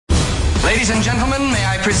Ladies and gentlemen, may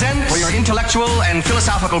I present for your intellectual and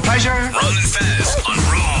philosophical pleasure, Ron and Fez on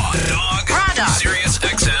Raw Dog, Sirius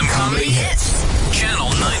XM Comedy Hits, Channel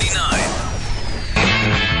 99.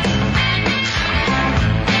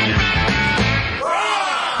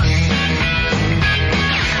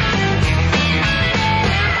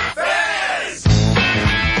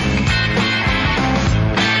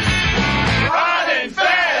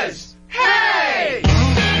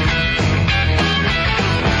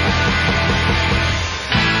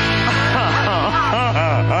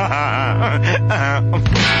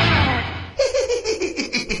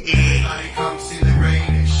 Everybody come see the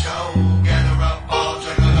greatest show. Gather up all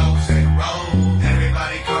juggalos and roll.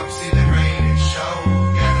 Everybody come see the greatest show.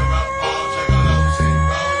 Gather up all juggalos and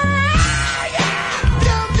roll.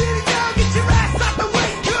 Down to the ground, get your ass out the way.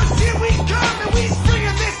 'Cause here we come and we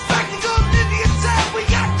bringing this back to Golden Indian town. We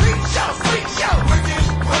got freak show.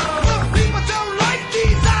 Most people don't like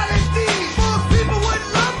these oddities. Most people would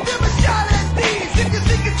love them a shot at these. If you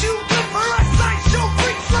think it's too good for us, sideshow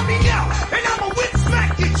freaks, let me know. And I'ma whip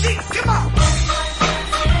smack your cheeks. Come on.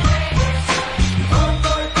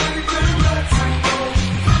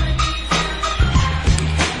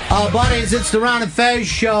 Buddies, it's the Ron and Fez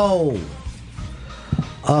show.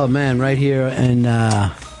 Oh man, right here in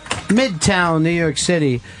Midtown, New York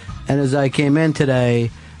City. And as I came in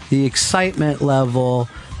today, the excitement level,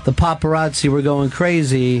 the paparazzi were going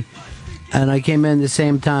crazy. And I came in the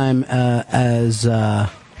same time as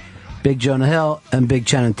Big Jonah Hill and Big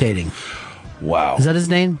Channing Tatum. Wow. Is that his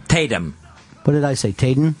name? Tatum. What did I say,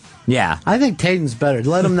 Tatum? Yeah. I think Tatum's better.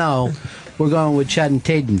 Let him know we're going with Channing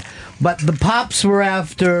Tatum. But the pops were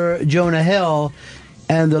after Jonah Hill,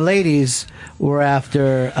 and the ladies were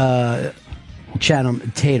after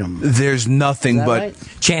Channing Tatum. There's nothing Is that but right?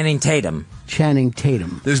 Channing Tatum. Channing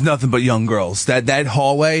Tatum. there's nothing but young girls. That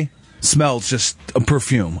hallway smells just a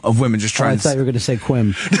perfume of women just Oh, I trying thought you were going to say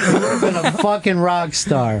Quim. You would have been a fucking rock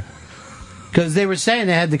star. Because they were saying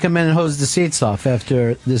they had to come in and hose the seats off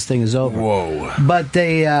after this thing is over. Whoa. But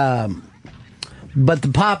they, but the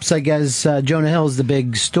pops, I guess, Jonah Hill's the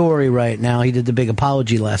big story right now. He did the big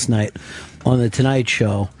apology last night on the Tonight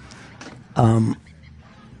Show. And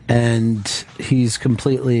he's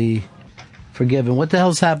completely forgiven. What the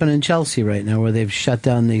hell's happening in Chelsea right now where they've shut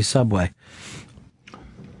down the subway?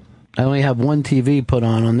 I only have one TV put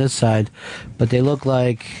on this side, but they look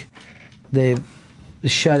like they've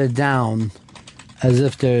shut it down as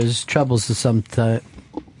if there's troubles of some type.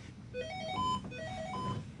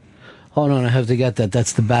 Hold on, I have to get that.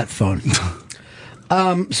 That's the bat phone.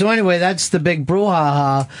 So anyway, that's the big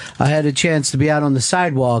brouhaha. I had a chance to be out on the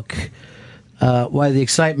sidewalk. Why the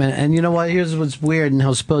excitement? And you know what? Here's what's weird and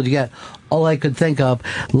how spoiled you get. All I could think of,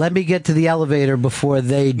 let me get to the elevator before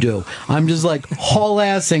they do. I'm just like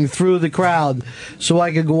haul-assing through the crowd so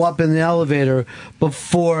I could go up in the elevator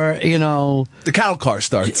before, you know... The cattle car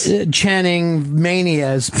starts. Channing mania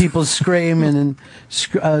as people screaming and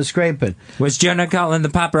scraping. Was Jonah calling the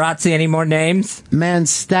paparazzi any more names? Man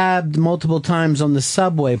stabbed multiple times on the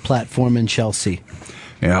subway platform in Chelsea.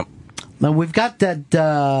 Yep. Now, we've got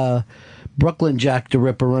that... Brooklyn Jack the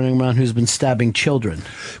Ripper running around who's been stabbing children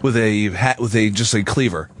With just a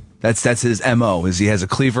cleaver. That's his MO, is he has a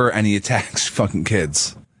cleaver and he attacks fucking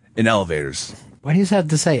kids in elevators. Why do you have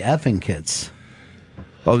to say effing kids?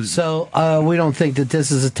 Oh, So we don't think that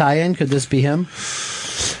this is a tie-in. Could this be him?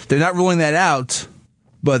 they're not ruling that out,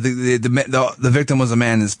 but the victim was a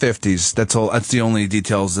man in his 50s. That's all. That's the only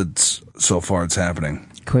details that's so far it's happening.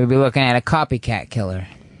 Could we be looking at a copycat killer?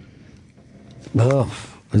 Oh,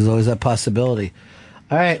 there's always that possibility.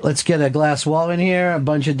 All right, let's get a glass wall in here, a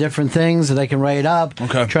bunch of different things that I can write up.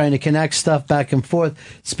 Okay. Trying to connect stuff back and forth.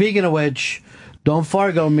 Speaking of which, don't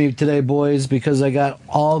Fargo me today, boys, because I got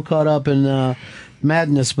all caught up in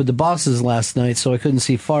madness with the bosses last night, so I couldn't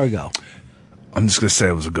see Fargo. I'm just going to say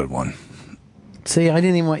it was a good one. See, I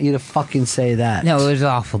didn't even want you to fucking say that. No, it was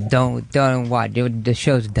awful. Don't watch it. The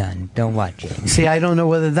show's done. Don't watch it. See, I don't know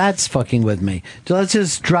whether that's fucking with me. So let's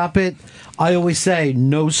just drop it. I always say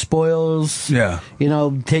no spoils. Yeah. You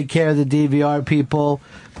know, take care of the DVR people.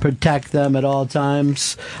 Protect them at all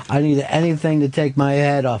times. I need anything to take my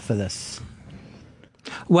head off of this.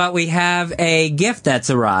 Well, we have a gift that's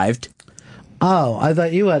arrived. Oh, I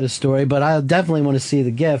thought you had a story, but I definitely want to see the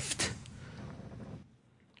gift.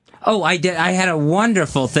 Oh, I did. I had a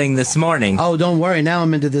wonderful thing this morning. Oh, don't worry. Now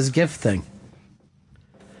I'm into this gift thing.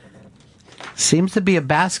 Seems to be a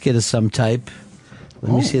basket of some type.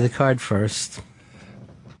 Let me see the card first.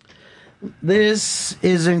 This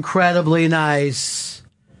is incredibly nice.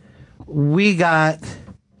 We got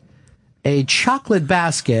a chocolate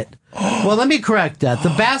basket Well, let me correct that. The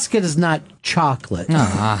basket is not chocolate.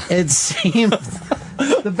 It seems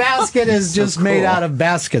the basket is just made out of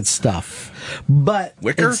basket stuff. But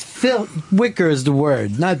Wicker? it's filled. Wicker is the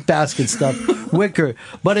word, not basket stuff. Wicker,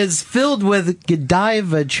 but it's filled with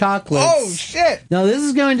Godiva chocolates. Oh shit! Now this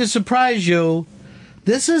is going to surprise you.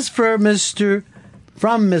 This is from Mr.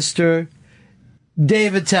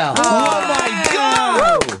 David Tell. Oh my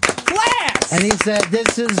god! Class! And he said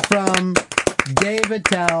this is from David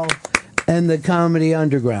Tell and the Comedy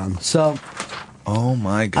Underground. So Oh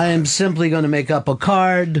my god! I am simply going to make up a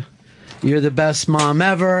card. You're the best mom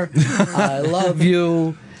ever. I love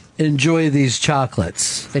you. Enjoy these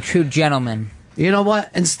chocolates. The true gentleman. You know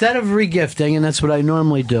what? Instead of regifting, and that's what I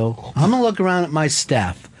normally do, I'm going to look around at my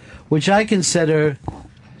staff, which I consider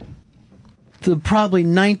the probably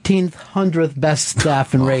 19th, 100th best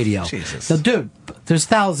staff in radio. Jesus. Now, dude, there's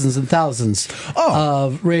thousands and thousands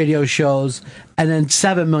of radio shows and then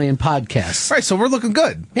 7 million podcasts. Right, so we're looking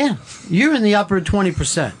good. Yeah. You're in the upper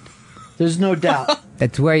 20%. There's no doubt.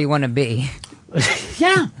 That's where you want to be.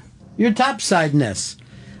 Yeah. You're topside in this.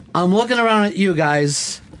 I'm looking around at you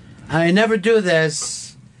guys. I never do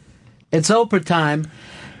this. It's Oprah time.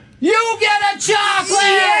 You get a chocolate!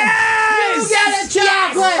 Yes! You get a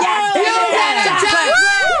chocolate! Yes! You get a chocolate!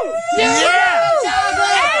 You get a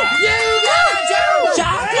chocolate! You get a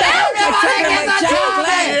chocolate! Everybody gets a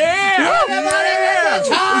chocolate! Everybody gets a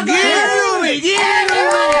chocolate!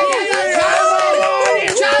 Everybody gets a chocolate!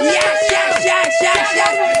 Yes!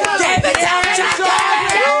 David Tell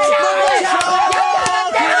chocolate!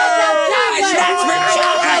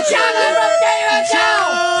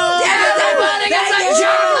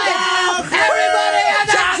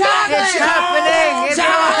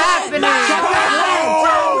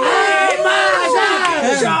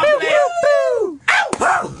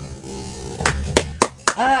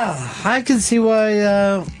 I can see why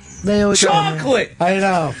they always Chocolate! I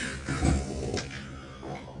know.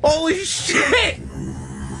 Holy shit!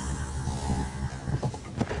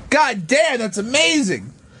 God damn, that's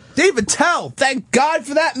amazing! David Tell, thank God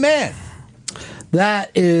for that man!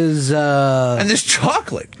 That is And this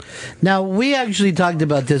chocolate. now we actually talked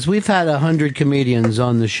about this. We've had 100 comedians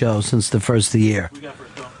on the show since the first of the year.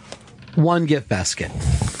 One gift basket.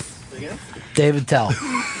 David Tell.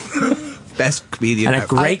 Best comedian And a ever.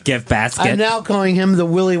 great gift basket. I'm now calling him the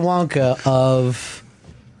Willy Wonka of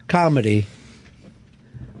comedy.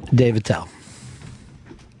 David Tell.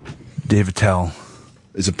 David Tell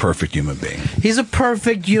is a perfect human being. He's a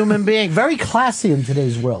perfect human being. Very classy in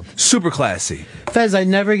today's world. Super classy. Fez, I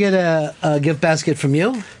never get a gift basket from you.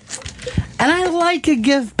 And I like a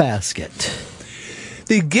gift basket.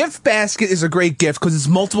 The gift basket is a great gift because it's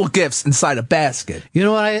multiple gifts inside a basket. You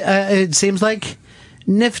know what it seems like?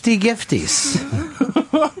 Nifty gifties.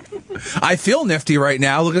 I feel nifty right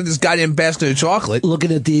now. Look at this goddamn basket of chocolate.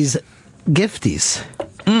 Looking at these gifties.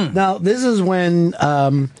 Now, this is when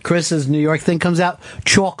Chris's New York thing comes out.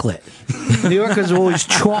 Chocolate. New Yorkers are always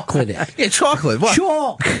chocolated. Yeah, chocolate. What?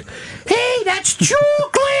 Chalk. Hey, that's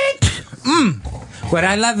chocolate. What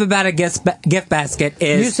I love about a gift basket You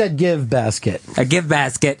is said give basket. a gift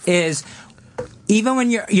basket is even when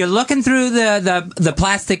you're looking through the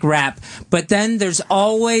plastic wrap, but then there's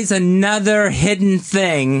always another hidden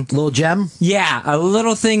thing. Little gem. Yeah, a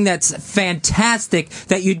little thing that's fantastic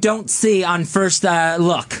that you don't see on first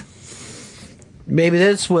look. Maybe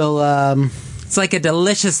this will. It's like a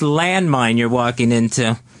delicious landmine you're walking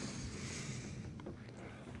into.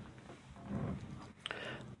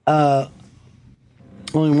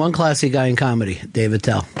 Only one classy guy in comedy, David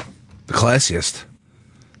Tell. The classiest.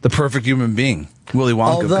 The perfect human being. Willy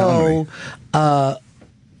Wonka of Although, comedy.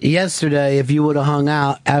 yesterday, if you would have hung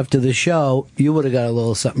out after the show, you would have got a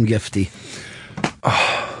little something gifty.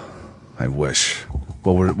 I wish.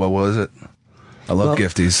 What was it? I love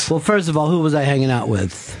gifties. Well, first of all, who was I hanging out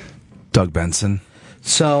with? Doug Benson.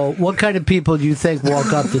 So, what kind of people do you think walk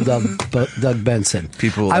up to Doug Benson?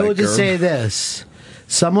 People I like will just her. say this.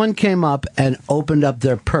 Someone came up and opened up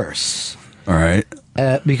their purse. All right.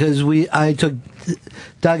 Because I took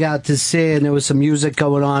Doug out to see, and there was some music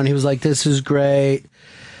going on. He was like, "This is great."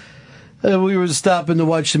 And we were stopping to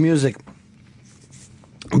watch the music.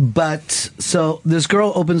 But so this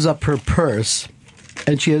girl opens up her purse,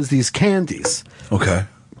 and she has these candies, Okay.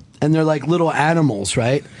 and they're like little animals,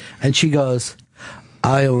 right? And she goes,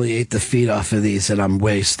 "I only ate the feet off of these, and I'm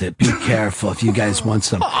wasted. Be careful if you guys want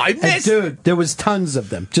some." I And missed. dude, there was tons of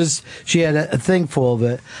them. Just she had a thing full of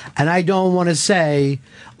it, and I don't want to say.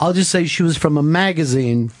 I'll just say she was from a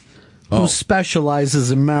magazine who specializes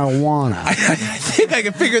in marijuana. I think I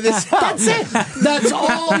can figure this out. That's it. That's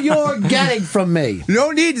all you're getting from me. No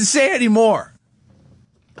need to say anymore.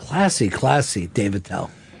 Classy, David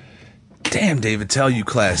Tell. Damn, David Tell, you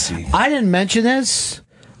classy. I didn't mention this,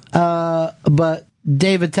 but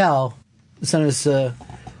David Tell sent us a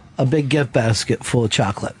big gift basket full of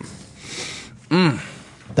chocolate.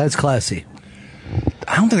 That's classy.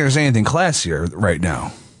 I don't think there's anything classier right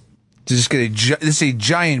now. To just get a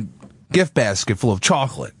giant gift basket full of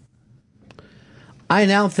chocolate. I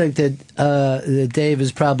now think that Dave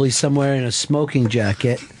is probably somewhere in a smoking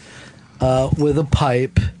jacket with a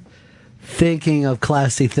pipe, thinking of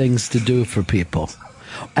classy things to do for people.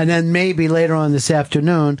 And then maybe later on this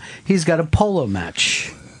afternoon, he's got a polo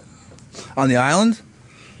match. On the island?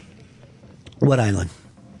 What island?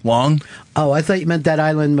 Long? Oh, I thought you meant that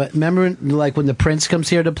island. But remember, like when the Prince comes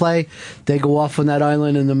here to play, they go off on that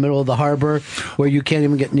island in the middle of the harbor where you can't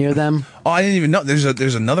even get near them. Oh, I didn't even know.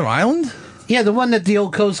 There's another island? Yeah, the one that the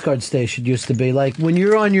old Coast Guard station used to be. Like when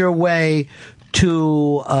you're on your way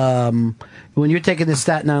to, when you're taking the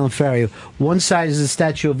Staten Island ferry, one side is the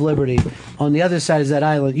Statue of Liberty, on the other side is that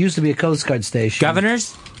island. It used to be a Coast Guard station.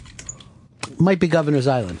 Governors? Might be Governor's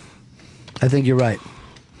Island. I think you're right.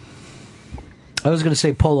 I was going to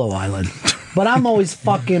say Polo Island, but I'm always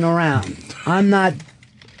fucking around. I'm not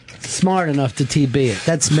smart enough to TB it.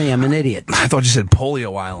 That's me. I'm an idiot. I thought you said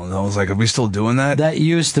Polio Island. I was like, are we still doing that? That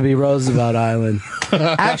used to be Roosevelt Island.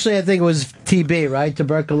 Actually, I think it was TB, right?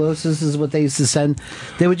 Tuberculosis is what they used to send.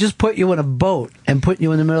 They would just put you in a boat and put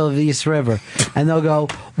you in the middle of the East River, and they'll go,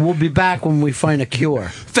 we'll be back when we find a cure.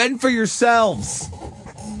 Fend for yourselves.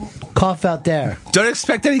 Cough out there. Don't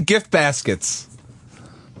expect any gift baskets.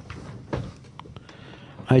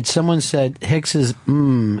 All right, someone said Hicks's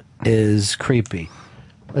is creepy.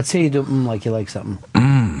 Let's say you do like you like something.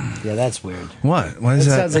 Yeah, that's weird. What? What is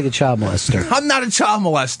that? Sounds like a child molester. I'm not a child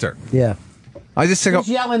molester. Yeah. I just think Just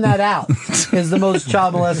yelling that out is the most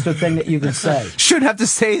child molester thing that you can say. Should have to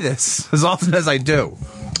say this as often as I do.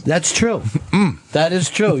 That's true. That is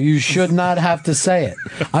true. You should not have to say it.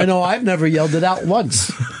 I know I've never yelled it out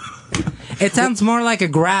once. It sounds more like a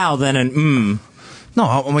growl than an No,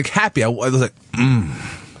 I'm like happy. I was like,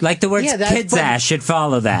 Like the words Yeah, that's kid's funny. ass should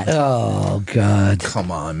follow that. Oh, God. come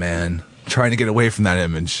on, man. Trying to get away from that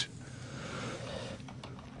image.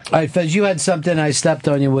 All right, Fez, you had something. I stepped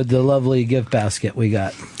on you with the lovely gift basket we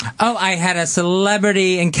got. Oh, I had a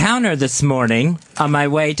celebrity encounter this morning on my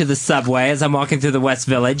way to the subway as I'm walking through the West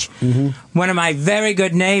Village. One of my very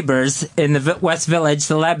good neighbors in the West Village,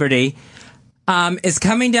 celebrity, is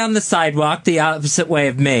coming down the sidewalk the opposite way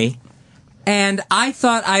of me. And I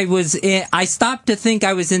thought I stopped to think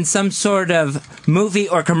I was in some sort of movie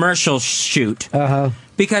or commercial shoot.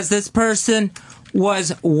 Because this person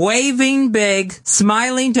was waving big,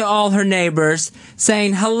 smiling to all her neighbors,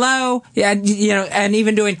 saying hello, and, and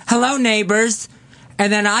even doing hello neighbors.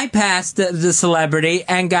 And then I passed the celebrity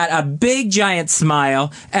and got a big giant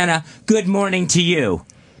smile and a good morning to you.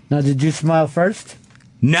 Now, did you smile first?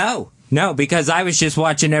 No, because I was just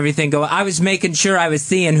watching everything go. I was making sure I was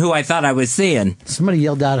seeing who I thought I was seeing. Somebody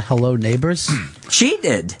yelled out, hello, neighbors. She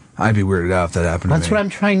did. I'd be weirded out if that happened That's to me. what I'm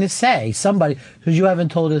trying to say. Somebody, because you haven't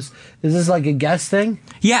told us, is this like a guess thing?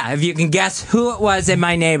 Yeah, if you can guess who it was in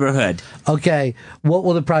my neighborhood. Okay, what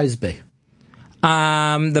will the prize be?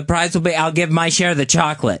 The prize will be, I'll give my share of the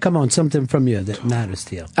chocolate. Come on, something from you that matters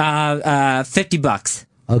to you. $50.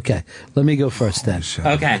 Okay, let me go first then.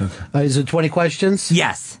 Okay. Is it 20 questions?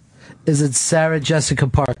 Yes. Is it Sarah Jessica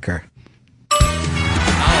Parker? All right.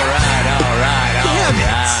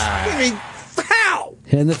 I mean, how?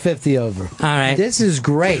 Hand the 50 over. All right. This is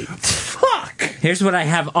great. Fuck. Here's what I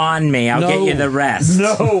have on me. I'll get you the rest.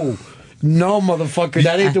 No, motherfucker.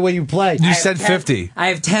 That ain't the way you play. You said 50. I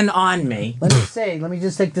have 10 on me. Let me see. Let me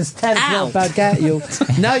just take this 10 Ow. flip back at you.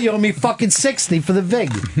 Now you owe me fucking 60 for the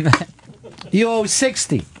VIG. You owe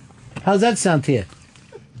 60. How's that sound to you?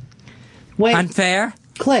 Wait. Unfair?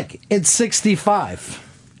 Click. It's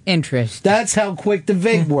 65. Interest. That's how quick the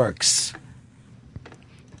VIG works.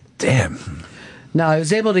 Damn. Now, I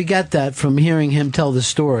was able to get that from hearing him tell the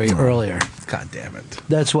story earlier. God damn it.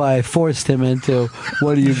 That's why I forced him into,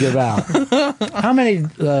 what do you give out? How many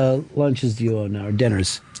lunches do you owe now, or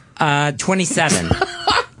dinners? 27.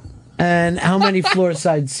 And how many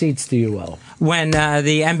floor-side seats do you owe? When the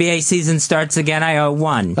NBA season starts again, I owe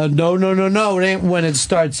 1. No. It ain't when it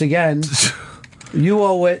starts again. You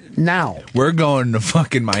owe it now. We're going to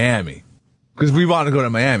fucking Miami. Because we want to go to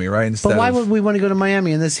Miami, right? Instead But why of, would we want to go to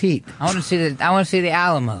Miami in this heat? I want to see the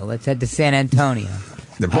Alamo. Let's head to San Antonio.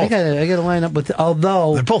 they're I both, gotta line up with.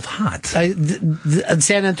 Although they're both hot.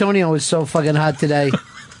 San Antonio is so fucking hot today,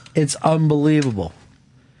 it's unbelievable.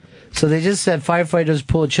 So they just said firefighters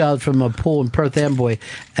pull a child from a pool in Perth Amboy,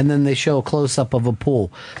 and then they show a close-up of a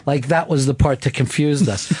pool. Like, that was the part that confused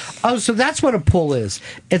us. Oh, so that's what a pool is.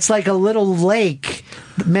 It's like a little lake,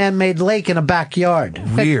 man-made lake in a backyard.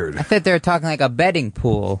 Weird. I thought they were talking like a betting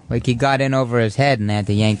pool. Like he got in over his head and they had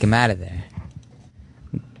to yank him out of there.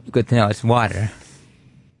 Good to know it's water.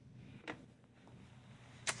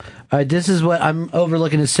 All right, this is what I'm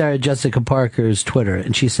overlooking at Sarah Jessica Parker's Twitter,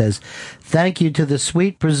 and she says, "Thank you to the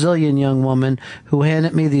sweet Brazilian young woman who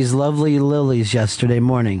handed me these lovely lilies yesterday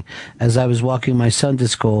morning as I was walking my son to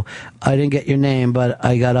school. I didn't get your name, but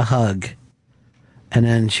I got a hug." And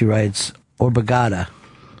then she writes, "Obrigada."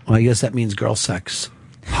 Well, I guess that means girl sex.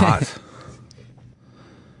 Hot.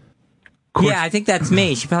 Yeah, I think that's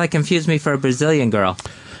me. She probably confused me for a Brazilian girl.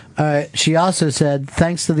 All right, she also said,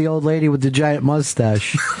 "Thanks to the old lady with the giant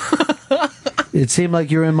mustache. It seemed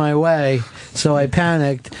like you were in my way, so I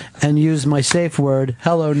panicked and used my safe word,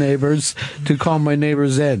 'hello neighbors,' to call my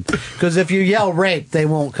neighbors in. Because if you yell rape, they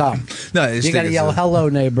won't come. No, I just You think got to it's yell, a- 'hello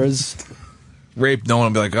neighbors.'" Rape, no one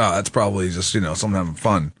will be like, oh, that's probably just, someone having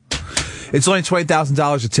fun. It's only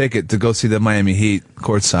 $20,000 a ticket to go see the Miami Heat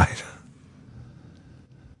courtside.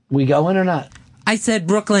 We going or not? I said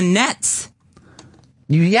Brooklyn Nets.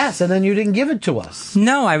 Yes, and then you didn't give it to us.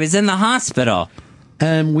 No, I was in the hospital.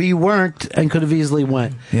 And we weren't and could have easily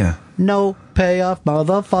went. Yeah. No payoff,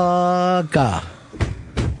 motherfucker.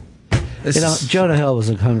 Jonah Hill was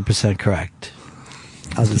 100% correct.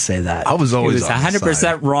 I'll just say that. I was He always was on his 100%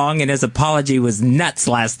 side. wrong, and his apology was nuts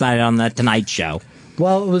last night on the Tonight Show.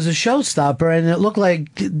 Well, it was a showstopper, and it looked like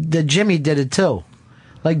that Jimmy did it too.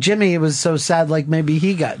 Like Jimmy was so sad, like maybe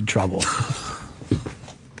he got in trouble.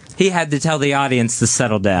 He had to tell the audience to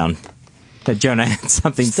settle down. That Jonah had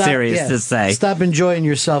something serious to say. Stop enjoying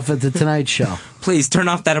yourself at the Tonight Show. Please turn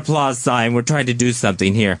off that applause sign. We're trying to do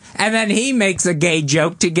something here. And then he makes a gay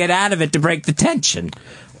joke to get out of it to break the tension.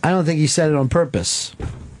 I don't think he said it on purpose.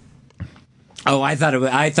 Oh, I thought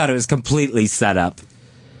it was completely set up.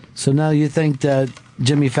 So now you think that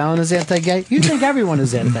Jimmy Fallon is anti-gay? You think everyone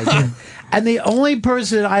is anti-gay. And the only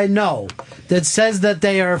person I know that says that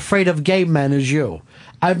they are afraid of gay men is you.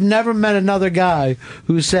 I've never met another guy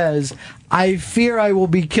who says, "I fear I will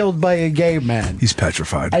be killed by a gay man." He's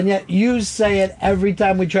petrified. And yet you say it every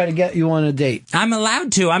time we try to get you on a date. I'm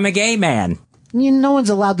allowed to. I'm a gay man. No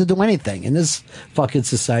one's allowed to do anything in this fucking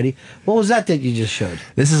society. What was that you just showed?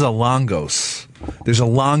 This is a Longos. There's a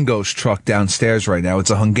Longos truck downstairs right now.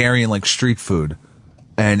 It's a Hungarian street food,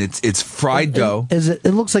 and it's fried dough. Is it?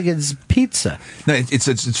 It looks like it's pizza. No,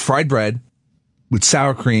 it's fried bread with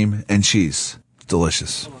sour cream and cheese.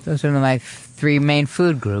 Delicious. Those are my three main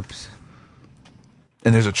food groups.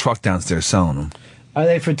 And there's a truck downstairs selling them. Are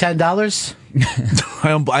they for $10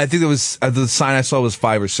 I think it was the sign I saw was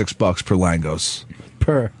 $5 or $6 per Langos.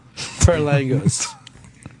 per Langos?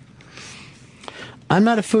 I'm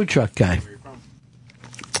not a food truck guy.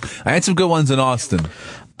 I had some good ones in Austin.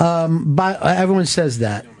 But everyone says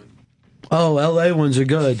that. Oh, LA ones are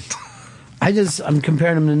good. I'm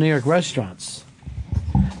comparing them to New York restaurants.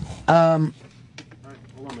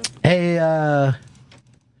 Hey,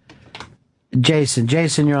 Jason,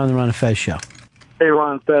 you're on the Ron and Fez show. Hey,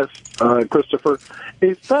 Ron Fez, Christopher.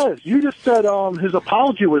 Hey, Fez, you just said his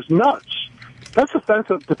apology was nuts. That's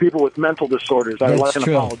offensive to people with mental disorders. I That's like an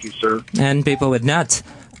true. apology, sir. And people with nuts.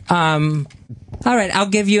 All right, I'll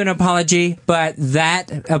give you an apology, but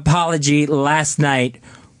that apology last night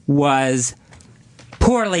was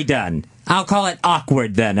poorly done. I'll call it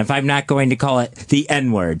awkward then, if I'm not going to call it the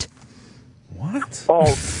N-word. What?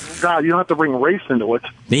 Oh, God, you don't have to bring race into it.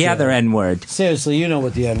 The other N-word. Seriously, you know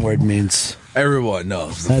what the N-word means. Everyone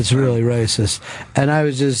knows. That's really racist. And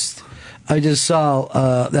I just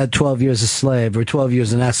saw that 12 Years a Slave, or 12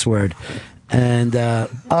 Years an S-word. And,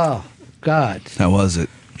 oh, God. How was it?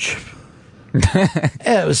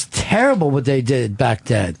 It was terrible what they did back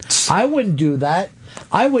then. I wouldn't do that.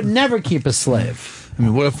 I would never keep a slave. I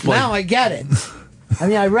mean, what if, Now I get it. I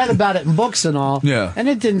mean, I read about it in books and all. Yeah. And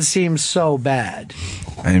it didn't seem so bad.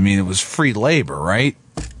 I mean, it was free labor, right?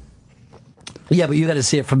 Yeah, but you got to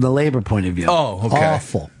see it from the labor point of view. Oh, okay.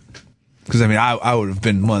 Awful. Because, I mean, I would have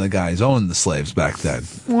been one of the guys owning the slaves back then.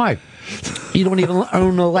 Why? You don't even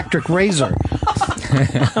own an electric razor.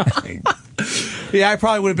 Yeah, I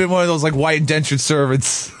probably would have been one of those, white indentured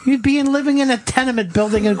servants. You'd be living in a tenement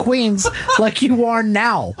building in Queens like you are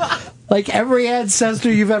now. Like every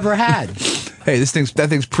ancestor you've ever had. Hey, that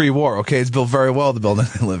thing's pre-war, okay? It's built very well, the building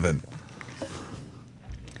I live in.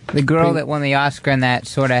 The girl that won the Oscar and that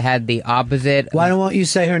sort of had the opposite. Why don't you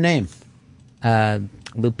say her name?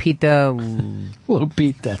 Lupita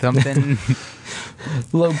Lupita. something.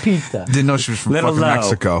 Lupita. Didn't know she was from Little fucking low.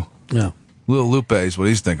 Mexico. No. Lil Lupe is what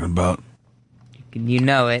he's thinking about. You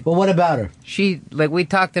know it. Well, what about her? She, like, we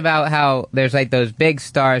talked about how there's, like, those big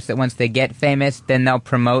stars that once they get famous, then they'll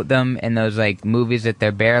promote them in those, like, movies that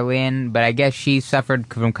they're barely in. But I guess she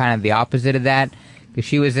suffered from kind of the opposite of that. Because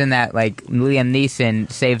she was in that, like, Liam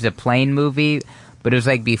Neeson Saves a Plane movie. But it was,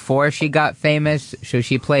 like, before she got famous. So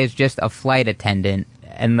she plays just a flight attendant.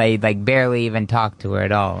 And they, like, barely even talk to her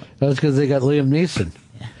at all. That's because they got Liam Neeson.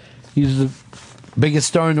 He's the biggest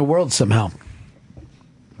star in the world somehow.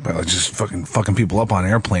 Well, just fucking people up on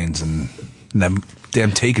airplanes and them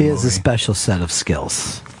damn Taken He has movie. a special set of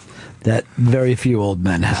skills that very few old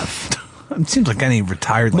men have. It seems like any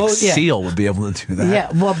retired SEAL would be able to do that. Yeah,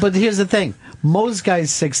 well, but here's the thing. Most guys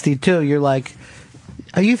 62, you're like,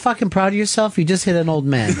 are you fucking proud of yourself? You just hit an old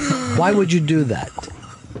man. Why would you do that?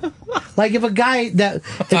 Like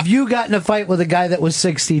if you got in a fight with a guy that was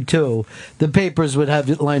 62, the papers would have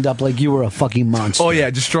it lined up like you were a fucking monster. Oh yeah,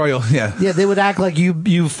 destroy. Yeah. Yeah, they would act like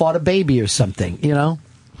you fought a baby or something. You know.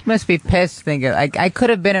 She must be pissed thinking, like, I could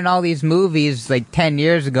have been in all these movies like 10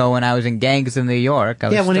 years ago when I was in Gangs of New York.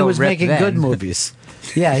 Yeah, when he was making good movies.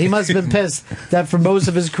 Yeah, he must have been pissed that for most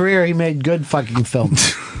of his career he made good fucking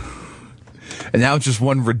films. And now it's just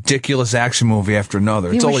one ridiculous action movie after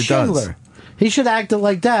another. It's all he does. He should have acted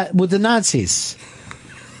like that with the Nazis.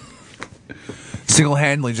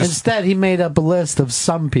 Single-handedly just... Instead, he made up a list of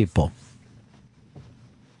some people.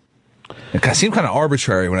 It seemed kind of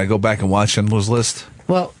arbitrary when I go back and watch Schindler's List.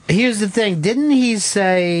 Well, here's the thing.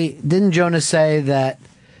 Didn't Jonah say that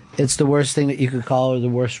it's the worst thing that you could call or the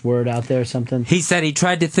worst word out there or something? He said he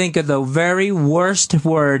tried to think of the very worst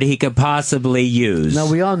word he could possibly use. No,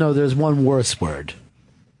 we all know there's one worse word.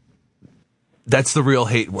 That's the real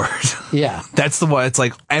hate word. Yeah. That's the one. It's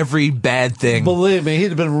like every bad thing. Believe me, he'd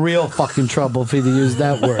have been real fucking trouble if he'd have used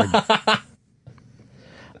that word.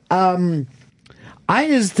 I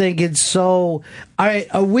just think it's so... All right,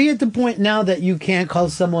 are we at the point now that you can't call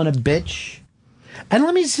someone a bitch? And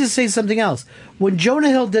let me just say something else. When Jonah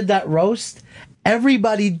Hill did that roast,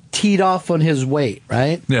 everybody teed off on his weight,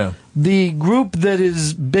 right? Yeah. The group that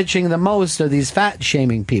is bitching the most are these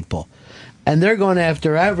fat-shaming people. And they're going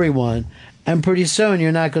after everyone. And pretty soon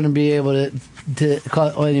you're not going to be able to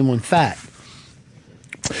call anyone fat.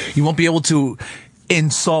 You won't be able to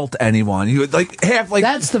insult anyone. You like have like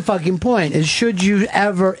That's the fucking point. Is should you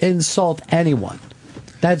ever insult anyone?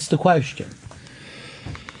 That's the question.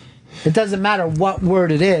 It doesn't matter what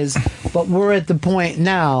word it is, but we're at the point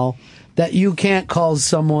now that you can't call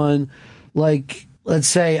someone like, let's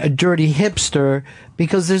say, a dirty hipster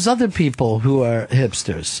because there's other people who are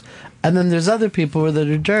hipsters. And then there's other people that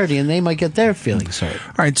are dirty, and they might get their feelings hurt.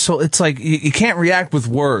 All right, so it's like you can't react with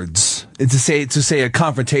words to say a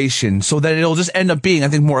confrontation, so that it'll just end up being, I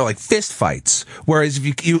think, more like fist fights. Whereas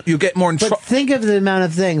if you get more in trouble. But think of the amount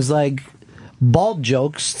of things like bald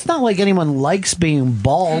jokes. It's not like anyone likes being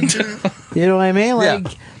bald. You know what I mean? Like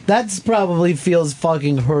that's probably feels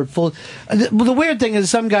fucking hurtful. The weird thing is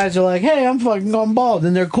some guys are like, "Hey, I'm fucking going bald,"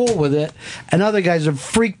 and they're cool with it, and other guys are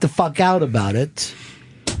freaked the fuck out about it.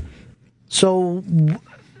 So,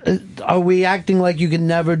 are we acting like you can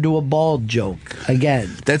never do a bald joke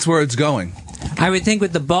again? That's where it's going. I would think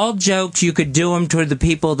with the bald jokes, you could do them toward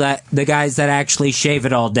the guys that actually shave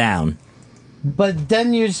it all down. But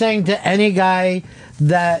then you're saying to any guy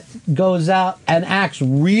that goes out and acts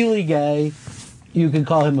really gay, you can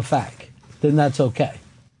call him a fag. Then that's okay.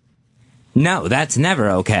 No, that's never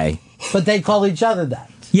okay. But they call each other that.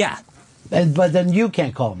 Yeah. But then you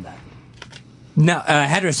can't call him that. No,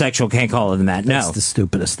 heterosexual can't call them that. That's No. the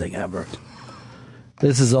stupidest thing ever.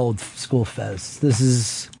 This is old school Fez. This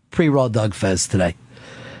is pre-Raw Dog Fez today.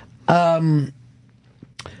 Let's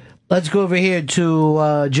go over here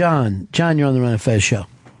to John. John, you're on the Run of Fez show.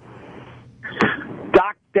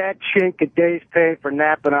 Dock that chink a day's pay for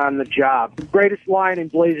napping on the job. Greatest line in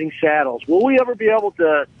Blazing Saddles. Will we ever be able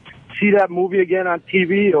to see that movie again on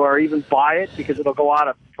TV or even buy it because it'll go out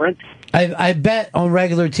of print? I bet on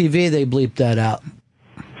regular TV they bleeped that out.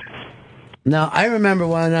 Now, I remember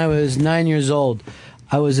when I was 9 years old,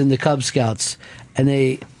 I was in the Cub Scouts,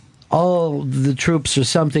 and all the troops or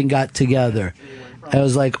something got together. It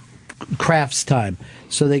was like crafts time.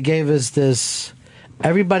 So they gave us this,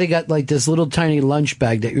 everybody got like this little tiny lunch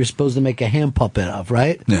bag that you're supposed to make a hand puppet of,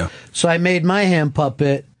 right? Yeah. So I made my hand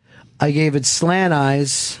puppet, I gave it slant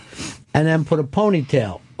eyes, and then put a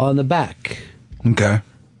ponytail on the back. Okay.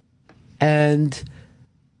 And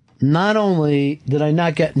not only did I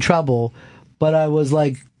not get in trouble, but I was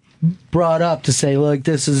like brought up to say, look,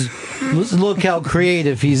 look how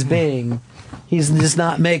creative he's being. He's just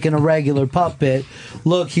not making a regular puppet.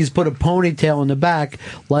 Look, he's put a ponytail in the back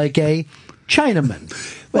like a Chinaman.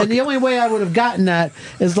 And the only way I would have gotten that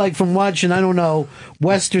is like from watching, I don't know,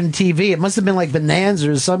 Western TV. It must have been like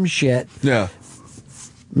Bonanza or some shit. Yeah.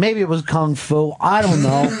 Maybe it was Kung Fu. I don't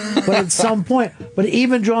know. But at some point, but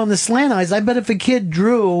even drawing the slant eyes, I bet if a kid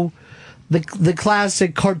drew the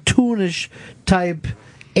classic cartoonish type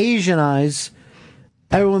Asian eyes,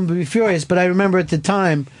 everyone would be furious. But I remember at the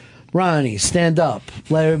time, Ronnie, stand up.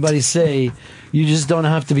 Let everybody see. You just don't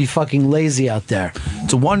have to be fucking lazy out there.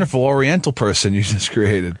 It's a wonderful Oriental person you just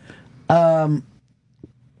created.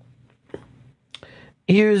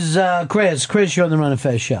 Here's Chris. Chris, you're on the Run of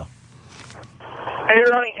Fez show. Hey,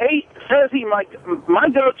 Ronnie. Hey, Fezzy, my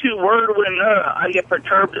go-to word when I get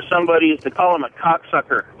perturbed at somebody is to call him a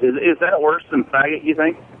cocksucker. Is that worse than faggot, you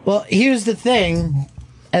think? Well, here's the thing.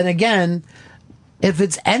 And again, if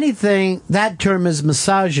it's anything, that term is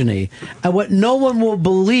misogyny. And what no one will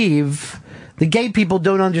believe, the gay people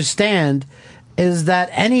don't understand, is that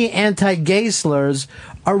any anti-gay slurs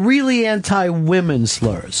are really anti-women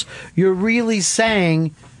slurs. You're really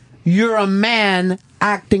saying you're a man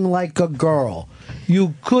acting like a girl.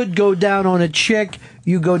 You could go down on a chick,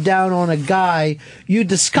 you go down on a guy, you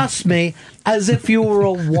discuss me as if you were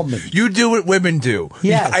a woman. You do what women do.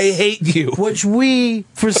 Yes. I hate you. Which we,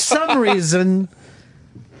 for some reason,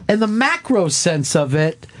 in the macro sense of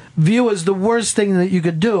it, view as the worst thing that you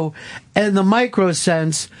could do. And in the micro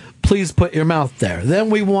sense, please put your mouth there. Then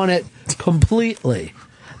we want it completely.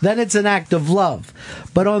 Then it's an act of love.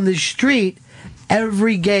 But on the street,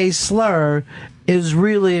 every gay slur is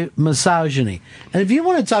really misogyny. And if you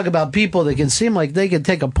want to talk about people that can seem like they can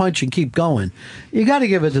take a punch and keep going, you got to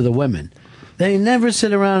give it to the women. They never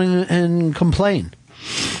sit around and complain.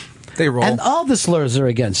 They roll. And all the slurs are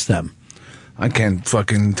against them. I can't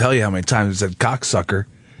fucking tell you how many times I said cocksucker.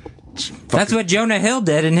 That's what Jonah Hill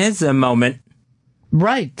did in his moment.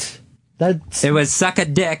 Right. It was suck a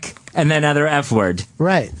dick and then another F word.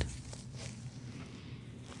 Right.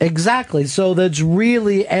 Exactly. So that's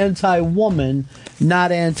really anti-woman,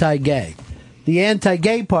 not anti-gay. The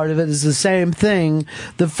anti-gay part of it is the same thing.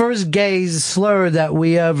 The first gay slur that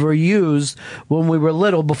we ever used when we were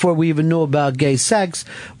little, before we even knew about gay sex,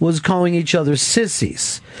 was calling each other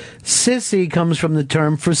sissies. Sissy comes from the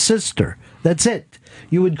term for sister. That's it.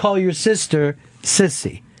 You would call your sister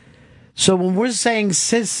sissy. So when we're saying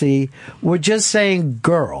sissy, we're just saying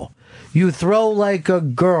girl. You throw like a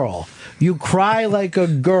girl. You cry like a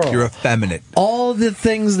girl. You're effeminate. All the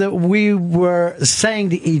things that we were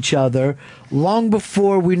saying to each other long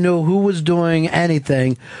before we knew who was doing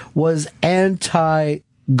anything was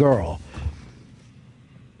anti-girl.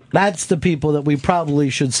 That's the people that we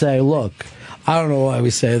probably should say, look, I don't know why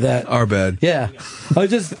we say that. Our bad. Yeah. I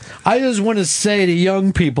just want to say to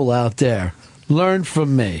young people out there, learn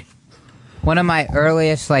from me. One of my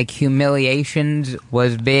earliest, humiliations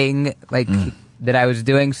was being, that I was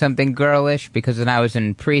doing something girlish, because when I was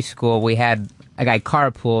in preschool, I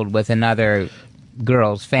carpooled with another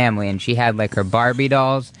girl's family, and she had, her Barbie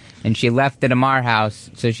dolls, and she left them in our house,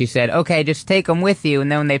 so she said, okay, just take them with you,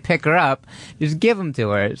 and then when they pick her up, just give them to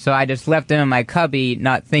her. So I just left them in my cubby,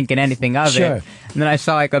 not thinking anything of it. And then I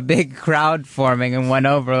saw, a big crowd forming and went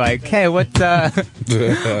over, hey, what's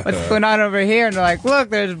going on over here? And they're like, look,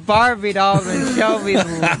 there's Barbie dolls in Shelby's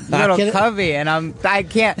little cubby. And I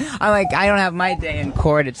don't have my day in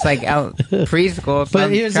court. It's out preschool, so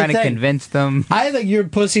I'm trying to convince them. I think you're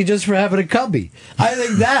pussy just for having a cubby. I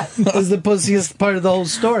think that is the pussiest part of the whole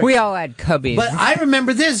story. We all had cubbies. But I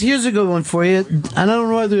remember this. Here's a good one for you. And I don't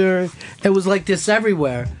know whether it was like this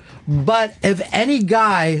everywhere. But if any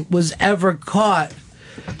guy was ever caught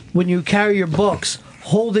when you carry your books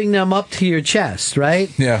holding them up to your chest,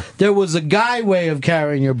 right? Yeah. There was a guy way of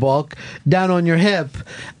carrying your book down on your hip,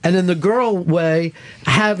 and then the girl way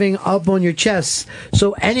having up on your chest.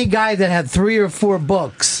 So any guy that had 3 or 4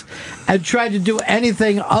 books and tried to do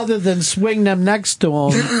anything other than swing them next to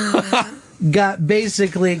him got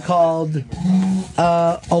basically called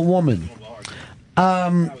a woman.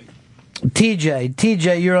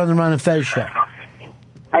 TJ, you're on the Ron and Fez show.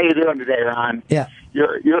 How you doing today, Ron? Yeah.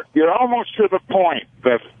 You're almost to the point.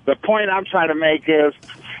 The point I'm trying to make is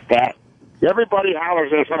that everybody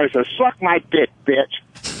hollers at somebody says, suck my dick,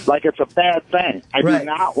 bitch, like it's a bad thing. I do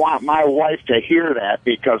not want my wife to hear that,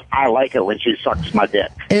 because I like it when she sucks my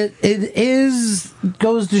dick. It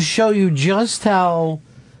goes to show you just how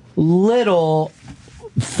little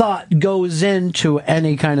thought goes into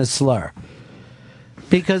any kind of slur.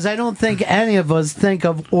 Because I don't think any of us think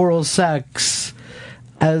of oral sex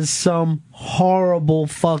as some horrible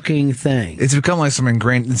fucking thing. It's become some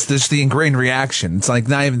ingrained, it's just the ingrained reaction. It's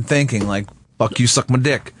not even thinking, fuck you, suck my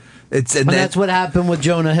dick. And that's what happened with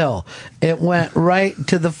Jonah Hill. It went right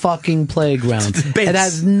to the fucking playground. It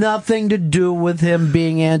has nothing to do with him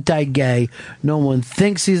being anti-gay. No one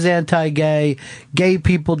thinks he's anti-gay. Gay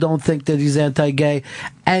people don't think that he's anti-gay.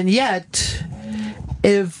 And yet,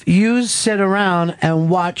 if you sit around and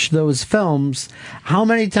watch those films, how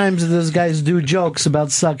many times do those guys do jokes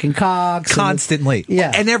about sucking cocks? Constantly.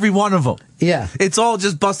 Yeah. And every one of them. Yeah. It's all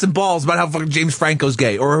just busting balls about how fucking James Franco's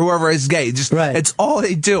gay or whoever is gay. Just It's all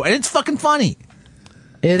they do. And it's fucking funny.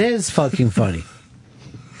 It is fucking funny.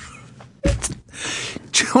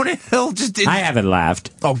 Jonah Hill just did. I haven't laughed.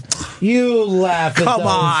 Oh, you laugh at Come those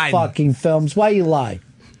on. fucking films. Why you lie?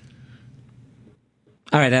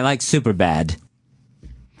 All right, I like Superbad.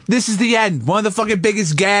 This is the end. One of the fucking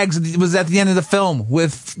biggest gags was at the end of the film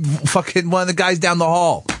with fucking one of the guys down the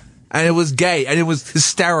hall. And it was gay, and it was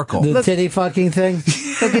hysterical. The titty fucking thing?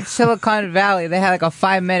 Look at Silicon Valley. They had like a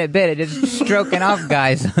 5-minute bit of just stroking off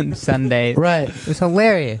guys on Sunday. Right. It was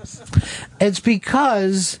hilarious. It's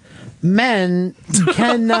because men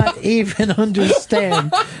cannot even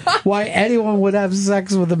understand why anyone would have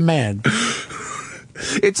sex with a man.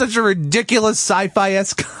 It's such a ridiculous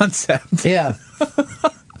sci-fi-esque concept. Yeah.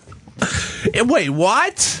 Wait,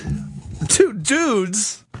 what? Two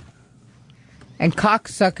dudes? And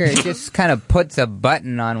cocksucker just kind of puts a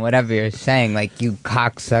button on whatever you're saying, like you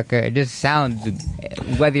cocksucker. It just sounds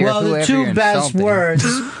whether you're Well, the whoever two you're best insulting.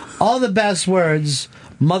 words, all the best words,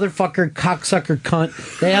 motherfucker, cocksucker,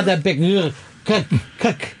 cunt. They have that big you,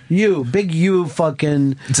 big you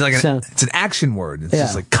fucking. It's like sound. it's an action word. It's Yeah.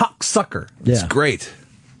 just like cocksucker. It's Yeah. great.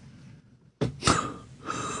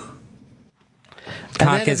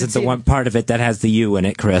 Cock isn't the one part of it that has the U in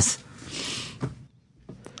it, Chris.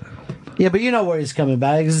 Yeah, but you know where he's coming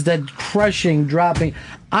back. It's that crushing, dropping.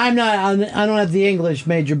 I don't have the English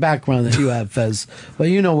major background that you have, Fez, but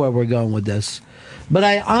you know where we're going with this. But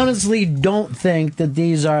I honestly don't think that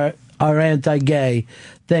these are anti-gay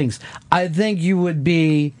things. I think you would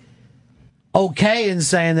be okay in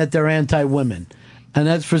saying that they're anti-women. And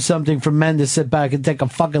that's for something for men to sit back and take a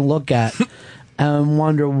fucking look at and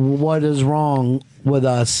wonder what is wrong with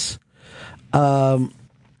us.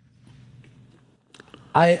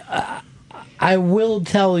 I will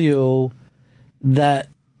tell you that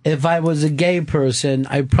if I was a gay person,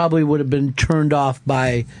 I probably would have been turned off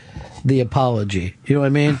by the apology. You know what I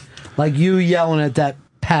mean? Like you yelling at that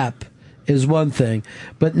pap is one thing,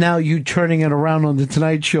 but now you turning it around on the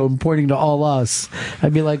Tonight Show and pointing to all us,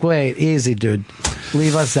 I'd be like, wait, easy, dude.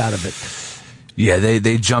 Leave us out of it. Yeah,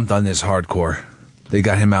 they jumped on this hardcore. They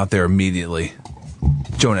got him out there immediately.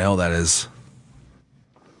 Jonah Hill, that is.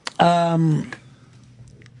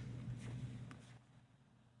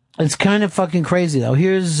 It's kind of fucking crazy, though.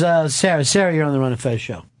 Here's Sarah. Sarah, you're on the Run of Fez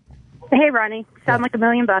show. Hey, Ronnie. Sound like $1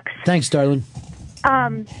 million. Thanks, darling.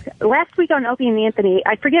 Last week on Opie and Anthony,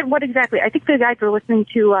 I forget what exactly. I think the guys were listening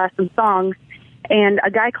to some songs, and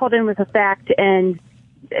a guy called in with a fact, and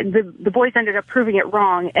the boys ended up proving it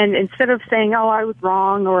wrong. And instead of saying, "Oh, I was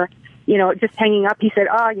wrong," or just hanging up, he said,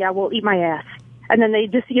 "Oh, yeah, well, eat my ass." And then they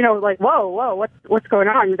just, like, whoa, what's going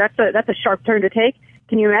on? That's a sharp turn to take.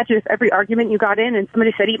 Can you imagine if every argument you got in and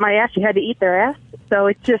somebody said, "Eat my ass," you had to eat their ass? So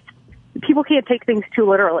it's just, people can't take things too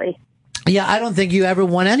literally. Yeah, I don't think you ever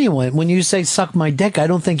want anyone. When you say suck my dick, I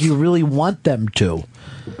don't think you really want them to.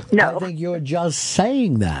 No. I think you're just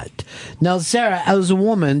saying that. Now, Sarah, as a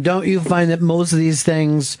woman, don't you find that most of these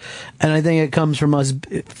things, and I think it comes from us,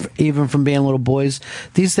 even from being little boys,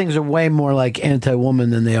 these things are way more like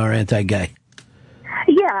anti-woman than they are anti-gay?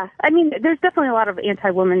 Yeah, I mean, there's definitely a lot of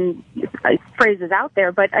anti-woman phrases out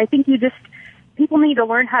there, but I think people need to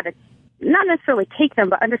learn how to not necessarily take them,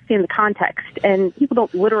 but understand the context, and people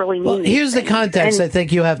don't literally mean Well, here's the context I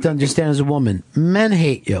think you have to understand as a woman. Men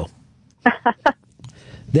hate you.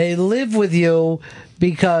 They live with you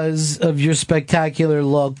because of your spectacular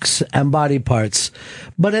looks and body parts,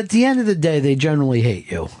 but at the end of the day, they generally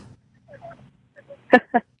hate you.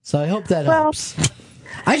 So I hope that helps.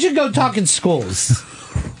 I should go talk in schools.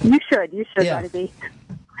 You should, Yeah. Ronnie.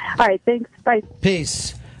 All right, thanks. Bye.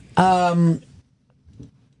 Peace.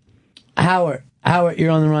 Howard,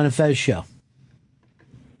 you're on the Ron and Fez show.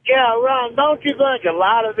 Yeah, Ron, don't you think a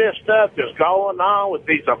lot of this stuff is going on with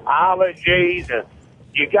these apologies, and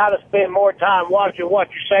you got to spend more time watching what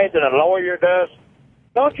you say than a lawyer does?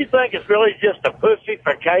 Don't you think it's really just a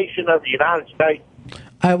pussification of the United States?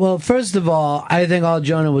 Well, first of all, I think all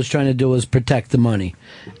Jonah was trying to do was protect the money.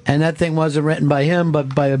 And that thing wasn't written by him,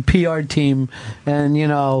 but by a PR team. And,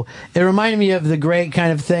 it reminded me of the great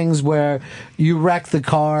kind of things where you wreck the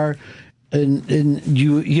car and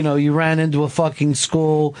you ran into a fucking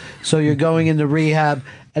school, so you're going into rehab,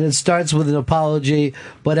 and it starts with an apology,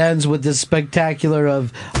 but ends with this spectacular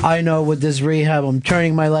of, I know with this rehab, I'm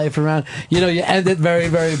turning my life around. You end it very,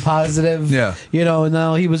 very positive. Yeah. And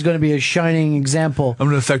now he was going to be a shining example. I'm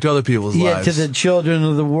going to affect other people's lives. To the children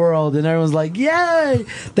of the world, and everyone's like, yay!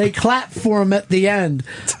 They clap for him at the end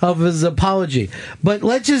of his apology. But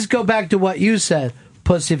let's just go back to what you said,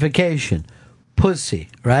 pussification. Pussy,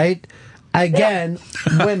 right? Again,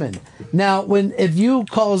 women. Now, if you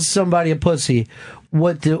call somebody a pussy,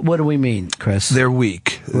 what do we mean, Chris? They're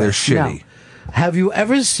weak. They're shitty. Now, have you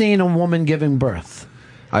ever seen a woman giving birth?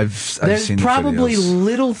 I've There's seen probably videos.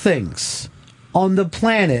 little things on the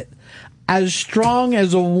planet as strong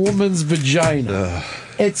as a woman's vagina. Ugh.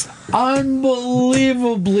 It's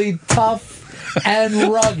unbelievably tough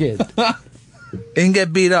and rugged. And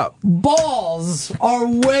get beat up. Balls are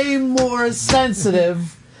way more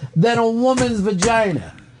sensitive than a woman's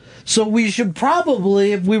vagina. So we should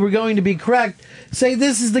probably, if we were going to be correct, say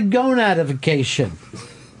this is the gonadification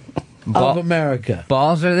of America.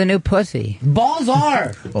 Balls are the new pussy. Balls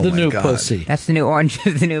are the new pussy. That's the new orange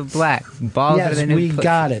is the new black. Balls are the new pussy. Yes, we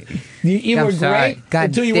got it. You I'm were sorry. great God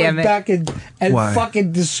until you damn went it. back and Why?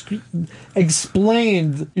 fucking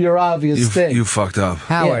explained your obvious thing. You fucked up.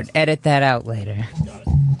 Howard, edit that out later.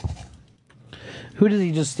 Who did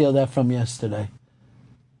he just steal that from yesterday?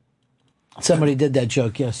 Somebody did that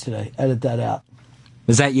joke yesterday. Edit that out.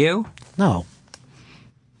 Was that you? No.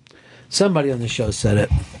 Somebody on the show said it.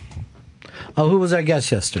 Oh, who was our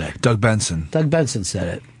guest yesterday? Doug Benson. Doug Benson said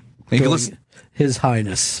it. And you can During listen- His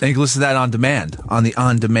Highness. And you can listen to that on demand, on the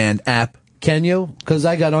on-demand app. Can you? Because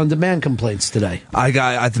I got on-demand complaints today.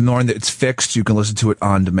 I've learned that it's fixed. You can listen to it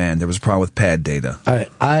on demand. There was a problem with pad data. All right.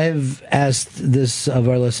 I've asked this of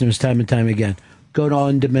our listeners time and time again. Go to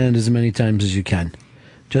on-demand as many times as you can.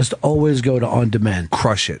 Just always go to on-demand.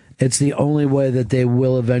 Crush it. It's the only way that they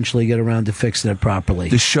will eventually get around to fixing it properly.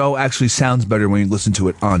 The show actually sounds better when you listen to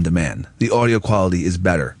it on demand. The audio quality is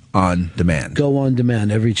better on demand. Go on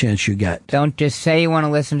demand every chance you get. Don't just say you want to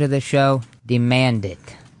listen to the show. Demand it.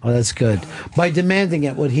 Oh, that's good. By demanding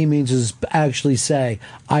it, what he means is actually say,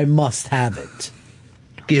 I must have it.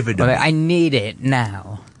 Give it to me. I need it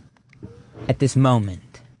now. At this moment.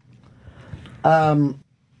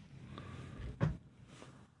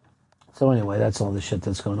 So anyway, that's all the shit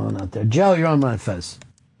that's going on out there. Joe, you're on Fez.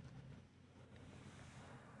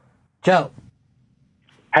 Joe.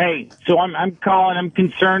 Hey, so I'm calling. I'm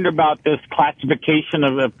concerned about this classification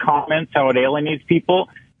of comments, how it alienates people.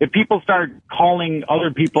 If people start calling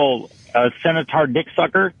other people Senator Dick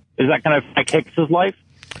Sucker, is that going to affect Hicks's life?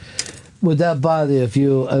 Would that bother you if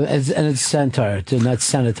you... and it's centaur, not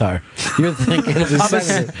senator. You're thinking of a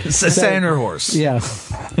senator. It's a senator horse. Yeah.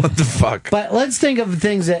 What the fuck? But let's think of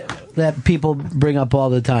things that people bring up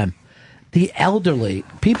all the time. The elderly.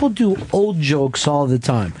 People do old jokes all the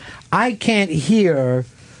time. I can't hear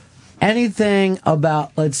anything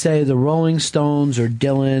about, let's say, the Rolling Stones or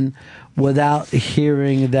Dylan without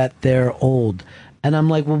hearing that they're old. And I'm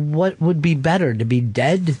like, well, what would be better? To be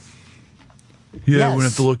dead? Yeah, Yes. we wouldn't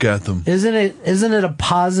have to look at them. Isn't it a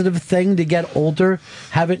positive thing to get older?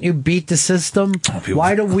 Haven't you beat the system?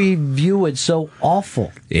 Why do we view it so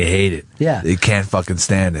awful? You hate it. Yeah. You can't fucking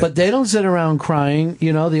stand it. But they don't sit around crying.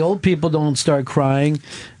 The old people don't start crying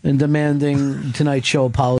and demanding Tonight Show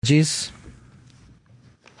apologies.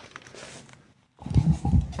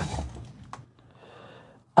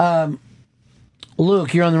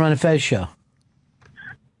 Luke, you're on the Ron and Fez show.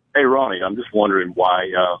 Hey, Ronnie, I'm just wondering why,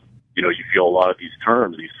 you feel a lot of these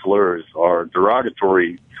terms, these slurs, are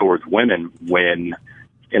derogatory towards women when,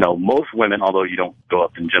 most women, although you don't go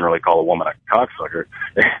up and generally call a woman a cocksucker,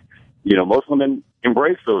 most women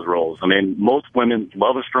embrace those roles. I mean, most women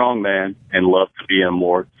love a strong man and love to be in a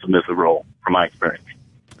more submissive role, from my experience.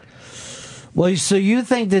 Well, so you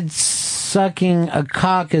think that sucking a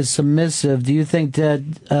cock is submissive. Do you think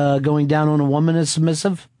that going down on a woman is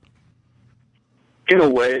submissive? In a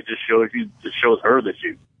way, it just shows her that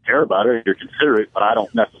you care about her, you're considerate, but I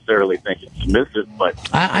don't necessarily think it's submissive. But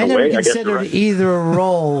I never considered either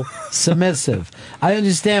role submissive. I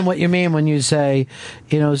understand what you mean when you say,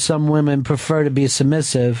 some women prefer to be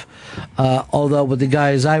submissive, although with the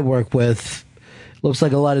guys I work with, looks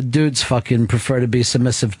like a lot of dudes fucking prefer to be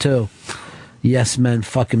submissive too. Yes, men,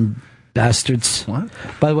 fucking bastards. What?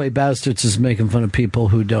 By the way, bastards is making fun of people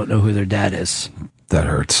who don't know who their dad is. That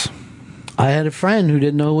hurts. I had a friend who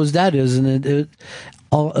didn't know who his dad is, and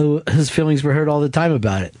his feelings were hurt all the time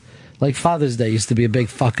about it. Like Father's Day used to be a big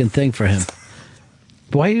fucking thing for him.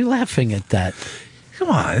 Why are you laughing at that? Come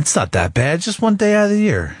on, it's not that bad. Just one day out of the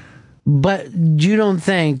year. But you don't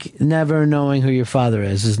think never knowing who your father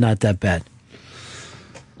is not that bad?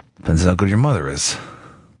 Depends on how good your mother is.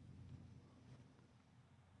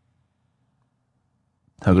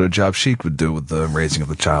 how good a job she would do with the raising of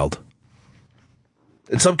the child.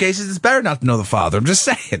 In some cases, it's better not to know the father. I'm just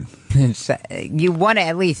saying. You want to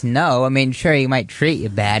at least know. I mean, sure, he might treat you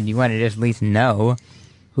bad. You want to just at least know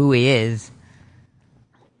who he is.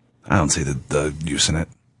 I don't see the use in it.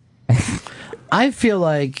 I feel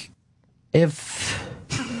like if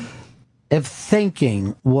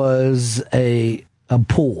thinking was a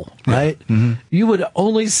pool, right? Mm-hmm. You would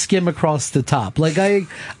only skim across the top. Like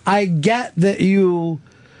I get that you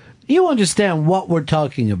understand what we're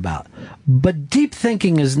talking about, but deep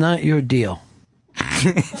thinking is not your deal.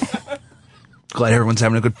 Glad everyone's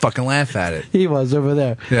having a good fucking laugh at it. He was over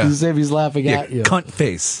there. Yeah. As if he's laughing Yeah, at you. cunt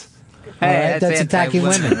face. All Hey, right, that's that's attacking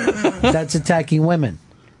women. That's attacking women.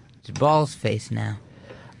 It's balls face now.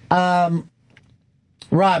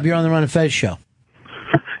 Rob, you're on the Ron and Fez show.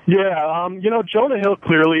 Yeah, Jonah Hill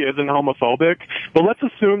clearly isn't homophobic, but let's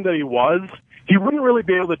assume that he was. He wouldn't really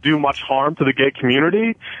be able to do much harm to the gay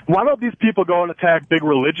community. Why don't these people go and attack big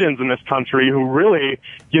religions in this country who really,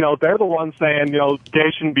 they're the ones saying,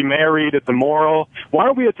 gay shouldn't be married, it's immoral. Why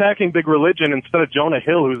are we attacking big religion instead of Jonah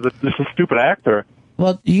Hill, who's just a stupid actor?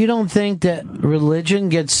 Well, you don't think that religion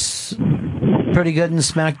gets pretty good and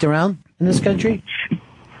smacked around in this country?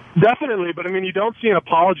 Definitely, but you don't see an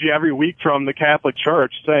apology every week from the Catholic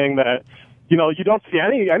Church saying that, you don't see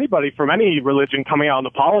anybody from any religion coming out and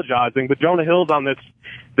apologizing, but Jonah Hill's on this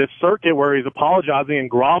circuit where he's apologizing and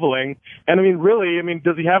groveling. And really,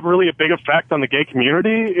 does he have really a big effect on the gay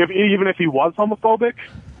community, even if he was homophobic?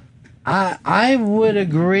 I would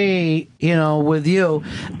agree, with you,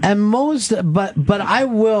 and but I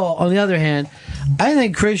will, on the other hand, I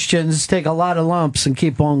think Christians take a lot of lumps and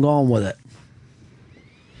keep on going with it.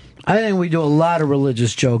 I think we do a lot of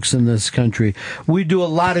religious jokes in this country. We do a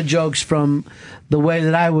lot of jokes from the way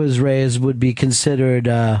that I was raised would be considered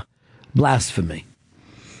blasphemy.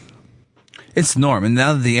 It's norm, and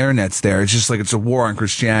now that the internet's there, it's just like it's a war on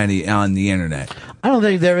Christianity on the internet. I don't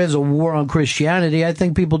think there is a war on Christianity. I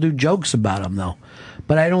think people do jokes about them, though.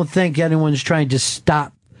 But I don't think anyone's trying to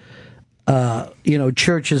stop,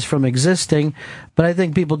 churches from existing. But I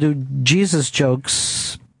think people do Jesus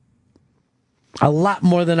jokes a lot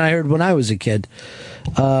more than I heard when I was a kid.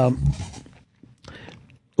 Look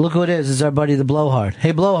who it is. It's our buddy, the Blowhard.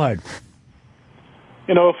 Hey, Blowhard.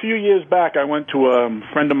 A few years back, I went to a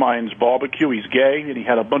friend of mine's barbecue. He's gay, and he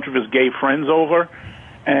had a bunch of his gay friends over.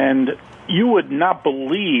 And you would not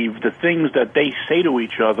believe the things that they say to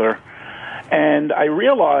each other. And I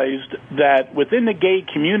realized that within the gay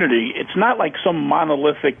community, it's not like some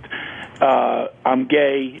monolithic, I'm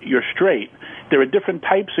gay, you're straight. There are different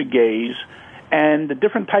types of gays. And the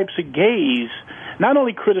different types of gays not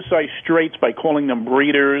only criticize straights by calling them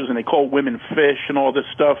breeders and they call women fish and all this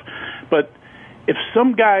stuff, but if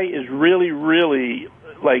some guy is really, really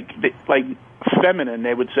like feminine,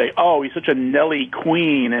 they would say, "Oh, he's such a Nelly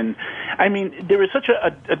queen." And there is such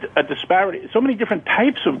a disparity. So many different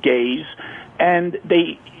types of gays, and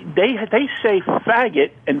they say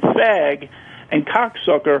faggot and fag and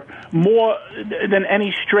cocksucker more than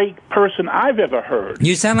any straight person I've ever heard.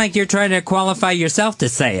 You sound like you're trying to qualify yourself to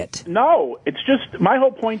say it. No, it's just, my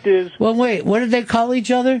whole point is... Well, wait, what did they call each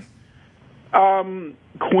other?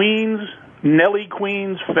 Queens, Nelly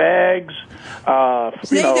queens, fags.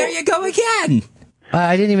 There you go again.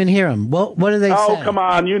 I didn't even hear him. What did they say? Oh, come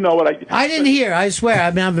on, you know what I didn't hear, I swear,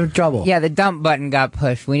 I'm having trouble. Yeah, the dump button got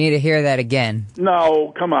pushed. We need to hear that again.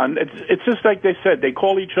 No, come on. It's just like they said. They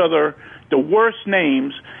call each other the worst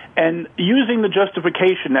names, and using the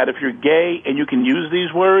justification that if you're gay and you can use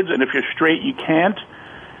these words, and if you're straight you can't.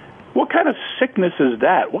 What kind of sickness is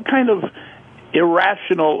that? What kind of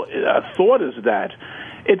irrational thought is that?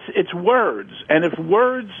 It's words, and if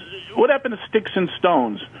words, what happened to sticks and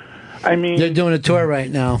stones? They're doing a tour right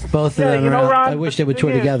now. Both of them. Ron, I wish they would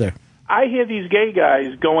tour together. I hear these gay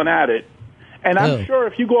guys going at it, and I'm sure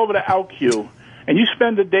if you go over to OutQ and you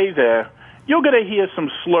spend a day there, you're going to hear some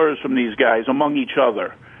slurs from these guys among each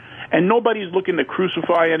other. And nobody's looking to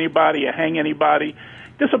crucify anybody or hang anybody.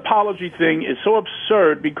 This apology thing is so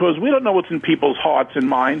absurd because we don't know what's in people's hearts and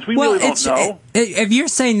minds. We really don't know. If you're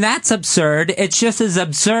saying that's absurd, it's just as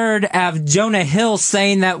absurd as Jonah Hill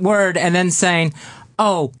saying that word and then saying,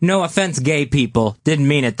 "Oh, no offense, gay people. Didn't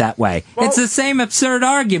mean it that way." Well, it's the same absurd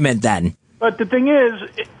argument then. But the thing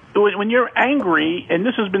is, when you're angry, and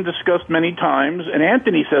this has been discussed many times, and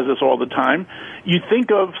Anthony says this all the time, you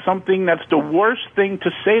think of something that's the worst thing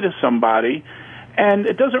to say to somebody, and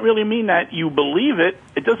it doesn't really mean that you believe it.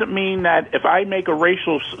 It doesn't mean that if I make a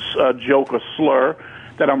racial joke or slur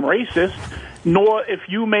that I'm racist, nor if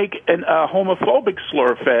you make a homophobic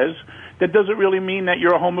slur, Fez, that doesn't really mean that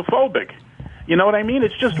you're a homophobic. You know what I mean?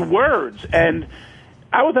 It's just words, and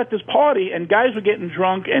I was at this party, and guys were getting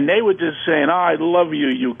drunk, and they were just saying, "Oh, I love you,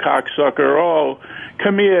 you cocksucker. Oh,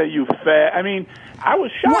 come here, you fat." I mean, I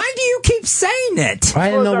was shocked. Why do you keep saying it? I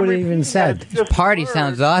didn't know what it even said. This party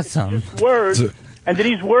sounds awesome. Words. And do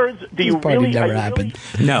these words, do you party really... never are you happened.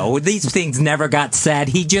 No, these things never got said.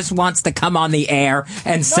 He just wants to come on the air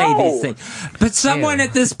and say these things. But someone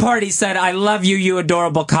at this party said, "I love you, you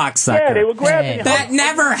adorable cocksucker." Yeah, they were grabbing... That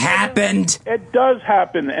never happened. It does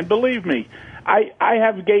happen, and believe me, I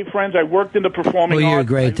have gay friends. I worked in the performing Well, you're arts.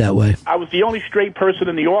 great that way. I was the only straight person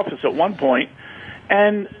in the office at one point,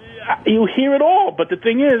 and you hear it all. But the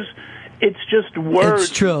thing is, it's just words.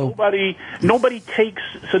 It's true. Nobody takes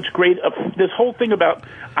such great... this whole thing about,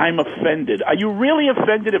 I'm offended. Are you really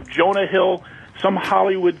offended if Jonah Hill, some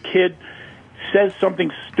Hollywood kid, says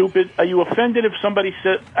something stupid? Are you offended if somebody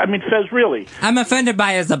says... I mean, Fez, really? I'm offended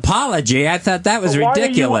by his apology. I thought that was Why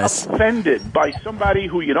ridiculous. are you offended by somebody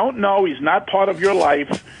who you don't know? He's not part of your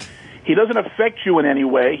life. He doesn't affect you in any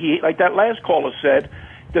way. He, like that last caller said,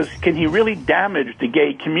 can he really damage the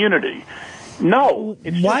gay community? No.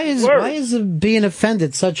 It's Why just is words. being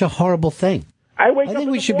offended such a horrible thing? I think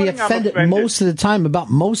we should be offended most of the time about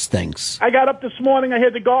most things. I got up this morning, I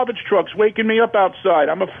heard the garbage trucks waking me up outside.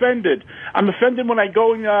 I'm offended. I'm offended when I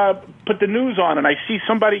go and put the news on and I see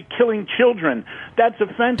somebody killing children. That's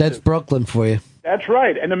offensive. That's Brooklyn for you. That's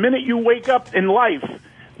right. And the minute you wake up in life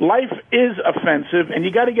is offensive, and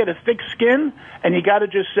you got to get a thick skin, and you got to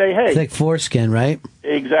just say, hey. Thick foreskin, right?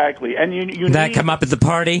 Exactly. And you Did that come up at the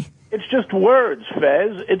party? It's just words,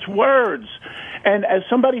 Fez. It's words. And as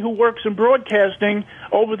somebody who works in broadcasting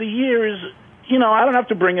over the years, you know, I don't have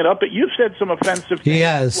to bring it up, but you've said some offensive things. He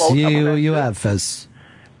has. You have, Fez.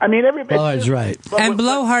 I mean, everybody. Oh, that's right. And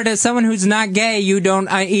Blowhard, as someone who's not gay, you don't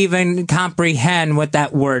even comprehend what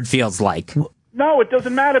that word feels like. No, it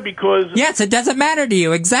doesn't matter because... Yes, it doesn't matter to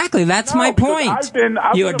you. Exactly. That's my point.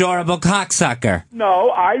 You adorable cocksucker. No,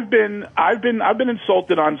 I've been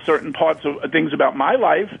insulted on certain parts of things about my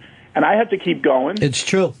life, and I have to keep going. It's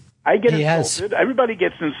true. I get insulted. Everybody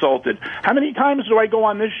gets insulted. How many times do I go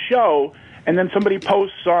on this show and then somebody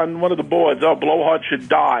posts on one of the boards, "Oh, Blowhard should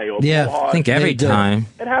die," or Blowhard... I think every time.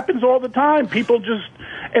 It happens all the time. People just...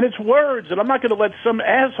 And it's words, and I'm not going to let some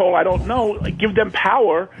asshole I don't know give them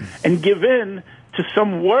power and give in to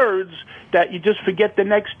some words that you just forget the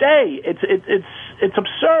next day. It's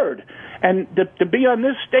absurd. And to be on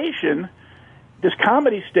this station, this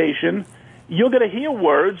comedy station, you're going to hear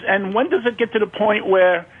words, and when does it get to the point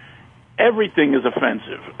where everything is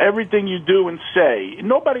offensive? Everything you do and say.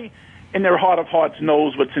 Nobody in their heart of hearts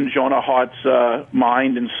knows what's in Jonah Hart's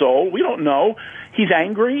mind and soul. We don't know. He's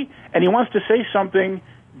angry, and he wants to say something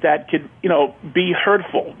that could, you know, be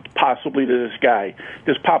hurtful, possibly, to this guy,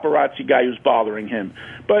 this paparazzi guy who's bothering him.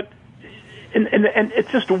 But, and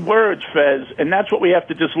it's just words, Fez, and that's what we have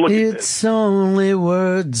to just look at. It's only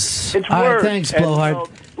words. It's All words. right, thanks, And, Blowhard.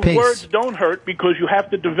 Peace. Words don't hurt because you have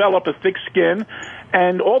to develop a thick skin,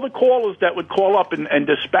 and all the callers that would call up and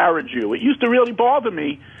disparage you. It used to really bother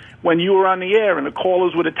me when you were on the air and the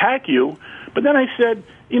callers would attack you, but then I said,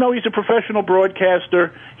 you know, he's a professional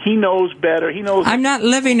broadcaster. He knows better. He knows. I'm not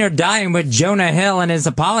living or dying with Jonah Hill and his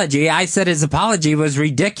apology. I said his apology was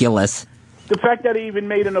ridiculous. The fact that he even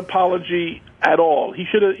made an apology at all, he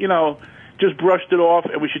should have, you know, just brushed it off,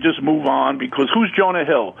 and we should just move on, because who's Jonah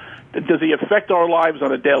Hill? Does he affect our lives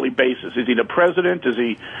on a daily basis? Is he the president?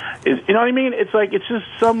 You know what I mean? It's like, it's just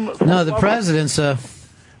some... No, the president's false,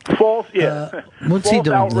 what's false he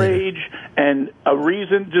doing outrage and a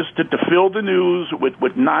reason just to fill the news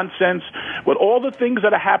with nonsense, with all the things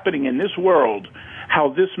that are happening in this world, how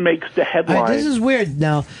this makes the headlines. All right, this is weird.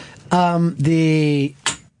 Now,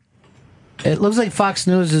 it looks like Fox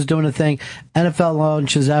News is doing a thing. NFL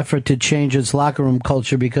launches effort to change its locker room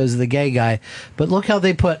culture because of the gay guy. But look how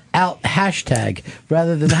they put out hashtag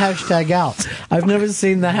rather than hashtag out. I've never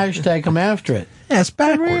seen the hashtag come after it. Yeah, it's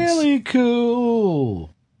backwards. Really cool.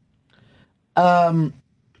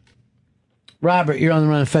 Robert, you're on the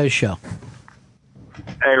Ron and Fez show.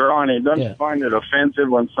 Hey, Ronnie, don't you find it offensive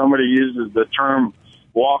when somebody uses the term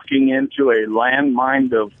walking into a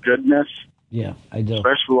landmine of goodness? Yeah, I do.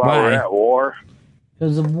 Especially while we're at war.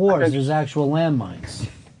 Because of wars, there's actual landmines.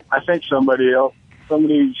 I think somebody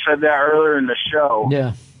said that earlier in the show.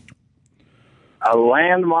 Yeah. A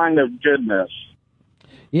landmine of goodness.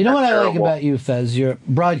 You know what I like terrible. about you, Fez? You're a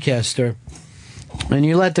broadcaster, and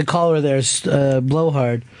you let the caller there,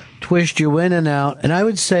 Blowhard, twist you in and out. And I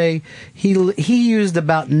would say he used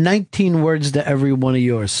about 19 words to every one of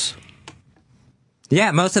yours.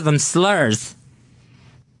 Yeah, most of them slurs.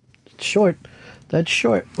 Short. That's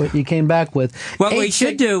short. What you came back with. What we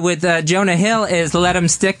should do with Jonah Hill is let him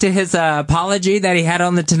stick to his apology that he had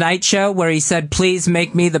on the Tonight Show, where he said, "Please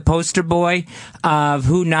make me the poster boy of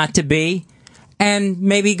who not to be," and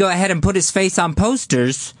maybe go ahead and put his face on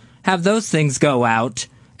posters, have those things go out,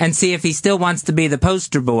 and see if he still wants to be the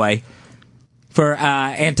poster boy for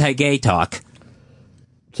anti-gay talk.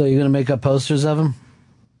 So you're going to make up posters of him?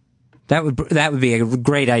 That would be a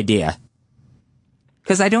great idea.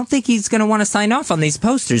 Because I don't think he's going to want to sign off on these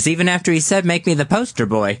posters, even after he said, "Make me the poster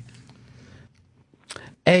boy."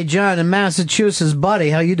 Hey, John in Massachusetts, buddy,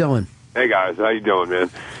 how you doing? Hey, guys, how you doing, man?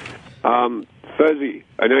 Fezzy,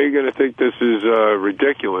 I know you're going to think this is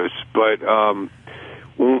ridiculous, but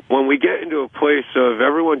when we get into a place of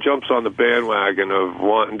everyone jumps on the bandwagon of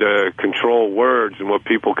wanting to control words and what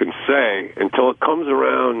people can say until it comes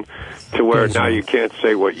around to where now you can't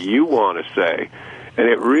say what you want to say. And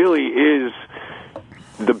it really is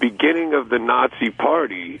the beginning of the Nazi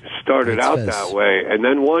party started out that way. And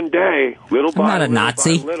then one day, little by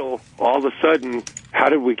little, all of a sudden, how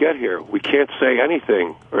did we get here? We can't say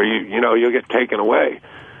anything, or you'll get taken away.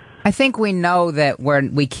 I think we know that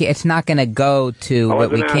it's not going to go to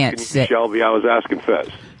what we can't say. Shelby, I was asking Fez.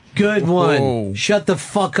 Good one. Shut the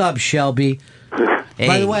fuck up, Shelby. Hey.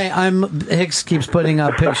 By the way, Hicks keeps putting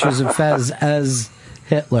up pictures of Fez as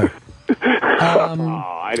Hitler.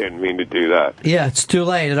 I didn't mean to do that. Yeah, it's too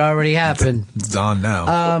late. It already happened. It's on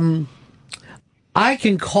now. I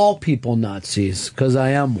can call people Nazis because I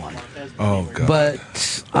am one. Oh, God.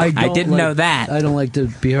 But I didn't know that. I don't like to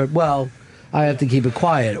be heard. Well, I have to keep it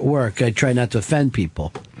quiet at work. I try not to offend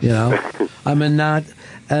people. I'm a not,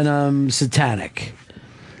 and I'm satanic.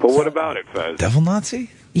 But what about it, Fez? Devil Nazi?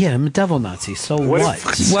 Yeah, I'm a devil Nazi. So what?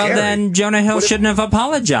 Well, then Jonah Hill shouldn't have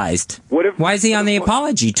apologized. Why is he on the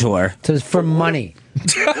apology tour? For money.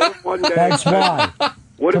 One day, That's why.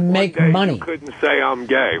 What to if make one day money. you couldn't say I'm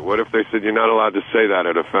gay? What if they said you're not allowed to say that?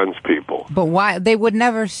 It offends people. But why? They would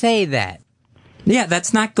never say that. Yeah,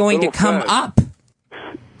 that's not going to come up.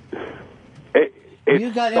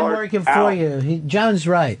 You got him working for you. John's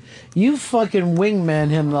right. You fucking wingman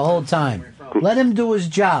him the whole time. Let him do his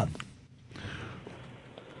job.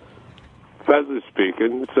 Fez is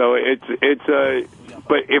speaking, so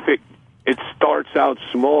but if it starts out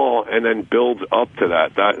small and then builds up to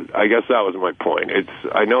that. I guess that was my point.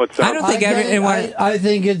 I know it sounds. I don't think everyone. I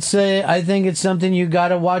think it's something you got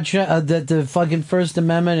to watch. That the fucking First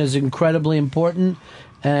Amendment is incredibly important,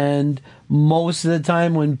 and most of the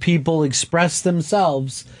time when people express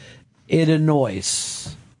themselves, it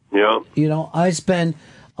annoys. Yeah. I spend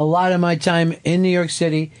a lot of my time in New York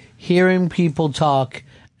City hearing people talk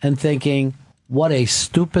and thinking, what a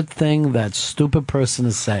stupid thing that stupid person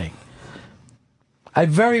is saying. I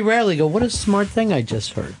very rarely go, what a smart thing I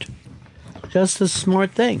just heard. Just a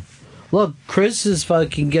smart thing. Look, Chris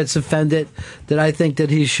gets offended that I think that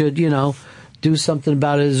he should, do something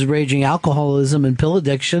about his raging alcoholism and pill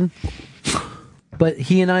addiction. But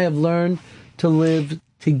he and I have learned to live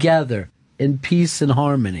together in peace and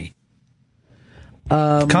harmony.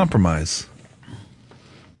 Compromise.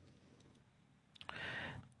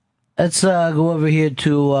 Let's go over here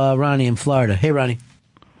to Ronnie in Florida. Hey, Ronnie.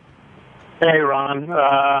 Hey, Ron.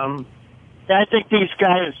 I think these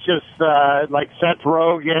guys just, like Seth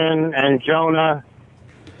Rogen and Jonah,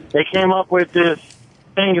 they came up with this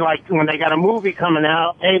thing, like when they got a movie coming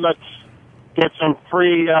out, hey, let's get some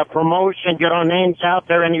free promotion, get our names out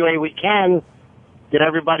there any way we can, get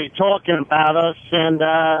everybody talking about us, and,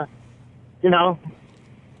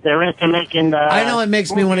 they're into making... I know it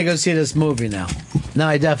makes me want to go see this movie now. No,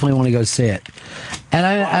 I definitely want to go see it. And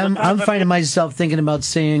I'm finding myself thinking about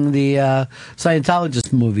seeing the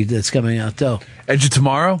Scientologist movie that's coming out, though. Edge of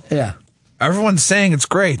Tomorrow? Yeah. Everyone's saying it's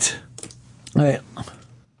great. All right.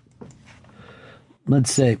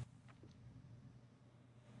 Let's see.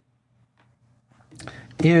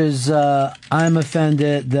 Here's, I'm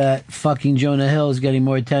offended that fucking Jonah Hill is getting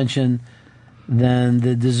more attention than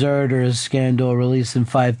the deserters scandal releasing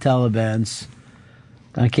 5 Talibans.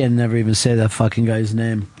 I can never even say that fucking guy's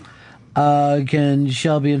name. Can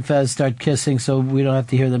Shelby and Fez start kissing so we don't have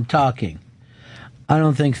to hear them talking? I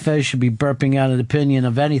don't think Fez should be burping out an opinion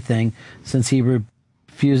of anything since he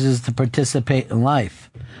refuses to participate in life.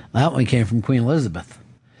 That one came from Queen Elizabeth.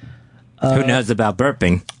 Who knows about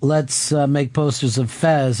burping? Let's make posters of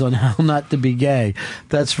Fez on how not to be gay.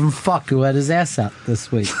 That's from Fuck, who had his ass out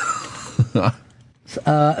this week.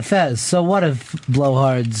 Fez, so what if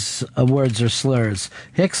blowhards words are slurs?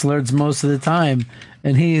 Hicks slurs most of the time,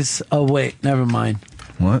 and he's... Oh, wait, never mind.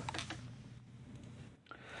 What?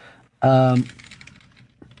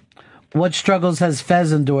 What struggles has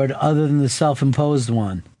Fez endured other than the self-imposed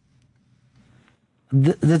one?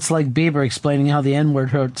 That's like Bieber explaining how the N-word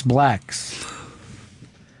hurts blacks.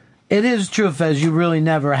 It is true, Fez, you really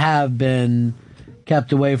never have been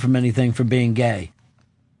kept away from anything for being gay.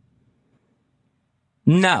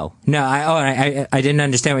 No, I didn't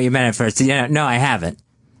understand what you meant at first. Yeah, no, I haven't.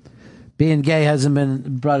 Being gay hasn't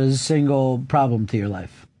been brought a single problem to your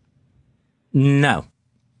life. No.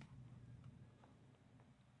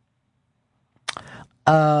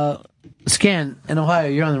 Scan, in Ohio,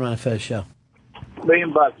 you're on the Ron and Fez show. $1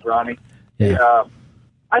 million, Ronnie. Yeah.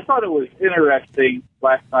 I thought it was interesting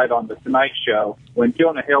last night on the Tonight Show when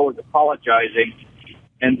Jonah Hill was apologizing,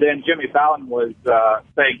 and then Jimmy Fallon was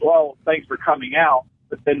saying, "Well, thanks for coming out,"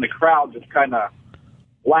 but then the crowd just kind of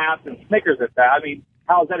laughs and snickers at that. I mean,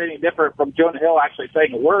 how is that any different from Jonah Hill actually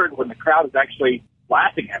saying a word when the crowd is actually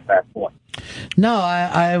laughing at that point? No,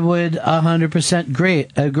 I would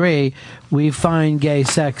 100% agree. We find gay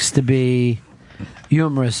sex to be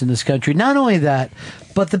humorous in this country. Not only that,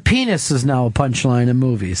 but the penis is now a punchline in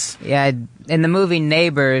movies. Yeah, in the movie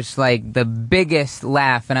Neighbors, like, the biggest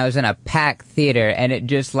laugh, and I was in a packed theater, and it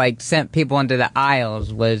just, like, sent people into the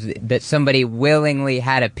aisles, was that somebody willingly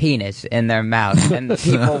had a penis in their mouth, and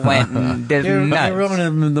people went and did nuts. You're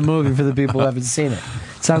ruining the movie for the people who haven't seen it.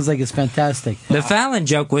 Sounds like it's fantastic. The Fallon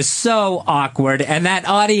joke was so awkward, and that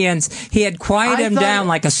audience, he had quieted him down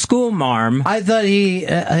like a schoolmarm. I thought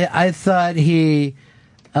I thought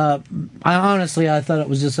it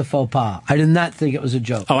was just a faux pas. I did not think it was a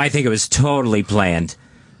joke. Oh, I think it was totally planned.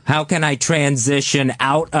 How can I transition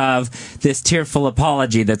out of this tearful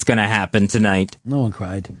apology that's going to happen tonight? No one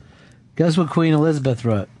cried. Guess what Queen Elizabeth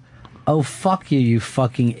wrote? "Oh, fuck you, you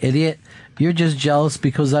fucking idiot. You're just jealous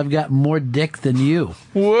because I've got more dick than you."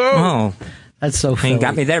 Whoa. Oh. That's so funny. You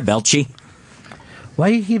got me there, Belchy. Why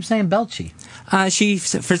do you keep saying Belchy? She,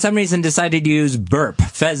 for some reason, decided to use burp.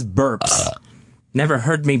 Fez burps. Never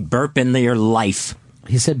heard me burp in your life.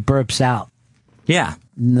 He said burps out. Yeah.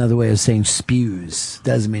 Another way of saying spews.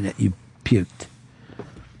 Doesn't mean that you puked.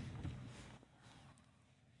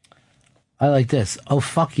 I like this. "Oh,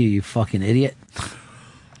 fuck you, you fucking idiot."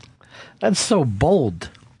 That's so bold.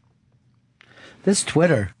 This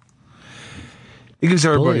Twitter. It gives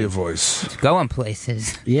everybody a voice. It's going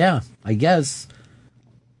places. Yeah, I guess.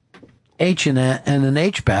 H and an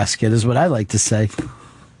H basket is what I like to say.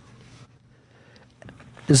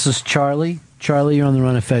 This is Charlie. Charlie, you're on the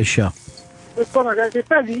Ron and Fez show. What's going on, guys? Hey,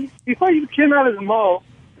 Fez, before you came out as a mole,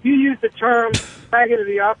 you used the term faggot of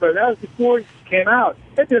the opera. That was before you came out.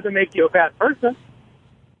 That doesn't make you a bad person.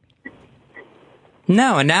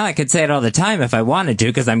 No, and now I could say it all the time if I wanted to,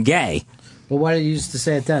 because I'm gay. Well, why did you used to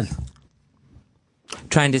say it then?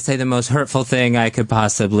 Trying to say the most hurtful thing I could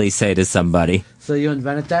possibly say to somebody. So you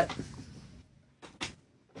invented that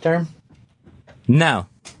term? No.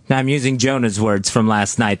 I'm using Jonah's words from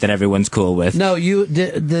last night that everyone's cool with. No,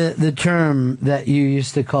 the term that you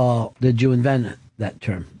used to call, did you invent that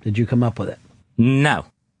term? Did you come up with it? No.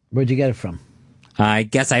 Where'd you get it from? I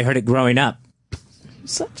guess I heard it growing up.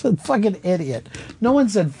 Such a fucking idiot. No one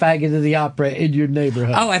said faggot of the opera in your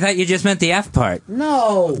neighborhood. Oh, I thought you just meant the F part.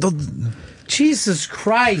 No. Jesus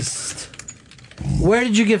Christ. Where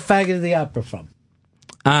did you get faggot of the opera from?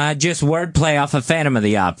 Just wordplay off of Phantom of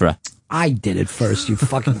the Opera. I did it first, you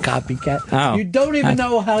fucking copycat. Oh. You don't even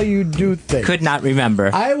know how you do things. Could not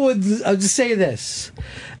remember. I'll just say this.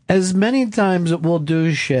 As many times we'll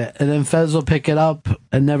do shit, and then Fez will pick it up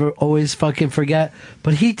and never always fucking forget,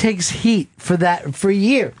 but he takes heat for that for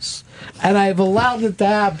years. And I've allowed it to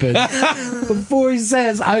happen. Before he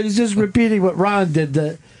says, I was just repeating what Ron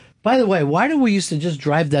did. By the way, why do we used to just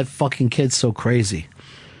drive that fucking kid so crazy?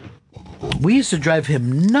 We used to drive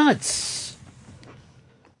him nuts.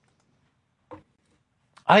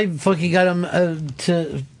 I fucking got him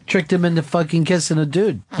tricked him into fucking kissing a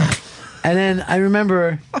dude. And then I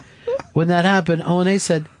remember when that happened, O&A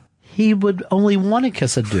said he would only want to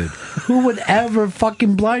kiss a dude. Who would ever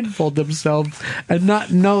fucking blindfold themselves and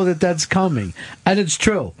not know that that's coming? And it's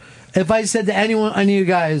true. If I said to any of you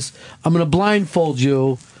guys, I'm going to blindfold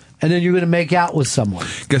you, and then you're going to make out with someone.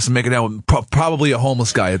 Guess I'm making out with probably a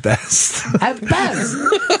homeless guy at best. At best.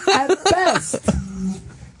 At best.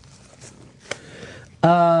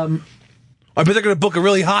 I bet they're going to book a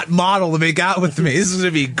really hot model to make out with me. This is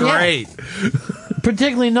going to be great. Yeah.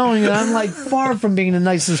 Particularly knowing that I'm like far from being the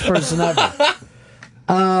nicest person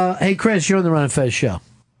ever. Hey, Chris, you're on the Ron and Fez show.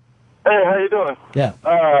 Hey, how you doing? Yeah.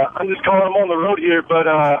 I'm just calling. I'm on the road here, but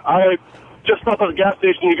I just stopped at the gas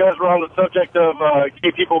station. You guys were on the subject of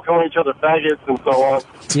gay people calling each other faggots and so on.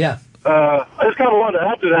 Yeah. I just kind of wanted to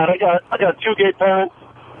add to that. I got two gay parents.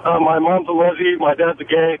 My mom's a lesbian. My dad's a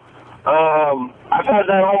gay. I've had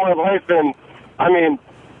that all my life, and I mean,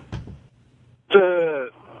 to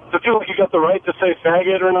feel like you got the right to say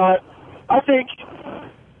faggot or not. I think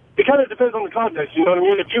it kind of depends on the context, you know what I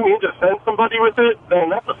mean? If you mean to offend somebody with it, then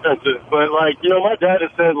that's offensive. But, like, you know, my dad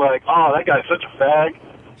has said, like, oh, that guy's such a fag,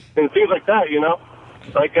 and things like that, you know?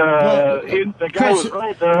 Like, the guy Chris, was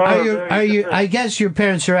right there. are you? I guess your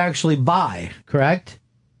parents are actually bi, correct?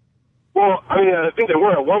 Well, I mean, I think they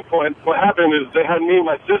were at one point. What happened is they had me and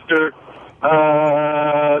my sister,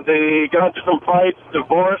 they got into some fights,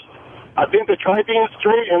 divorced. I think they tried being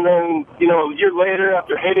straight, and then, you know, a year later,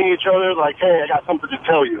 after hating each other, like, hey, I got something to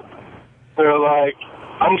tell you. They're like,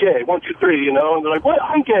 I'm gay, 1, 2, 3, you know? And they're like, what?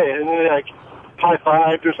 I'm gay. And then they, like,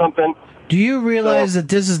 high-fived or something. Do you realize that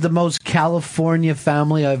this is the most California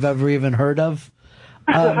family I've ever even heard of?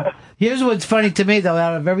 Here's what's funny to me, though.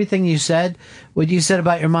 Out of everything you said, what you said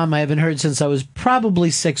about your mom, I haven't heard since I was probably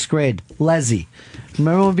 6th grade. Leslie.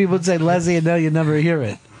 Remember when people would say Leslie and now you never hear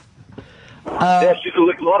it? Yeah, she's a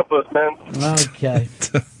licklottopus, man. Okay.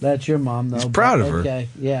 That's your mom, though. Proud of her. Okay,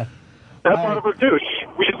 yeah. I'm proud of her, too.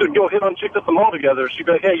 We used to go hit on chicks at the mall together. She'd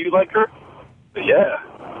be like, hey, you like her? Yeah.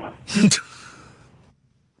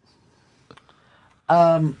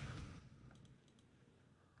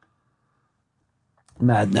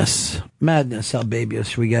 Madness, how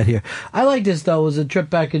babyish we got here. I like this, though. It was a trip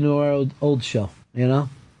back into our old show, you know?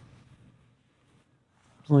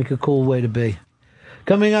 It's like a cool way to be.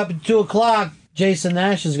 Coming up at 2 o'clock, Jason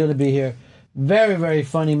Nash is going to be here. Very, very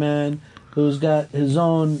funny man who's got his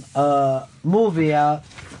own movie out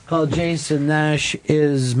called Jason Nash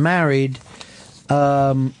is Married.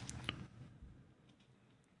 I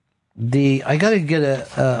got to get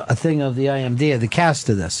a thing of the IMDb, the cast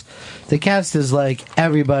of this. The cast is like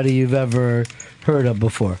everybody you've ever heard of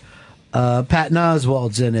before. Patton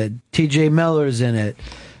Oswalt's in it. T.J. Miller's in it.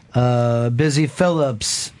 Busy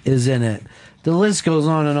Phillips is in it. The list goes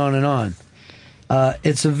on and on and on.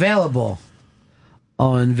 It's available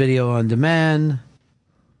on video on demand,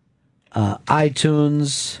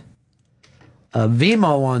 iTunes,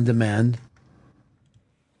 Vimeo on demand,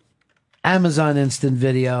 Amazon Instant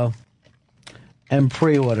Video, and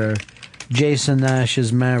pre-order.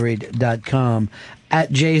 JasonNashIsMarried.com.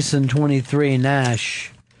 At Jason23Nash.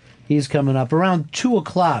 He's coming up around 2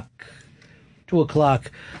 o'clock. 2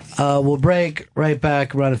 o'clock. We'll break right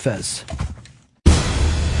back. Ron and Fez.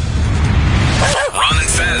 Ron and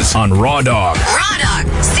Fez on Raw Dog. Raw Dog,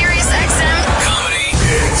 Sirius XM. Comedy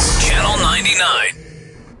Hits. Channel 99.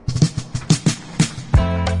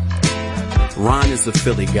 Ron is a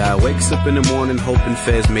Philly guy. Wakes up in the morning hoping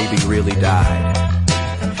Fez maybe really died.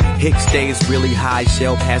 Hicks stays really high.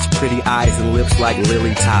 Shelb has pretty eyes and lips like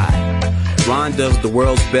Lily Ty. Ron does the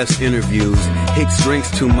world's best interviews. Hicks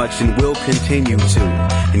drinks too much and will continue to.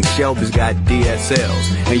 And Shelby's got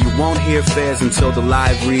DSLs. And you won't hear Fez until the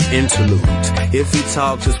live read interludes. If he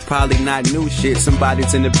talks, it's probably not new shit.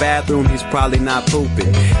 Somebody's in the bathroom, he's probably not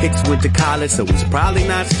pooping. Hicks went to college, so he's probably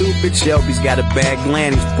not stupid. Shelby's got a bad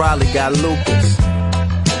gland, he's probably got lupus.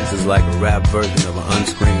 This is like a rap version of an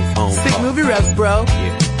unscreened phone call. Sick movie refs, bro.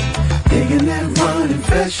 Yeah. Digging that Ron and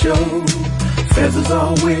Fez show. Fez is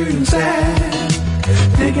all weird and sad.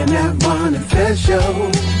 Digging that Ron and Fez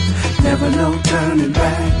show. Never no turning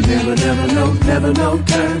back. Never no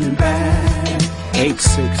turning back.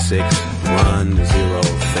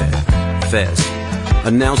 866-RON-0-FEZ.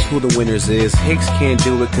 Announce who the winners is. Hicks can't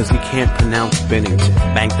do it cause he can't pronounce Bennington.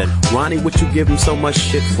 Bankton. Ronnie, what you give him so much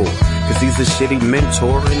shit for? Cause he's a shitty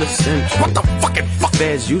mentor in the century. What the fucking fuck?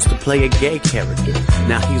 Fez used to play a gay character.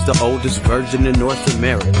 Now he's the oldest virgin in North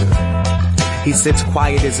America. He sits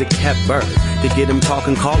quiet as a kept bird. To get him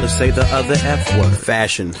talking, callers say the other F word.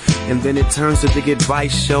 Fashion. And then it turns to the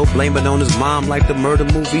advice show. Blame it on his mom like the murder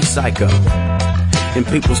movie Psycho. And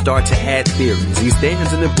people start to add theories. He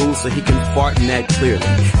stands in the booth so he can fart and act clearly.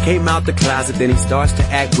 Came out the closet, then he starts to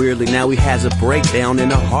act weirdly. Now he has a breakdown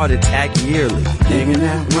and a heart attack yearly. Digging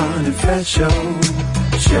that Ron and Fez show.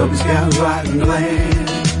 Shelby's got rotten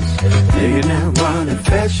glands. Digging that Ron and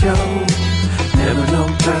Fez show. Never no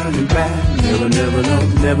turning back. Never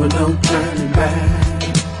no turning back.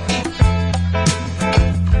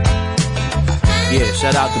 Yeah,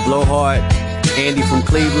 shout out to Blowhard, Andy from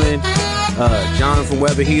Cleveland, John from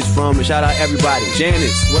wherever he's from, and shout out everybody.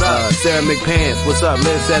 Janice, what up? Sarah McPants, what's up?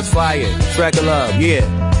 Liz Sets Fire, Trekker Love, yeah.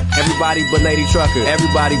 Everybody but Lady Trucker,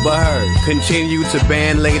 everybody but her. Continue to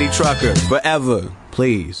ban Lady Trucker forever,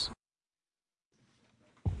 please.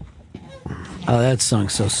 Oh, that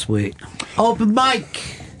song's so sweet. Open mic.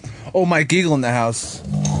 Oh, Mike Eagle in the house.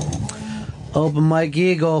 Open Mike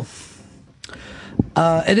Eagle.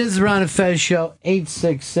 It is the Ron and Fez show.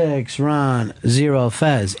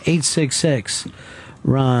 866-RON-0-FEZ.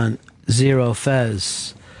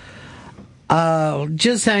 866-RON-0-FEZ.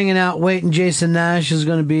 Just hanging out, waiting. Jason Nash is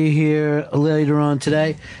going to be here later on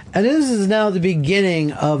today. And this is now the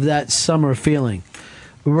beginning of that summer feeling.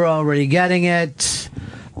 We're already getting it.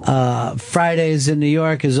 Fridays in New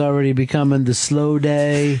York is already becoming the slow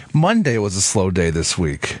day. Monday was a slow day this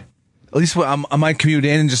week. At least on my commute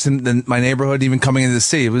in, just in my neighborhood, even coming into the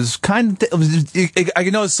city, it was kind of. I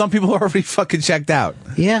can know some people are already fucking checked out.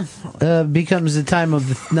 Yeah, becomes the time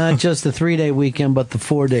of not just the 3-day weekend, but the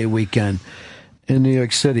 4-day weekend in New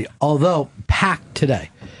York City. Although packed today,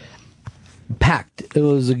 packed. It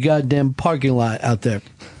was a goddamn parking lot out there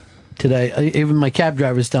today. Even my cab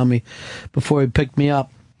drivers tell me before he picked me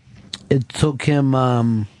up, it took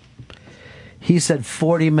him. He said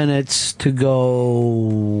 40 minutes to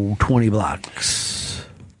go 20 blocks.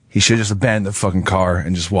 He should have just abandoned the fucking car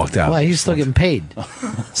and just walked out. Well, he's still getting paid.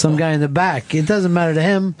 Some guy in the back. It doesn't matter to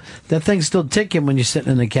him. That thing's still ticking when you're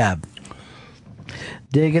sitting in the cab.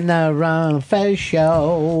 Digging around a face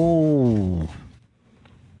show.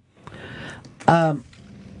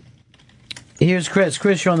 Here's Chris.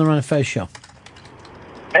 Chris, you're on the Run of Fez show.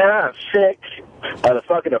 And I'm sick of the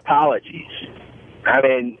fucking apologies. I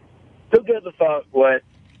mean, who gives a fuck what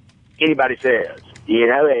anybody says? You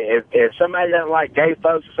know, if somebody doesn't like gay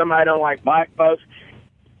folks, or somebody don't like black folks,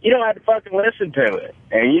 you don't have to fucking listen to it.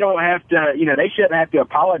 And you don't have to, you know, they shouldn't have to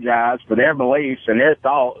apologize for their beliefs and their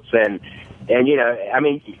thoughts. And you know, I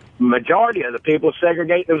mean, majority of the people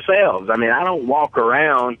segregate themselves. I mean, I don't walk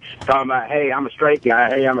around talking about, hey, I'm a straight guy.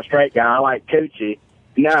 Hey, I'm a straight guy. I like coochie.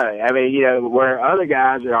 No, I mean, you know, where other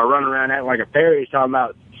guys are running around acting like a fairy talking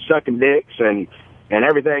about sucking dicks and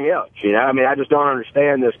everything else, you know? I mean, I just don't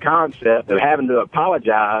understand this concept of having to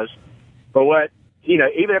apologize for what, you know,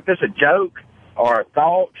 even if it's a joke or a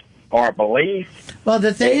thought or a belief. Well,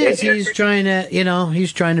 the thing is, he's trying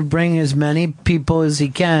to bring as many people as he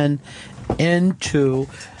can into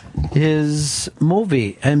his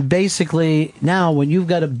movie. And basically, now, when you've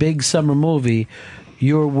got a big summer movie,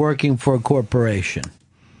 you're working for a corporation.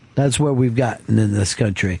 That's where we've gotten in this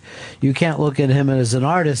country. You can't look at him as an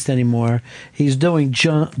artist anymore. He's doing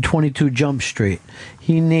 22 Jump Street.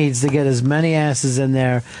 He needs to get as many asses in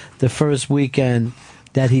there the first weekend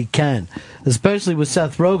that he can. Especially with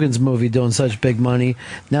Seth Rogen's movie doing such big money.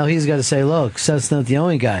 Now he's got to say, look, Seth's not the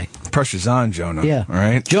only guy. Pressure's on Jonah. Yeah. All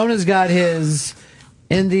right. Jonah's got his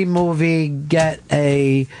indie movie get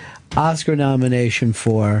a Oscar nomination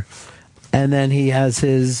for, and then he has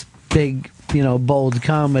his big, you know, bold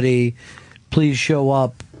comedy, please show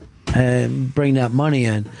up and bring that money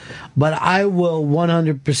in. But I will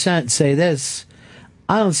 100% say this.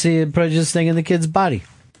 I don't see a prejudice thing in the kid's body.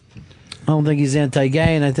 I don't think he's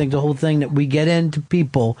anti-gay, and I think the whole thing that we get into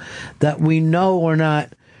people that we know are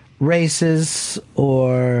not racist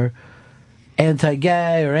or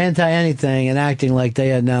anti-gay or anti-anything and acting like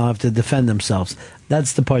they now have to defend themselves.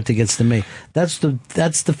 That's the part that gets to me. That's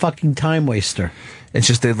the fucking time waster. It's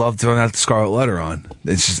just they love throwing out the scarlet letter on.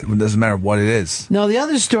 It's just, it doesn't matter what it is. Now, the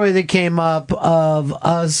other story that came up of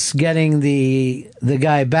us getting the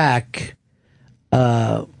guy back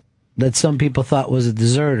that some people thought was a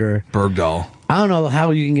deserter. Bergdahl. I don't know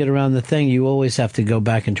how you can get around the thing. You always have to go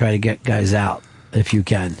back and try to get guys out if you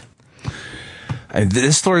can. And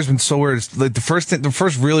this story's been so weird. It's like the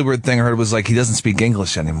first really weird thing I heard was like he doesn't speak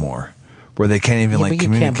English anymore, where they can't even but you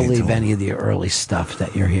communicate. Can't believe to him. any of the early stuff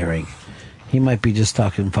that you're hearing. He might be just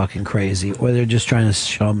talking fucking crazy, or they're just trying to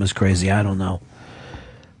show him as crazy. I don't know.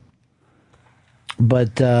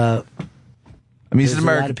 But I mean, he's an a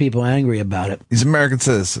American. lot of people angry about it. He's an American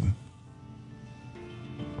citizen.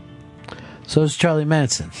 So is Charlie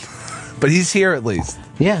Manson. But he's here at least.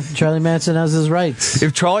 Yeah, Charlie Manson has his rights.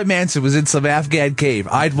 If Charlie Manson was in some Afghan cave,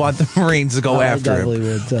 I'd want the Marines to go after him. I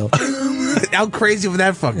definitely would, too. How crazy would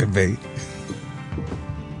that fucking be?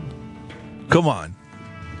 Come on.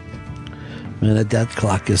 Man, that death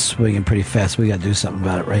clock is swinging pretty fast. We got to do something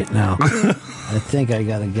about it right now. I think I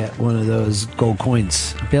got to get one of those gold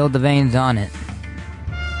coins. Build the veins on it.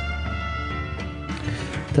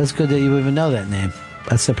 That's good that you even know that name.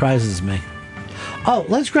 That surprises me. Oh,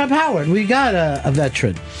 let's grab Howard. We got a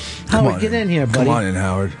veteran. Howard, get in here, buddy. Come on in,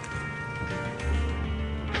 Howard.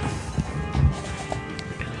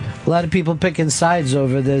 A lot of people picking sides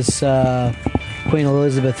over this Queen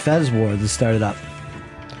Elizabeth Fez war that started up.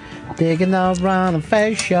 Digging around a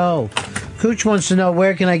Fez show. Cooch wants to know,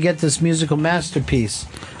 where can I get this musical masterpiece?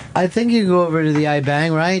 I think you can go over to the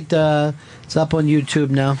iBang, right? It's up on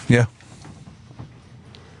YouTube now. Yeah.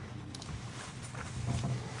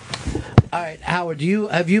 All right, Howard,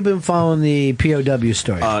 have you been following the POW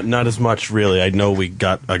story? Not as much, really. I know we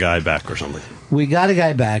got a guy back or something. We got a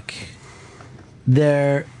guy back.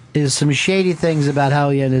 There is some shady things about how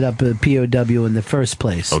he ended up a POW in the first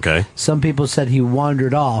place. Okay. Some people said he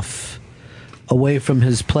wandered off away from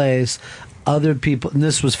his place. Other people, and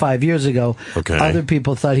this was 5 years ago, Okay. other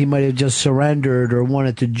people thought he might have just surrendered or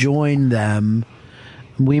wanted to join them.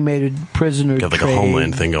 We made a prisoner Got like trade. a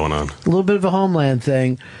homeland thing going on. A little bit of a homeland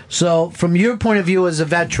thing. So, from your point of view as a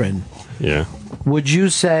veteran, Yeah. would you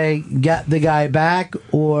say get the guy back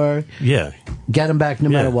or Yeah. get him back no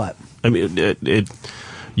matter what? I mean,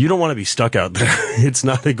 you don't want to be stuck out there. It's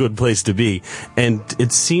not a good place to be. And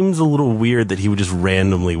it seems a little weird that he would just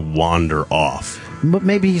randomly wander off. But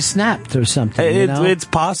maybe he snapped or something. You know? It's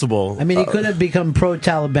possible. I mean, he could have become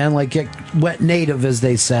pro-Taliban, like get wet native, as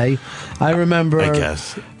they say. I remember. I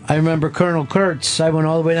guess. I remember Colonel Kurtz. I went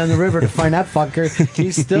all the way down the river to find that fucker.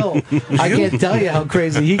 He's still. I can't tell you how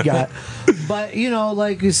crazy he got. But you know,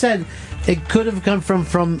 like you said, it could have come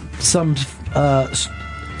from some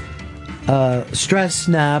stress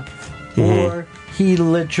snap, or he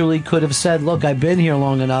literally could have said, "Look, I've been here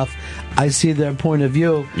long enough. I see their point of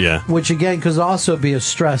view." Yeah. Which again could also be a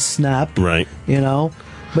stress snap. Right. You know.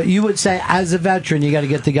 But you would say, as a veteran, you got to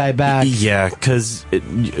get the guy back. Yeah, because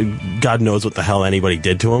God knows what the hell anybody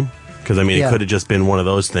did to him. Because I mean, Yeah. it could have just been one of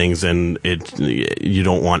those things, and you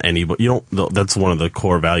don't want anybody. You don't. That's one of the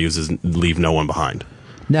core values: is leave no one behind.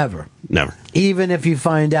 Never. Never. Even if you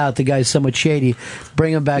find out the guy's somewhat shady,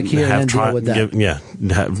 bring him back here and then deal with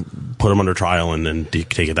that. Put him under trial and then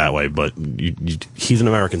take it that way. But he's an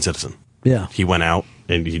American citizen. Yeah. He went out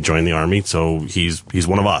and he joined the army, so he's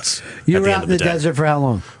one of us. You at were the out end in of the day. desert for how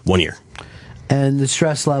long? 1 year. And the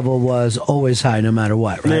stress level was always high no matter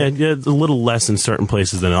what, right? Yeah, it's a little less in certain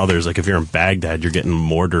places than others. Like if you're in Baghdad, you're getting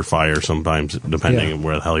mortar fire sometimes, depending Yeah. on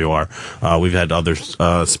where the hell you are. We've had other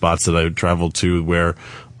spots that I've traveled to where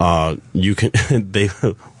you can.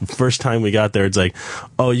 First time we got there, it's like,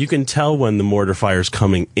 oh, you can tell when the mortar fire's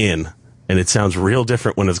coming in. And it sounds real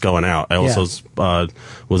different when it's going out. I also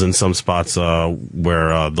was in some spots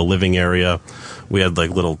where the living area, we had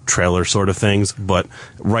like little trailer sort of things, but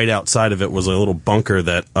right outside of it was a little bunker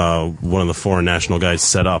that one of the foreign national guys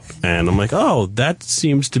set up. And I'm like, oh, that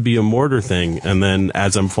seems to be a mortar thing. And then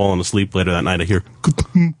as I'm falling asleep later that night, I hear,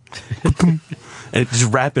 and it's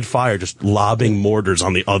just rapid fire, just lobbing mortars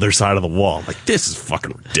on the other side of the wall. I'm like, this is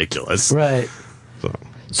fucking ridiculous. Right.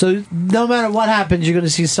 So no matter what happens, you're going to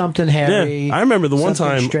see something hairy. Yeah, I remember the one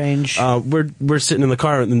something time strange. we're sitting in the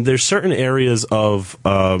car, and there's certain areas of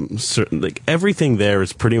certain, like everything there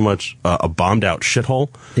is pretty much a bombed out shithole.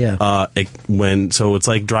 Yeah. So it's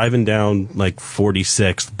like driving down like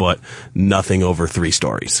 46th, but nothing over 3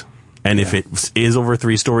 stories. And if it is over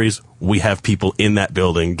 3 stories, we have people in that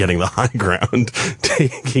building getting the high ground,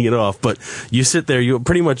 taking it off. But you sit there, you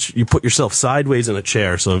put yourself sideways in a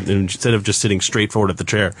chair. So instead of just sitting straight forward at the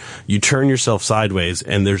chair, you turn yourself sideways,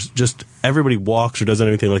 and there's just everybody walks or does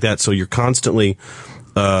anything like that. So you're constantly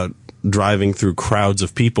driving through crowds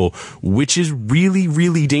of people, which is really,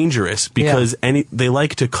 really dangerous because they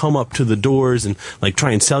like to come up to the doors and like try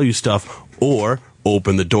and sell you stuff, or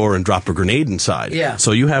open the door and drop a grenade inside. Yeah.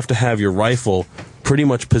 So you have to have your rifle pretty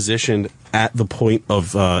much positioned at the point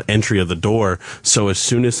of entry of the door. So as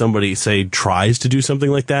soon as somebody, say, tries to do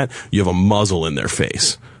something like that, you have a muzzle in their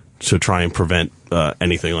face to try and prevent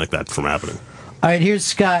anything like that from happening. All right, here's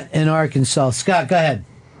Scott in Arkansas. Scott, go ahead.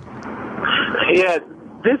 Yeah,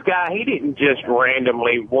 this guy, he didn't just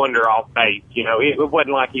randomly wander off base. You know, it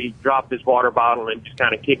wasn't like he dropped his water bottle and just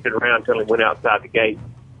kind of kicked it around until he went outside the gate.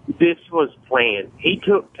 This was planned. He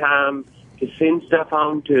took time to send stuff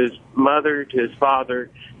home to his mother, to his father.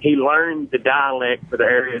 He learned the dialect for the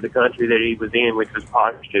area of the country that he was in, which was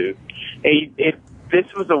Pashto. This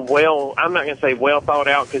was I'm not going to say well thought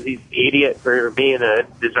out because he's an idiot for being a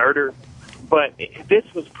deserter, but this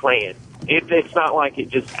was planned. It's not like it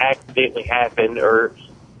just accidentally happened or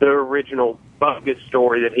the original bogus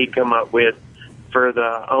story that he'd come up with for the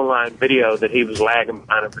online video that he was lagging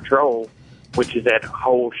behind a patrol, which is that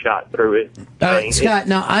hole shot through it. All right, Scott,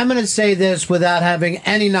 now I'm going to say this without having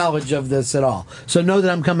any knowledge of this at all. So know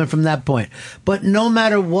that I'm coming from that point. But no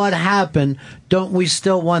matter what happened, don't we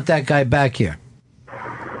still want that guy back here?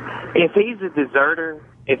 If he's a deserter,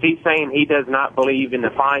 if he's saying he does not believe in the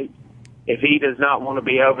fight, if he does not want to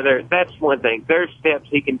be over there, that's one thing. There's steps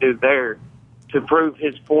he can do there to prove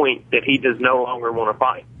his point that he does no longer want to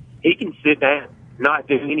fight. He can sit down, not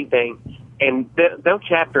do anything, and they'll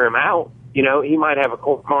chapter him out. You know, he might have a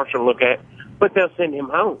court-martial look at, but they'll send him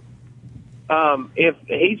home. If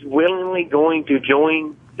he's willingly going to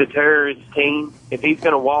join the terrorist team, if he's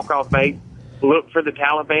going to walk off base, look for the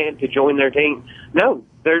Taliban to join their team, no,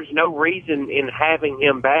 there's no reason in having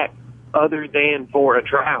him back other than for a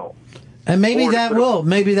trial. And maybe that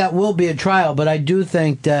will be a trial, but I do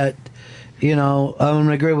think that, I'm going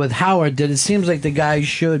to agree with Howard that it seems like the guy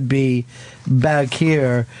should be back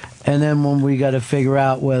here, and then when we got to figure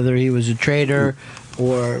out whether he was a traitor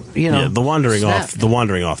or, the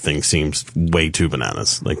wandering off thing seems way too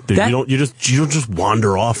bananas. Like you don't just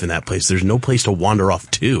wander off in that place. There's no place to wander off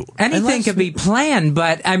to. Anything could be planned,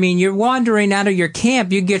 but I mean, you're wandering out of your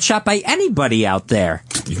camp. You can get shot by anybody out there.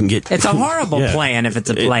 You can get. It's a horrible plan if it's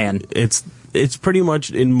a plan. It's pretty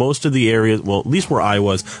much in most of the areas. Well, at least where I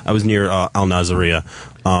was near Al Nazaria,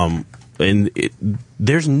 and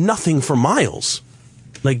there's nothing for miles.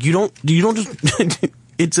 Like you don't just.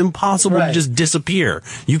 It's impossible to just disappear.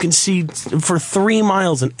 You can see for 3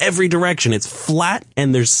 miles in every direction. It's flat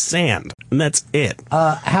and there's sand, and that's it.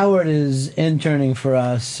 Howard is interning for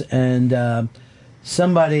us, and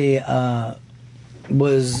somebody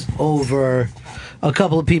was over. A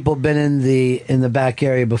couple of people been in the back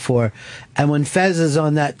area before, and when Fez is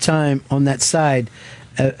on that side,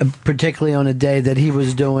 particularly on a day that he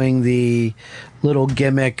was doing the little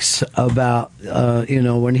gimmicks about,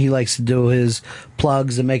 when he likes to do his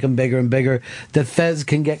plugs and make them bigger and bigger, that Fez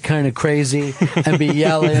can get kind of crazy and be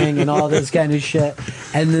yelling and all this kind of shit.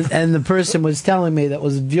 And the person was telling me that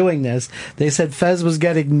was viewing this, they said Fez was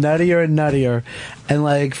getting nuttier and nuttier, and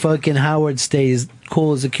like fucking Howard stays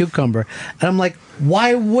cool as a cucumber. And I'm like,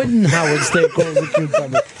 why wouldn't Howard stay cool as a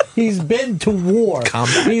cucumber? He's been to war.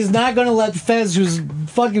 He's not going to let Fez, who's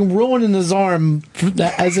fucking ruining his arm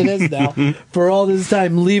as it is now, for all this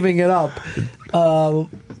time, leaving it up.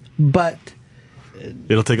 But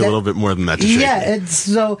it'll take a little bit more than that to shake. Yeah,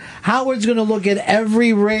 so Howard's going to look at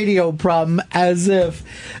every radio problem as if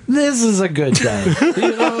this is a good day.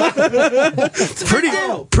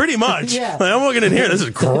 Pretty much. Yeah. Like, I'm looking in here. This is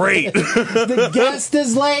great. The guest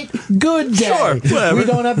is late. Good day. Sure, whatever. We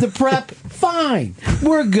don't have to prep. Fine.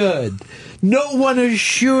 We're good. No one is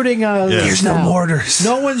shooting us. Yeah. Here's now. no mortars.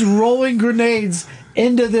 No one's rolling grenades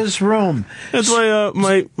into this room. That's why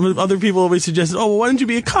my other people always suggested, oh, well, why don't you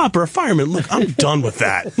be a cop or a fireman? Look, I'm done with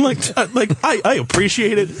that. I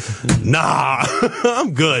appreciate it. Nah,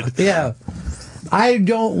 I'm good. Yeah. I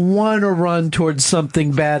don't want to run towards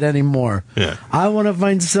something bad anymore. Yeah. I want to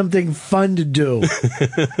find something fun to do.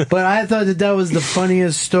 But I thought that was the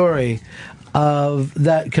funniest story of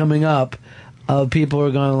that coming up. People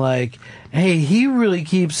are going like, hey, he really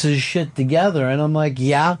keeps his shit together. And I'm like,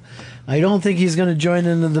 yeah, I don't think he's going to join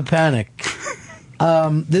into the panic.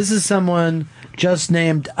 This is someone just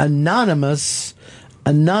named Anonymous.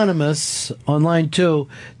 Anonymous on line 2.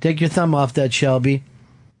 Take your thumb off that, Shelby.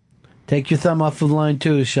 Take your thumb off of line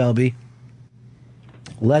 2, Shelby.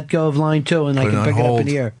 Let go of line 2 and I can pick it up in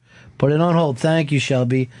the air. Put it on hold. Thank you,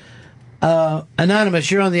 Shelby. Anonymous,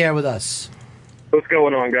 you're on the air with us. What's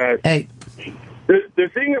going on, guys? Hey. The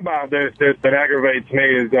thing about this that aggravates me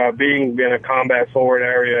is being in a combat forward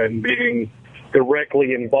area and being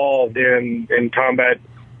directly involved in combat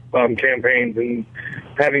campaigns and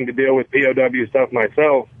having to deal with POW stuff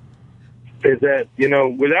myself is that,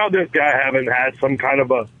 without this guy having had some kind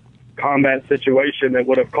of a combat situation that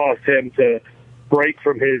would have caused him to break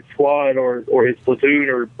from his squad or his platoon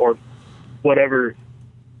or whatever,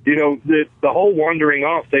 the whole wandering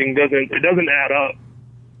off thing doesn't add up.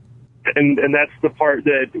 And that's the part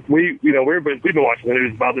that we've been watching the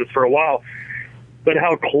news about this for a while, but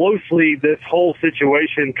how closely this whole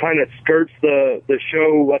situation kind of skirts the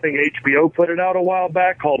show. I think HBO put it out a while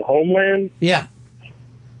back called Homeland. Yeah.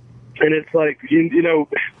 And it's like,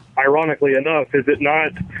 ironically enough, is it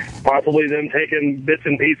not possibly them taking bits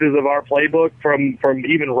and pieces of our playbook from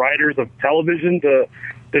even writers of television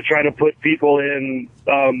to try to put people in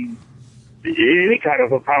any kind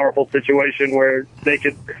of a powerful situation where they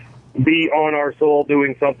could be on our soil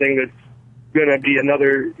doing something that's going to be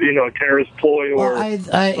another, terrorist ploy or. Well,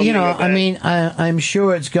 I'm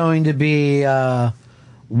sure it's going to be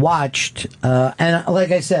watched. And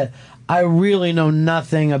like I said, I really know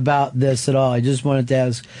nothing about this at all. I just wanted to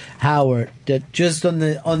ask Howard that just on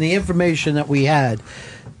the information that we had,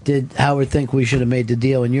 did Howard think we should have made the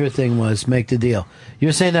deal? And your thing was make the deal.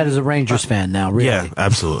 You're saying that as a Rangers fan now, really? Yeah,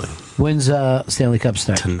 absolutely. When's Stanley Cup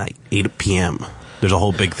start? Tonight, 8 p.m. There's a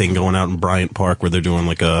whole big thing going out in Bryant Park where they're doing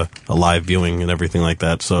like a live viewing and everything like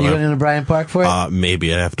that. So you going into Bryant Park for it?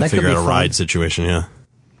 Maybe I have to figure out a ride situation. Yeah.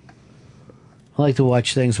 I like to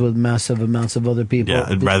watch things with massive amounts of other people.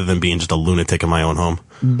 Yeah, rather than being just a lunatic in my own home.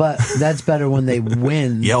 But that's better when they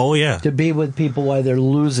win. Yeah, oh yeah. To be with people while they're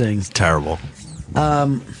losing. It's terrible.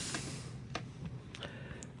 Tom,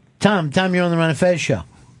 you're on the Ron and Fez show.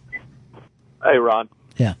 Hey, Ron.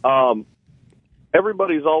 Yeah.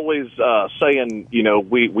 everybody's always saying,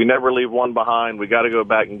 we never leave one behind. We got to go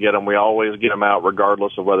back and get him. We always get him out,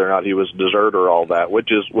 regardless of whether or not he was a deserter or all that,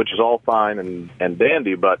 which is all fine and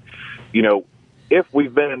dandy. But if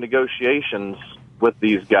we've been in negotiations with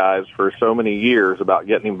these guys for so many years about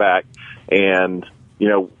getting him back, and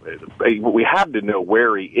we have to know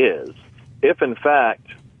where he is. If in fact,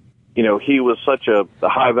 he was such a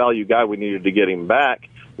high value guy, we needed to get him back.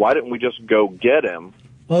 Why didn't we just go get him?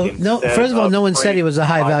 Well, no. First of all, no one said he was a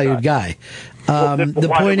high-valued guy. The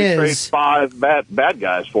why point did we is, trade 5 bad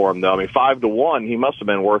guys for him, though. I mean, 5-1, he must have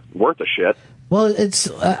been worth a shit. well, it's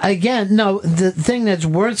again, no. The thing that's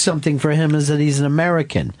worth something for him is that he's an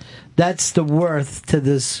American. That's the worth to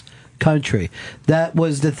this country. That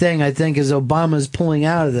was the thing, I think, as Obama's pulling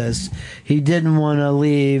out of this. He didn't want to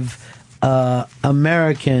leave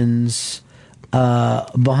Americans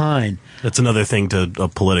behind. That's another thing to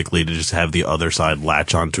politically to just have the other side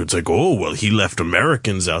latch onto. It's like, oh, well, he left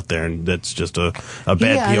Americans out there, and that's just a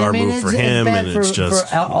bad PR move for him, bad and it's just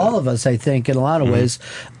for all of us, I think, in a lot of ways.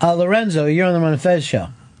 Lorenzo, you're on the Ron and Fez show.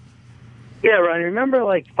 Yeah, Ron, remember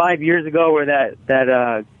like 5 years ago where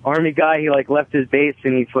that army guy, he like left his base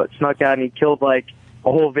and he snuck out and he killed like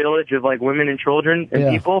a whole village of like women and children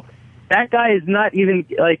and people? That guy is not even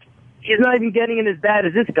like, he's not even getting it as bad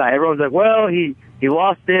as this guy. Everyone's like, well, he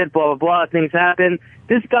lost it, blah, blah, blah, things happen.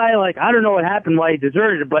 This guy, like, I don't know what happened, why he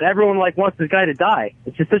deserted it, but everyone like wants this guy to die.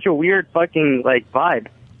 It's just such a weird fucking like vibe.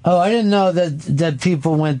 Oh, I didn't know that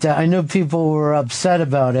people went down. I knew people were upset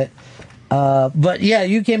about it. But yeah,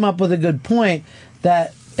 you came up with a good point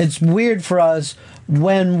that it's weird for us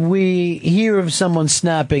when we hear of someone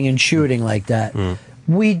snapping and shooting like that.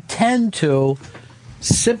 We tend to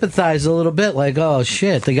sympathize a little bit, like, oh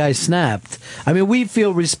shit, the guy snapped. I mean, we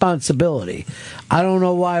feel responsibility. I don't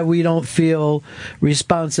know why we don't feel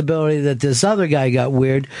responsibility that this other guy got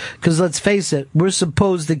weird, because let's face it, we're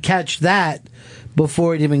supposed to catch that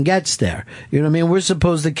before it even gets there. You know what I mean? We're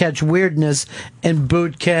supposed to catch weirdness in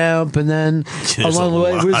boot camp, and then There's along the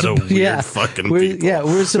way, we're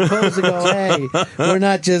supposed to go, hey, we're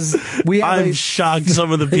not just. I'm shocked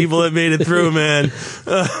some of the people that made it through, man.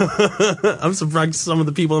 I'm surprised some of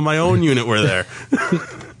the people in my own unit were there.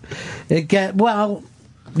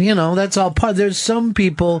 That's all part. There's some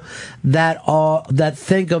people that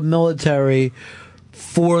think of military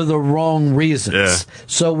for the wrong reasons. Yeah.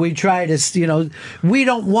 So we try to, we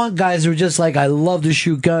don't want guys who are just like, I love to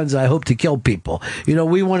shoot guns, I hope to kill people.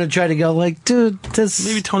 We want to try to go like, dude, this...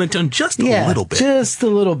 Maybe tone it down just a little bit. just a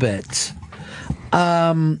little bit.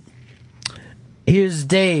 Here's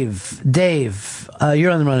Dave. Dave,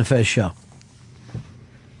 you're on the Ron and Fez show.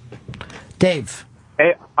 Dave.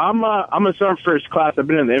 Hey, I'm a sergeant first class. I've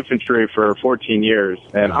been in the infantry for 14 years,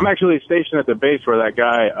 and I'm actually stationed at the base where that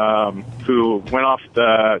guy who went off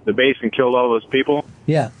the base and killed all those people.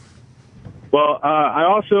 Yeah. Well,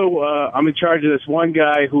 I'm in charge of this one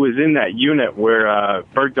guy who was in that unit where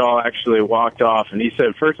Bergdahl actually walked off, and he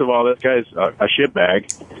said, first of all, this guy's a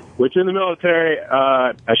shitbag, which in the military,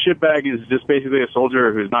 a shitbag is just basically a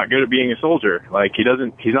soldier who's not good at being a soldier. Like,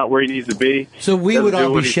 he's not where he needs to be. So we would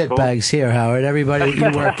all be shitbags here, Howard. Everybody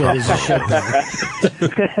that you work with is a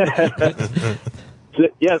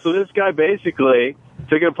shitbag. So this guy basically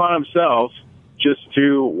took it upon himself just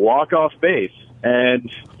to walk off base.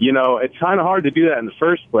 And, it's kind of hard to do that in the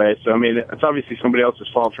first place. So, I mean, it's obviously somebody else's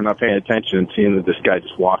fault for not paying attention and seeing that this guy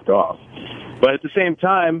just walked off. But at the same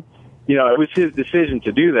time, it was his decision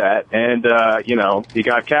to do that. And, he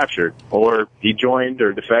got captured, or he joined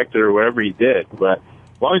or defected or whatever he did. But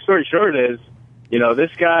long story short is,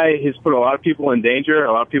 this guy has put a lot of people in danger.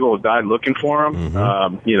 A lot of people have died looking for him,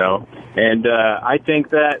 and I think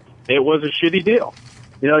that it was a shitty deal.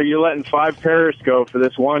 You're letting 5 terrorists go for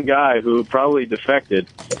this one guy who probably defected.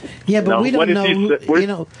 Yeah, but we don't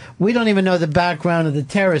know. We don't even know the background of the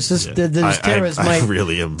terrorists. This terrorist I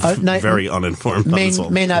really am very uninformed.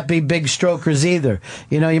 May not be big strokers either.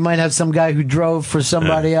 You might have some guy who drove for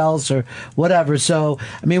somebody else or whatever. So,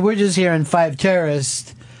 I mean, we're just hearing 5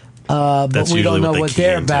 terrorists, but we don't know what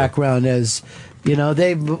their background is.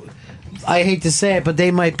 I hate to say it, but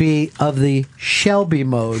they might be of the Shelby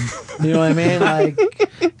mode. You know what I mean? Like,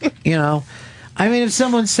 if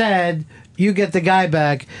someone said, you get the guy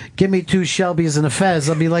back, give me 2 Shelbys and a Fez,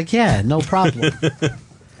 I'll be like, yeah, no problem.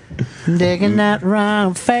 Digging that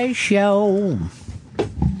round face show.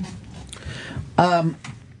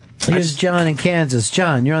 Here's John in Kansas.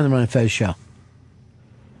 John, you're on the Ron and Fez show.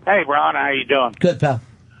 Hey, Ron, how you doing? Good, pal.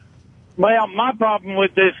 Well, my problem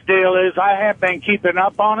with this deal is I have been keeping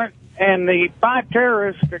up on it. And the 5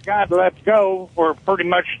 terrorists that got let go were pretty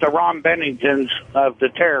much the Ron Benningtons of the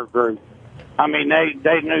terror group. I mean,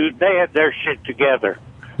 they knew they had their shit together.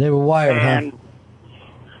 They were wired, And,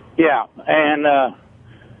 yeah, and,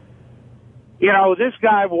 you know, this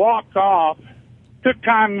guy walked off, took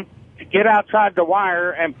time to get outside the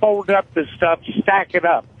wire and fold up the stuff, stack it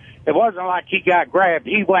up. It wasn't like he got grabbed.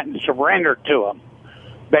 He went and surrendered to him,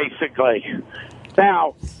 basically.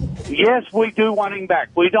 Now, yes, we do want him back.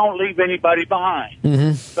 We don't leave anybody behind.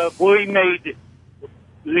 But we made,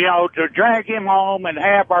 you know, to drag him home and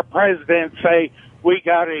have our president say, we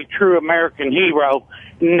got a true American hero.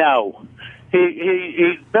 No.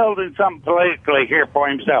 He's building something politically here for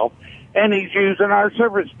himself. And he's using our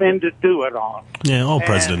servicemen to do it on. Yeah, all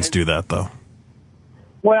presidents do that, though.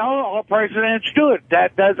 Well, all presidents do it.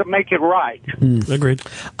 That doesn't make it right. Agreed.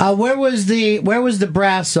 Where was the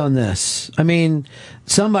brass on this? I mean,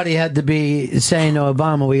 somebody had to be saying to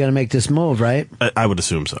Obama, we got to make this move, right? I would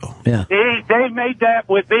assume so. Yeah. They made that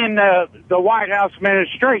within the White House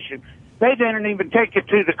administration. They didn't even take it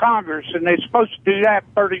to the Congress, and they're supposed to do that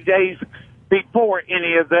 30 days before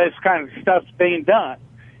any of this kind of stuff's being done.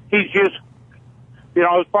 He's just, you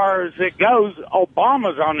know, as far as it goes,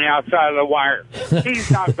 Obama's on the outside of the wire.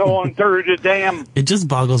 He's not going through the damn... It just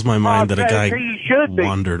boggles my mind that a guy he should be.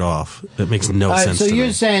 wandered off. That makes no All right, sense so to you're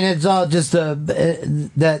me. saying it's all just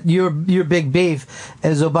that your big beef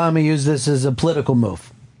is Obama used this as a political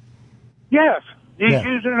move. Yes, he's Yeah.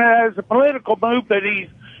 using it as a political move, but he's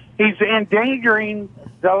endangering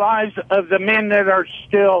the lives of the men that are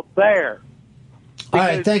still there. All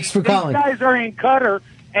right, thanks for calling. These guys are in Qatar,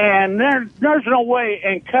 and there's no way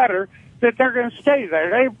in Qatar that they're going to stay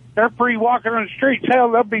there. They're free walking on the streets. Hell,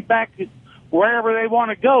 they'll be back wherever they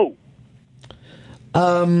want to go.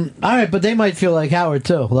 All right, but they might feel like Howard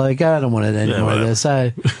too. Like, I don't want it any more of this.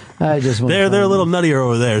 I just want. They're a little nuttier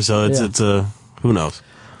over there, so it's who knows.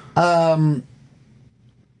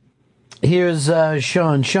 Here's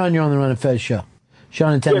Sean. Sean, you're on the Run and Fez show.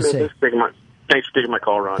 Sean in Tennessee. Thanks for taking my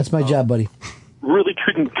call, Ron. That's my job, buddy. Really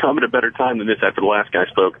couldn't come at a better time than this after the last guy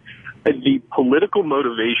spoke. The political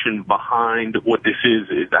motivation behind what this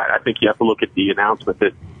is that I think you have to look at the announcement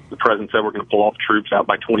that the president said we're going to pull all the troops out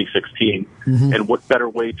by 2016. And what better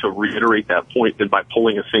way to reiterate that point than by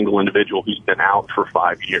pulling a single individual who's been out for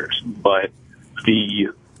 5 years? But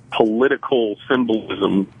the political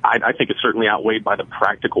symbolism, I think, is certainly outweighed by the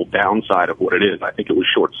practical downside of what it is. I think it was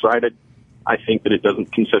short-sighted. I think that it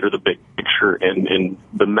doesn't consider the big picture and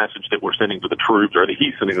the message that we're sending to the troops, or that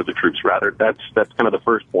he's sending to the troops, rather. That's kind of the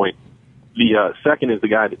first point. The second is the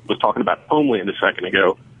guy that was talking about Homeland a second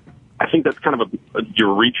ago. I think that's kind of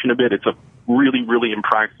you're reaching a bit. It's a really, really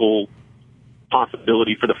impractical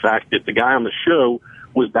possibility for the fact that the guy on the show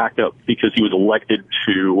was backed up because he was elected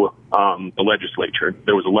to the legislature.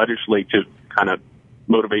 There was a legislative kind of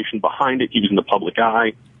motivation behind it. He was in the public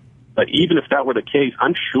eye. But even if that were the case,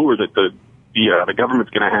 I'm sure that the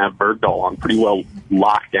government's going to have Bergdahl on pretty well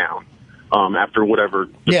lockdown after whatever.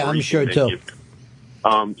 Yeah, I'm sure too.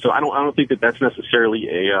 So I don't think that that's necessarily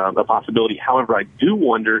a possibility. However, I do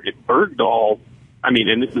wonder if Bergdahl, I mean,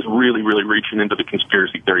 and this is really, really reaching into the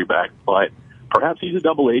conspiracy theory bag, but perhaps he's a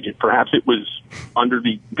double agent. Perhaps it was under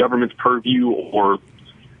the government's purview, or,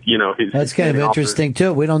 you know, his. That's kind of interesting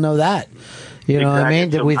too. We don't know that. You know what I mean?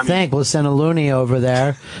 Did we think we'll send a loony over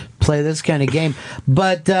there, play this kind of game?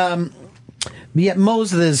 But yeah,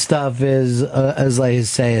 most of this stuff is, as I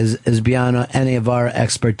say, is beyond any of our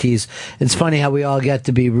expertise. It's funny how we all get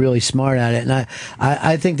to be really smart at it, and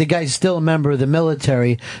I think the guy's still a member of the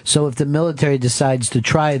military. So if the military decides to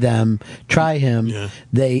try him,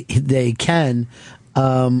 they can.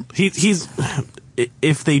 He's.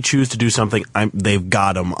 If they choose to do something, they've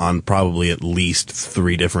got him on probably at least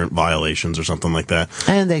 3 different violations or something like that.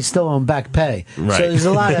 And they still own back pay. Right. So there's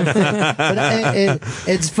a lot of. But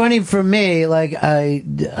it's funny for me. Like I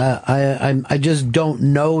just don't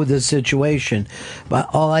know the situation.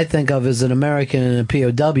 But all I think of is an American in a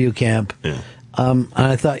POW camp. Yeah. And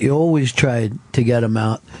I thought you always tried to get him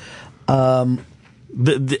out. And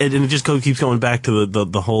it just keeps going back to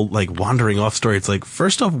the whole like wandering off story. It's like,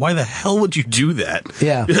 first off, why the hell would you do that?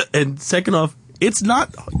 Yeah. And second off, it's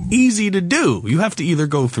not easy to do. You have to either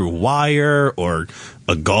go through wire or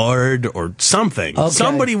a guard or something. Okay.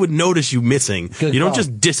 Somebody would notice you missing. Good you don't call.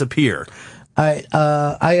 just disappear. All right,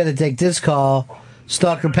 I got to take this call.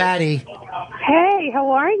 Stalker Patty. Hey,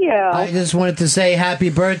 how are you? I just wanted to say happy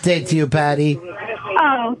birthday to you, Patty.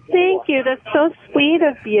 Oh, thank you. That's so sweet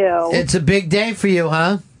of you. It's a big day for you,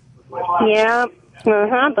 huh? Yeah.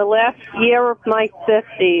 The last year of my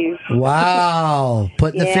 50s. Wow.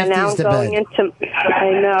 Putting the 50s now to going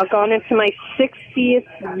bed. going into my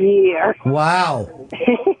 60th year. Wow.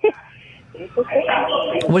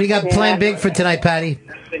 What do you got planned big for tonight, Patty?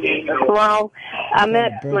 Well, I'm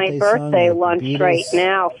at my birthday lunch right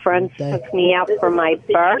now. Friends took me out for my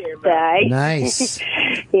birthday. Nice.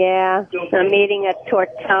 Yeah, I'm eating a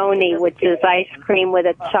tortoni, which is ice cream with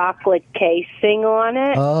a chocolate casing on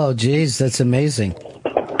it. Oh, geez, that's amazing.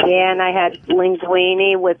 Yeah, and I had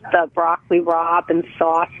linguine with broccoli rabe and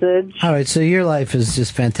sausage. All right, so your life is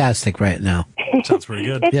just fantastic right now. Sounds pretty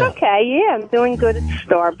good. It's okay, yeah. I'm doing good at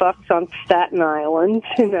Starbucks on Staten Island,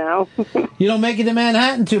 you know. You don't make it to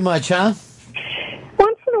Manhattan too much, huh?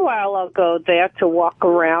 Once in a while I'll go there to walk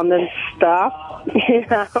around and stuff, you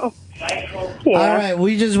know. Yeah. All right,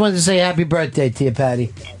 we just wanted to say happy birthday to you,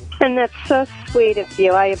 Patty. And that's so sweet of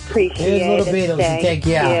you. I appreciate Here's it. little Beatles to Thank take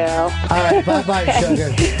you out. you. All right, bye-bye, Okay.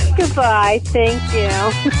 sugar. Goodbye. Thank you.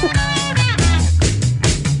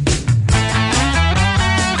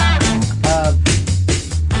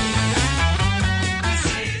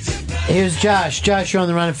 Here's Josh. Josh, you're on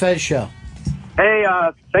the Ron and Fez show. Hey,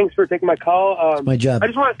 thanks for taking my call. It's my job. I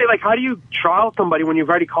just want to say, like, how do you trial somebody when you've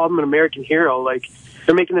already called them an American hero? Like,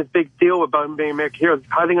 they're making this big deal about him being an American hero.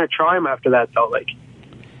 How are they going to try him after that, though? Like,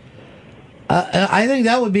 I think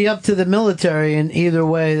that would be up to the military in either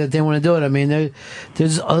way that they want to do it. I mean,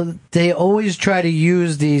 they always try to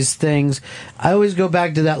use these things. I always go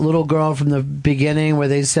back to that little girl from the beginning where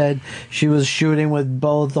they said she was shooting with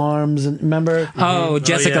both arms. And remember? Oh,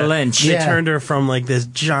 Jessica Lynch. They turned her from like this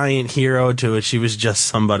giant hero to she was just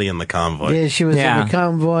somebody in the convoy. Yeah, she was in the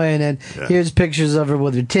convoy, and then here's pictures of her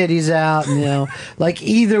with her titties out, and like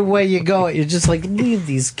either way you go, you're just like, leave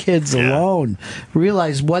these kids alone.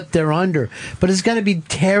 Realize what they're under. But it's got to be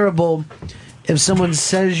terrible if someone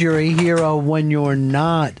says you're a hero when you're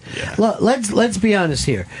not. Look, let's be honest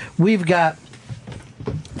here. We've got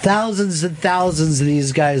thousands and thousands of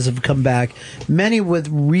these guys have come back, many with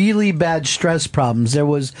really bad stress problems. There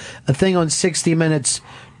was a thing on 60 Minutes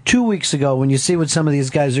 2 weeks ago when you see what some of these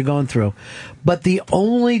guys are going through. But the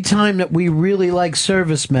only time that we really like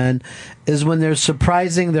servicemen is when they're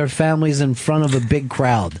surprising their families in front of a big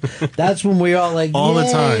crowd. That's when we're all like, all the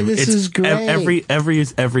time. This is great.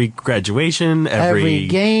 Every graduation, every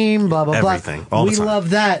game, blah, blah, blah. Everything. All the We time. love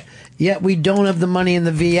that, yet we don't have the money in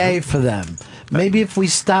the VA for them. Maybe if we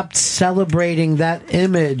stopped celebrating that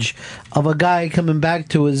image of a guy coming back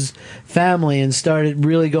to his family and started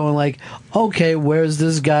really going like, okay, where's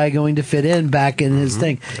this guy going to fit in back in his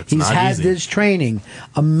thing? He's not had easy. this training,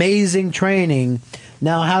 amazing training.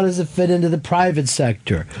 Now, how does it fit into the private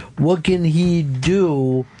sector? What can he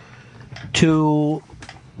do to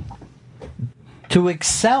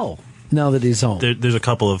excel now that he's home? There's a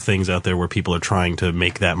couple of things out there where people are trying to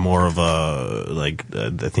make that more of a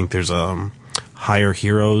I think there's Hire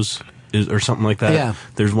Heroes or something like that. Yeah.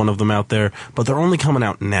 There's one of them out there, but they're only coming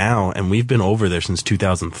out now, and we've been over there since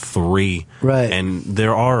 2003. Right. And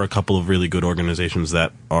there are a couple of really good organizations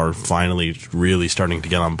that are finally really starting to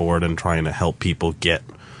get on board and trying to help people get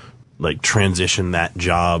transition that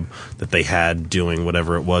job that they had doing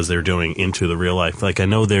whatever it was they're doing into the real life. Like, I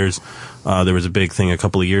know there was a big thing a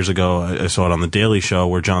couple of years ago. I saw it on the Daily Show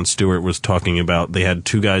where Jon Stewart was talking about, they had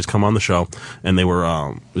two guys come on the show and they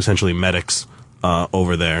were essentially medics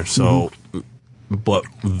over there. So, but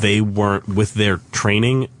they weren't, with their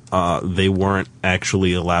training, they weren't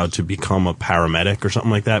actually allowed to become a paramedic or something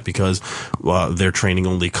like that because their training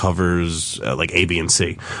only covers like A, B, and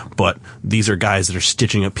C. But these are guys that are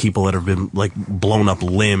stitching up people that have been blown up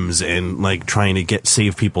limbs and trying to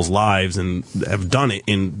save people's lives and have done it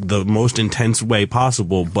in the most intense way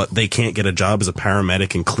possible. But they can't get a job as a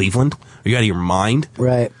paramedic in Cleveland. Are you out of your mind?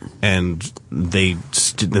 Right. And they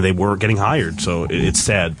weren't getting hired. So it's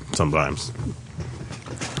sad sometimes.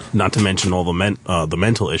 Not to mention all the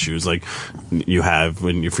mental issues you have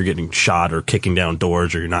if you're getting shot or kicking down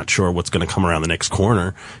doors or you're not sure what's going to come around the next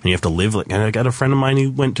corner and you have to live and I got a friend of mine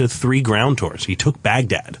who went to 3 ground tours. He took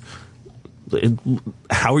Baghdad.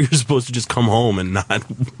 How are you supposed to just come home and not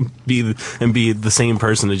be the same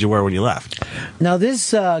person as you were when you left? Now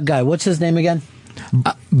this guy, what's his name again?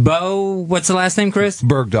 Bo, what's the last name, Chris?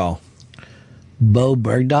 Bergdahl. Bo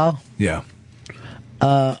Bergdahl? Yeah.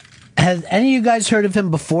 Has any of you guys heard of him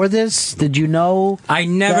before this? Did you know I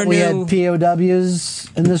never that we knew. had POWs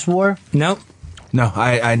in this war? Nope. No,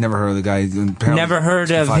 I never heard of the guy. Apparently Never heard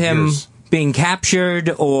of 5 him years. being captured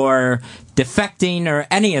or defecting or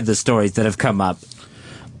any of the stories that have come up.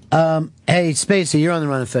 Hey, Spacey, you're on the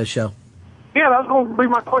Ron and Fez show. Yeah, that's going to be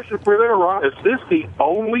my question for you there, Ron. Is this the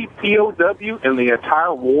only POW in the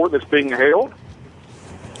entire war that's being held?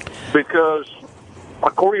 Because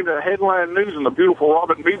according to Headline News and the beautiful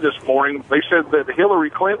Robin Meade this morning, they said that Hillary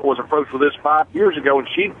Clinton was approached with this 5 years ago, and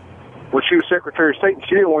she when she was Secretary of State, and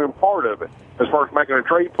she didn't want him part of it as far as making a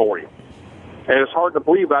trade for him. And it's hard to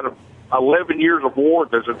believe out of 11 years of war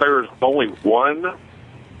that there is only one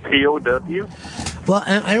POW. Well,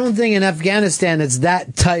 I don't think in Afghanistan it's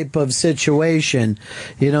that type of situation.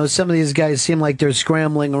 You know, some of these guys seem like they're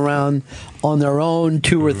scrambling around on their own,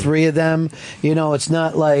 2 or 3 of them. You know, it's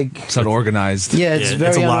not like... It's not organized. Yeah, it's very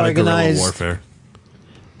it's a lot unorganized. of guerrilla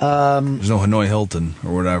warfare. There's no Hanoi Hilton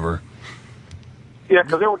or whatever. Yeah,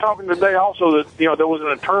 because they were talking today also that, there was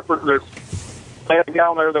an interpreter that they had a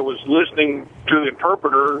guy there that was listening to the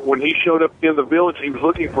interpreter when he showed up in the village. He was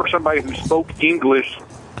looking for somebody who spoke English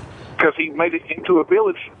because he made it into a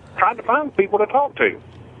village trying to find people to talk to.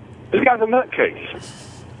 This guy's a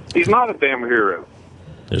nutcase. He's not a damn hero.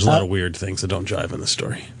 There's a lot of weird things that don't jive in the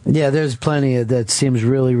story. Yeah, there's plenty of that seems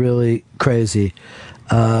really, really crazy.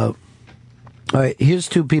 All right, here's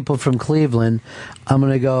 2 people from Cleveland. I'm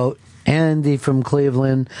going to go Andy from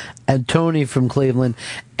Cleveland and Tony from Cleveland.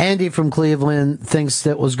 Andy from Cleveland thinks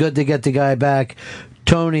that it was good to get the guy back.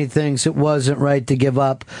 Tony thinks it wasn't right to give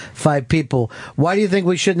up 5 people. Why do you think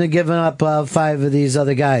we shouldn't have given up 5 of these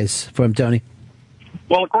other guys for him, Tony?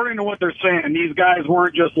 Well, according to what they're saying, these guys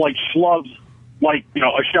weren't just like schlubs, like,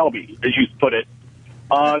 a Shelby, as you put it.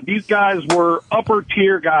 These guys were upper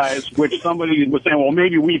tier guys, which somebody was saying, well,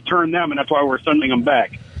 maybe we've turned them, and that's why we're sending them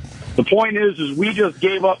back. The point is we just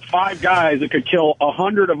gave up 5 guys that could kill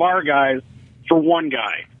 100 of our guys for 1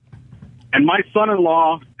 guy. And my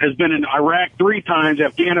son-in-law has been in Iraq 3 times,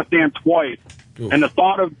 Afghanistan twice. Oof. And the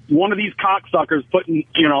thought of one of these cocksuckers putting,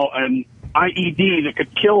 an IED that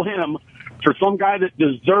could kill him for some guy that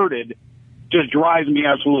deserted just drives me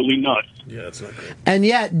absolutely nuts. Yeah, that's not good. And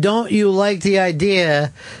yet, don't you like the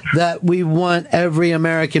idea that we want every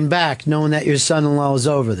American back, knowing that your son-in-law is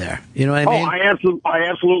over there? You know what I mean? I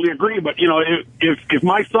absolutely agree. But, if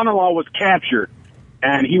my son-in-law was captured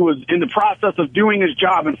and he was in the process of doing his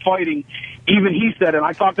job and fighting, even he said, and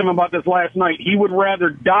I talked to him about this last night, he would rather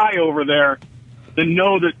die over there than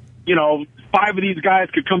know that, 5 of these guys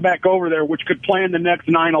could come back over there, which could plan the next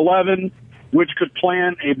 9/11, which could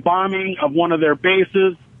plan a bombing of one of their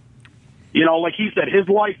bases. Like he said, his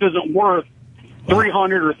life isn't worth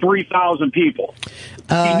 300 or 3,000 people.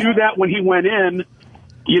 He knew that when he went in,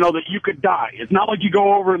 that you could die. It's not like you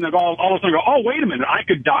go over and then all of a sudden go, oh, wait a minute, I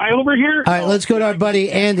could die over here? All right, let's go to our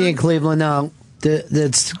buddy Andy in Cleveland now.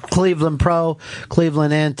 That's Cleveland Pro,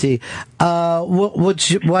 Cleveland Anti.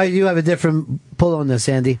 Why do you have a different pull on this,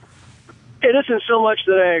 Andy? It isn't so much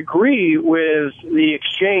that I agree with the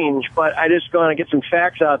exchange, but I just want to get some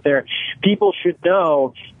facts out there. People should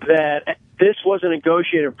know that this was a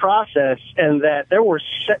negotiated process and that there were,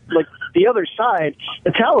 like the other side, the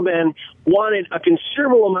Taliban wanted a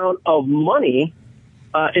considerable amount of money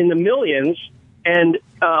in the millions and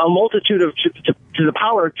a multitude of, to the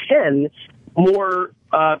power of 10 more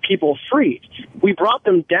people freed. We brought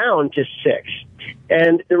them down to 6.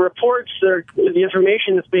 And the reports, the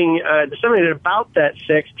information that's being disseminated about that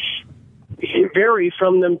 6 vary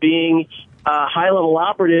from them being high-level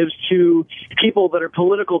operatives to people that are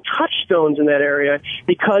political touchstones in that area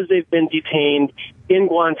because they've been detained in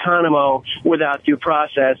Guantanamo without due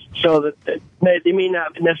process. So that they may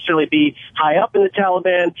not necessarily be high up in the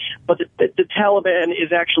Taliban, but the Taliban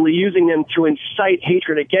is actually using them to incite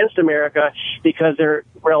hatred against America because they're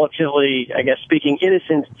relatively, I guess, speaking,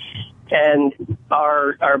 innocent and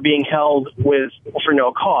are being held for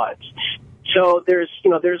no cause. So there's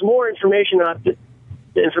more information out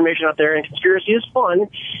there, and conspiracy is fun.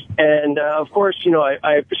 And of course,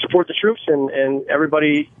 I support the troops and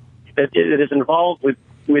everybody that is involved with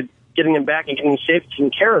getting them back and getting them safe,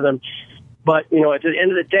 taking care of them. But at the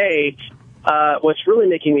end of the day, what's really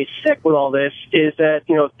making me sick with all this is that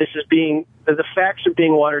this is the facts are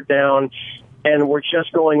being watered down. And we're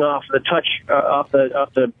just going off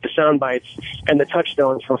the sound bites and the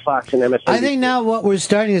touchstones from Fox and MSNBC. I think now what we're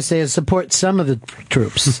starting to say is support some of the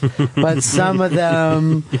troops, but some of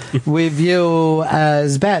them we view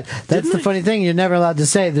as bad. That's the funny thing. You're never allowed to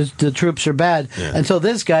say the troops are bad until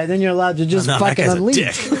this guy. Then you're allowed to just fucking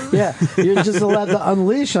unleash. Yeah, you're just allowed to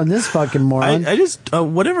unleash on this fucking moron. I just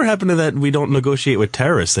whatever happened to that we don't negotiate with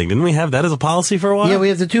terrorists thing? Didn't we have that as a policy for a while? Yeah, we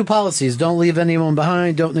have the 2 policies. Don't leave anyone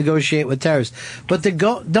behind. Don't negotiate with terrorists. But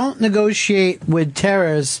don't negotiate with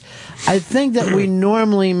terrorists, I think that we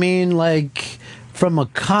normally mean like from a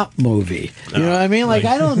cop movie. You know what I mean? Like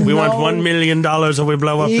I don't know. We want $1 million or we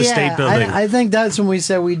blow up the state building. I think that's when we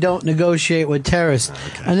say we don't negotiate with terrorists.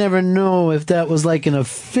 Okay. I never know if that was like an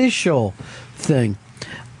official thing.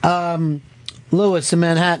 Lewis in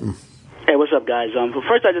Manhattan. Hey, what's up, guys?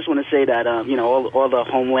 First, I just want to say that all the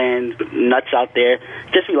Homeland nuts out there,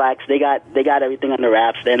 just relax. They got everything under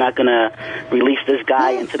wraps. They're not gonna release this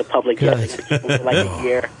guy into the public yet for like a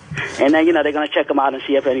year, and then they're gonna check him out and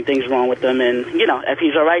see if anything's wrong with him, and if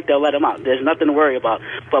he's all right, they'll let him out. There's nothing to worry about.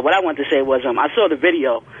 But what I wanted to say was, I saw the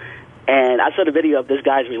video. And I saw the video of this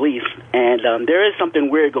guy's release, and there is something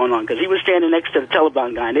weird going on, because he was standing next to the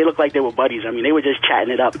Taliban guy, and they looked like they were buddies. I mean, they were just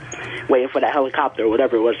chatting it up, waiting for that helicopter or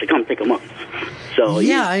whatever it was to come pick him up. So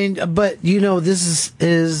yeah, but this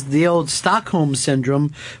is the old Stockholm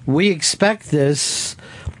syndrome. We expect this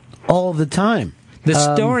all the time. The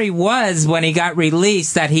story was, when he got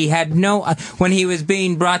released, that he had when he was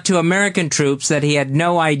being brought to American troops, that he had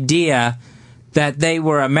no idea that they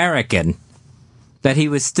were American. That he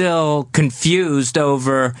was still confused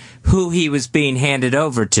over who he was being handed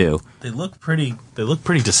over to. They look pretty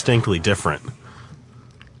distinctly different.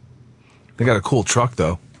 They got a cool truck,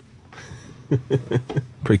 though.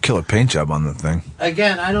 Pretty killer paint job on the thing.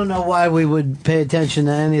 Again, I don't know why we would pay attention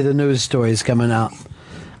to any of the news stories coming out.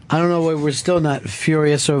 I don't know why we're still not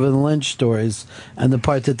furious over the Lynch stories and the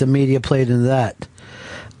part that the media played in that.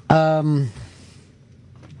 All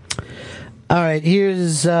right,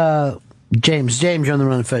 here's... James, you're on the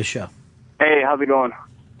Ron and Fez show. Hey, how's it going?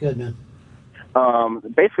 Good, man.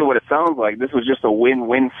 Basically what it sounds like, this was just a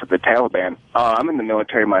win-win for the Taliban. I'm in the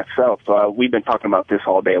military myself, so we've been talking about this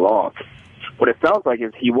all day long. What it sounds like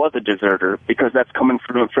is he was a deserter, because that's coming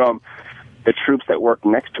from the troops that work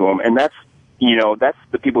next to him, and that's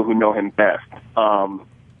the people who know him best. And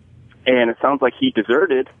it sounds like he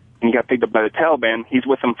deserted, and he got picked up by the Taliban. He's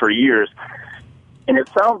with them for years. And it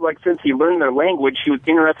sounds like since he learned their language, he was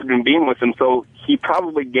interested in being with them, so he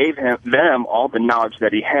probably gave them all the knowledge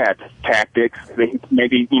that he had, tactics, they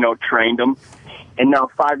maybe, trained them. And now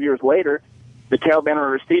 5 years later, the Taliban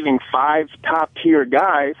are receiving 5 top-tier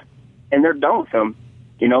guys, and they're done with them.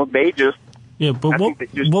 They just... Yeah, but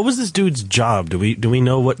what was this dude's job? Do we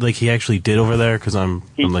know what he actually did over there? Because I'm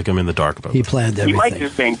in the dark about it. He planned everything. He might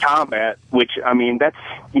just be in combat, which, that's,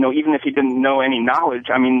 even if he didn't know any knowledge,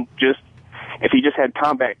 if he just had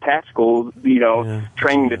combat tactical,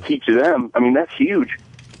 training to teach them, that's huge.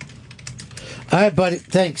 All right, buddy.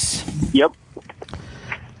 Thanks. Yep.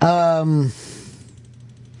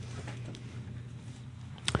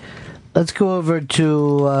 Let's go over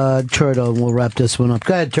to Turtle, and we'll wrap this one up.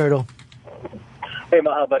 Go ahead, Turtle. Hey,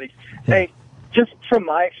 Maha, buddy. Hey, just from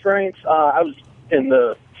my experience, I was in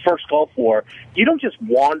the first Gulf War. You don't just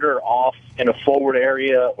wander off in a forward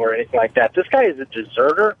area or anything like that. This guy is a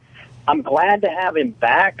deserter. I'm glad to have him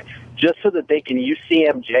back just so that they can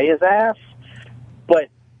UCMJ his ass. But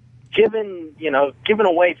giving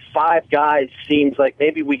away 5 guys seems like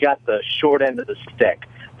maybe we got the short end of the stick.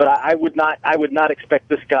 But I would not expect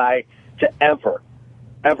this guy to ever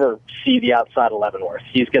see the outside of Leavenworth.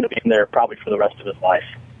 He's going to be in there probably for the rest of his life.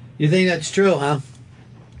 You think that's true, huh?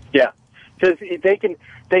 Yeah, because they can.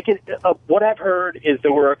 What I've heard is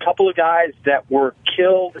there were a couple of guys that were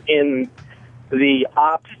killed in the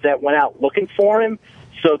ops that went out looking for him,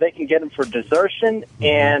 so they can get him for desertion,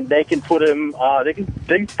 and they can put him. They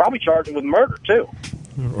can probably charge him with murder too,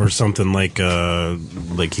 or something like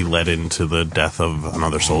he led into the death of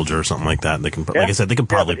another soldier or something like that. They can, like I said, they could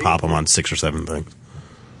probably pop him on 6 or 7 things.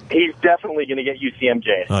 He's definitely going to get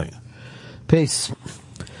UCMJ. Oh yeah. Peace.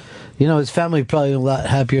 His family probably a lot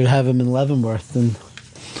happier to have him in Leavenworth than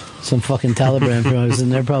some fucking Taliban pros, and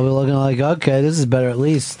they're probably looking like, okay, this is better at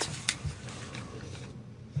least.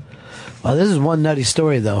 Well, this is one nutty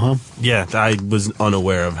story, though, huh? Yeah, I was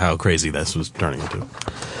unaware of how crazy this was turning into.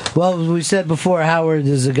 Well, as we said before, Howard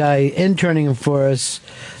is a guy interning for us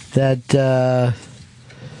that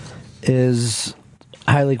is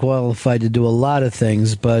highly qualified to do a lot of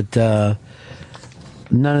things, but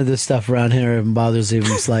none of this stuff around here even bothers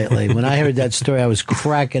even slightly. When I heard that story, I was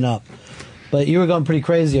cracking up. But you were going pretty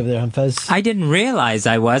crazy over there, huh, Fez? I didn't realize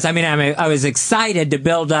I was. I was excited to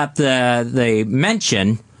build up the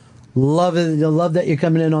mention. Love it. Love that you're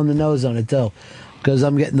coming in on the nose on it, though, because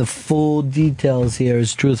I'm getting the full details here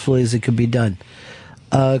as truthfully as it could be done.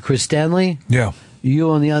 Chris Stanley? Yeah.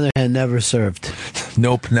 You, on the other hand, never served.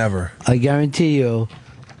 Nope, never. I guarantee you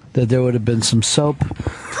that there would have been some soap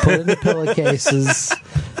put in the pillowcases.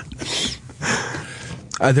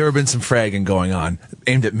 There would have been some fragging going on,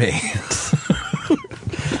 aimed at me.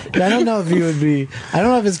 I don't know if you would be. I don't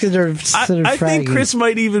know if it's considered I think Chris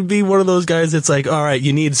might even be one of those guys that's like, all right,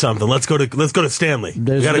 you need something. Let's go to Stanley.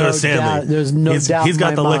 We gotta go to Stanley. There's no doubt. He's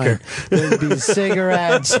got the liquor. There'd be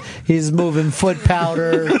cigarettes. He's moving foot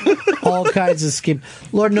powder. All kinds of scheme.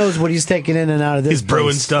 Lord knows what he's taking in and out of this. He's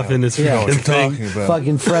brewing stuff in his fucking thing.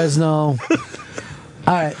 Fucking Fresno.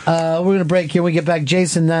 All right, we're going to break here. When we get back,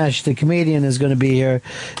 Jason Nash, the comedian, is going to be here.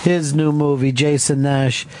 His new movie, Jason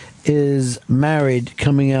Nash is Married,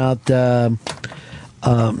 coming out in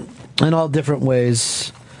all different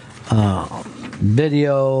ways.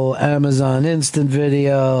 Video, Amazon Instant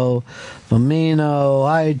Video, Vimeo,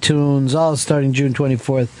 iTunes, all starting June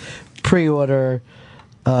 24th. Pre-order.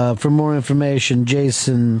 For more information,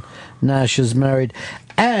 Jason Nash is Married.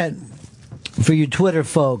 And for you Twitter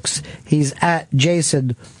folks, he's at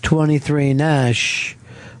Jason23Nash.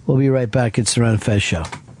 We'll be right back. It's the Ron and Fez Show.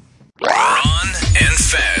 Ron and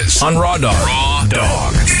Fez on Raw Dog. Raw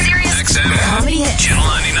Dog. Sirius XM. Comedy Hit. Channel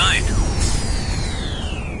 99.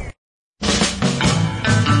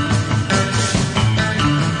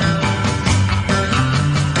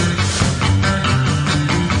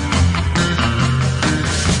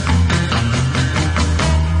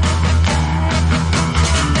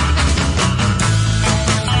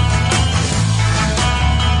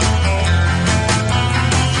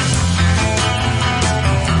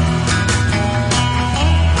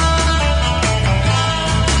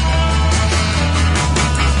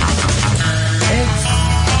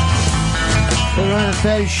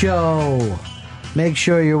 Fez Show. Make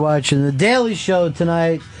sure you're watching The Daily Show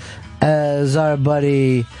tonight as our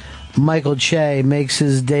buddy Michael Che makes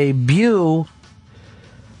his debut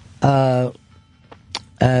as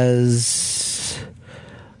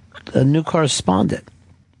a new correspondent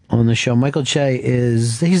on the show. Michael Che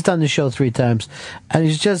he's done the show 3 times, and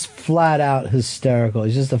he's just flat out hysterical.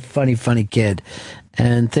 He's just a funny kid,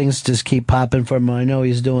 and things just keep popping for him. I know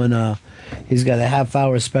he's doing he's got a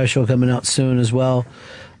half-hour special coming out soon as well.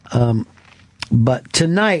 But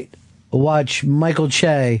tonight, watch Michael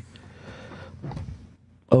Che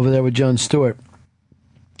over there with Jon Stewart.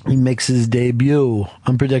 He makes his debut.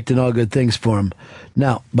 I'm predicting all good things for him.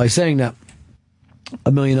 Now, by saying that,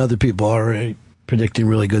 a million other people are already predicting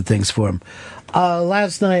really good things for him.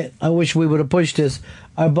 Last night, I wish we would have pushed this.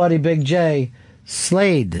 Our buddy Big J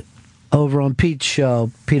Slade over on Pete's show,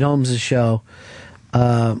 Pete Holmes' show.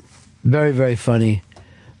 Very, very funny.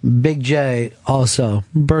 Big J also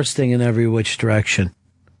bursting in every which direction.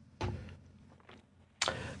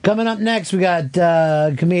 Coming up next, we got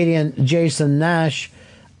comedian Jason Nash.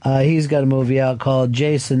 He's got a movie out called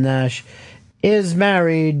Jason Nash is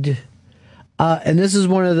Married. And this is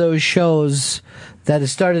one of those shows that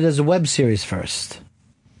has started as a web series first.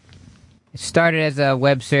 It started as a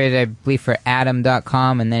web series, I believe, for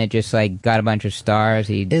Adam.com, and then it just got a bunch of stars.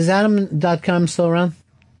 Is Adam.com still around?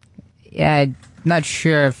 Yeah, I'm not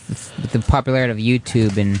sure if the popularity of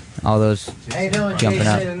YouTube and all those jumping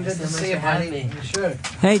up. Good to see you, buddy. Sure.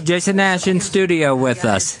 Hey, Jason Nash in studio with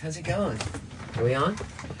us. How's it going? Are we on?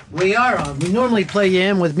 We are on. We normally play you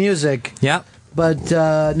in with music. Yep. But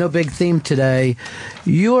no big theme today.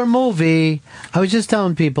 Your movie, I was just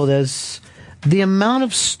telling people this, the amount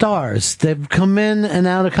of stars that come in and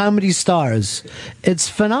out of Comedy Stars, it's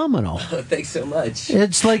phenomenal. Oh, thanks so much.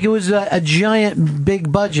 It's like it was a giant,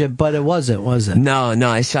 big budget, but it wasn't, was it? No,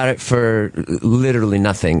 I shot it for literally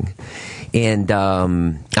nothing. And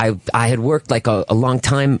I had worked a long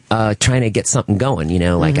time trying to get something going,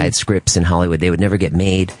 I had scripts in Hollywood. They would never get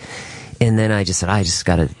made. And then I just said, I just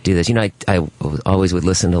got to do this. I always would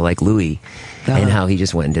listen to Louis and how he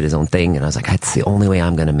just went and did his own thing. And I was like, that's the only way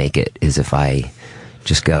I'm going to make it is if I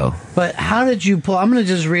just go. But how did you pull? I'm going to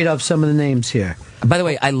just read off some of the names here. By the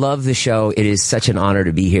way, I love the show. It is such an honor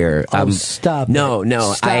to be here. Stop it.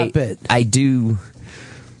 No. Stop it. I do.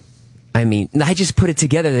 I mean, I just put it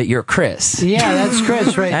together that you're Chris. Yeah, that's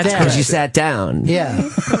Chris right there. Because you sat down. Yeah.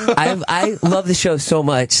 I love the show so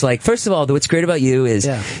much. First of all, what's great about you is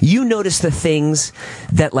you notice the things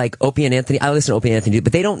that Opie and Anthony, I listen to Opie and Anthony,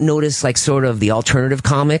 but they don't notice sort of the alternative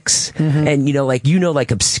comics. Mm-hmm.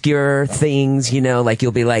 And obscure things,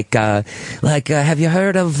 you'll be have you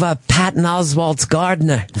heard of Patton Oswalt's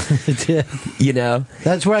Gardener?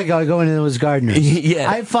 That's where I go into those gardeners.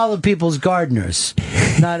 Yeah. I follow people's gardeners.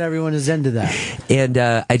 Not everyone is into that. And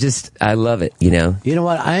I love it, You know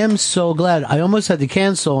what? I am so glad. I almost had to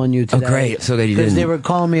cancel on you today. Oh, great. So glad you didn't. Because they were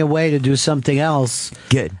calling me away to do something else.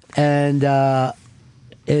 Good. And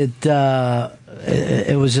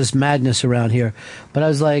it was just madness around here. But I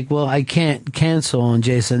was like, well, I can't cancel on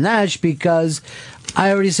Jason Nash because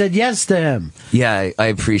I already said yes to him. Yeah, I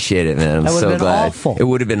appreciate it, man. I'm that would so have been glad. Awful. It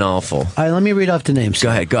would have been awful. All right, let me read off the names. Go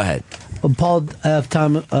ahead. Paul F.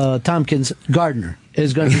 Tompkins Gardner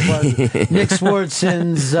is going to be part of it. Nick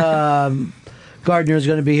Swartzen's Gardner is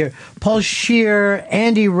going to be here. Paul Scheer,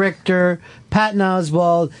 Andy Richter, Patton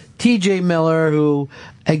Oswalt, T.J. Miller, who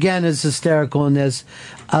again is hysterical in this.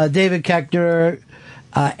 David Koechner,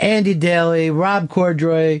 Andy Daly, Rob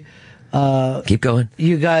Cordray, Keep going.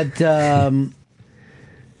 You got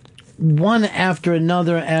one after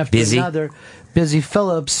another after Busy. another. Busy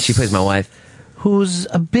Phillips. She plays my wife. Who's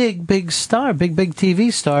a big star, big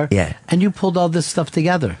TV star. Yeah. And you pulled all this stuff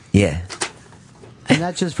together. Yeah. And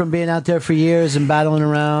that's just from being out there for years and battling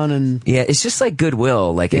around and... Yeah, it's just like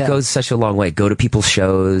goodwill. Like, it goes such a long way. Go to people's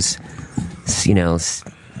shows,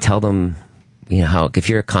 tell them, how, if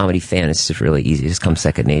you're a comedy fan, it's just really easy. It just comes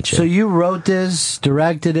second nature. So you wrote this,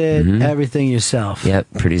 directed it, everything yourself. Yep,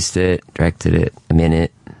 produced it, directed it, I'm in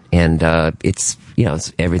it. And it's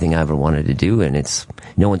everything I ever wanted to do. And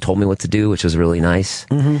no one told me what to do, which was really nice.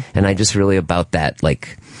 And I just really about that,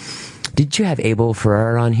 like... Did you have Abel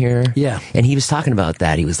Ferrara on here? Yeah. And he was talking about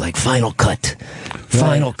that. He was like, final cut.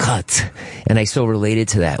 And I so related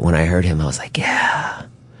to that when I heard him. I was like, yeah.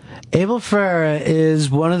 Abel Ferrara is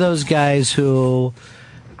one of those guys who,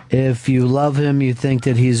 if you love him, you think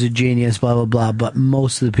that he's a genius, blah, blah, blah. But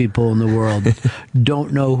most of the people in the world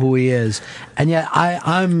don't know who he is. And yet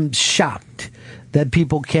I'm shocked that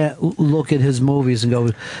people can't look at his movies and go,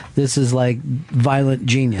 this is like violent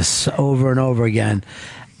genius over and over again.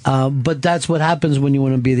 But that's what happens when you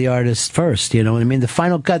want to be the artist first, you know what I mean? The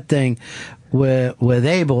Final Cut thing with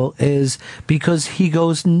Abel is because he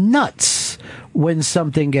goes nuts when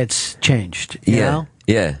something gets changed, you know?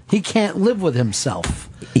 Yeah. He can't live with himself.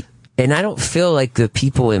 And I don't feel like the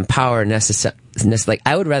people in power necessarily, like,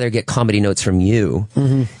 I would rather get comedy notes from you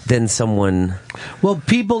than someone... Well,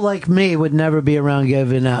 people like me would never be around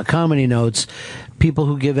giving out comedy notes. People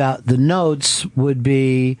who give out the notes would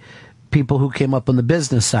be... people who came up on the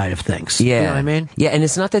business side of things. Yeah. You know what I mean? Yeah, and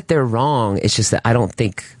it's not that they're wrong. It's just that I don't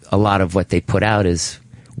think a lot of what they put out is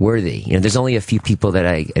worthy. There's only a few people that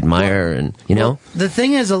I admire and, Well, the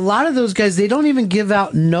thing is, a lot of those guys, they don't even give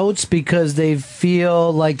out notes because they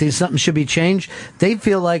feel like something should be changed. They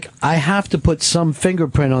feel like, I have to put some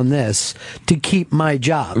fingerprint on this to keep my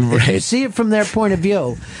job. If you see it from their point of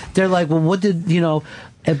view, they're like, well,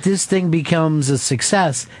 if this thing becomes a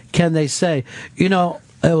success, can they say,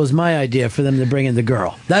 it was my idea for them to bring in the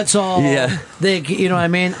girl. That's all. Yeah. You know what I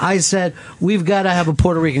mean? I said, we've got to have a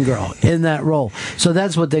Puerto Rican girl in that role. So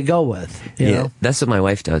that's what they go with. You know? That's what my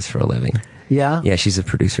wife does for a living. Yeah? Yeah, she's a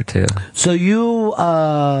producer too. So you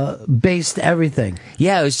based everything.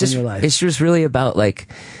 Yeah, it's just really about like,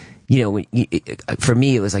 for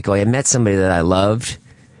me it was like, I met somebody that I loved.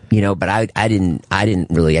 But I didn't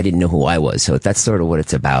know who I was. So that's sort of what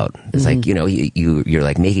it's about. It's like, you're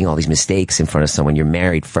like making all these mistakes in front of someone. You're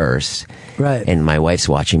married first. Right. And my wife's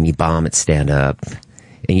watching me bomb at stand up.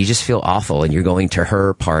 And you just feel awful. And you're going to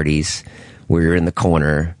her parties where you're in the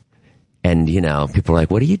corner. And, people are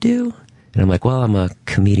like, what do you do? And I'm like, well, I'm a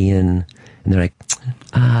comedian. And they're like,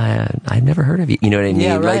 I've never heard of you. You know what I mean?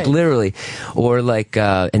 Yeah, right. Like literally. Or like,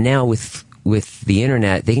 and now with the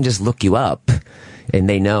internet, they can just look you up. And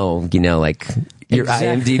they know, like, your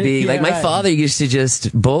IMDb. Like, my father used to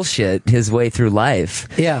just bullshit his way through life.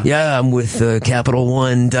 Yeah. Yeah, I'm with Capital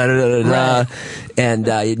One, da-da-da-da-da.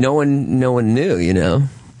 And no one knew,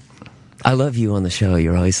 I love you on the show.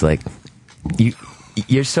 You're always like,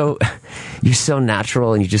 you're so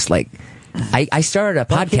natural, and you just like... I started a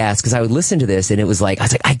podcast because I would listen to this, and it was like, I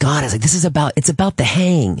was like, it's about the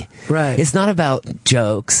hang. Right. It's not about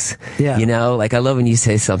jokes. Yeah. Like I love when you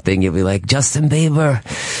say something, you'll be like, Justin Bieber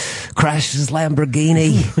crashes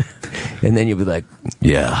Lamborghini. And then you'll be like,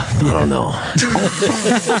 yeah, I don't know.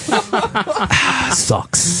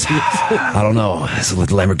 Sucks. I don't know. It's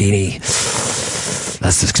with Lamborghini.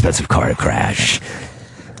 That's an expensive car to crash.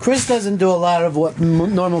 Chris doesn't do a lot of what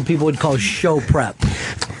normal people would call show prep.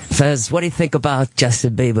 Fez, what do you think about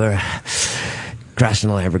Justin Bieber crashing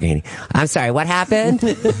a Lamborghini? I'm sorry, what happened?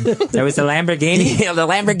 There was a Lamborghini? The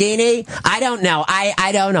Lamborghini? I don't know.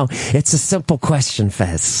 I don't know. It's a simple question,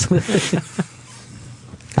 Fez.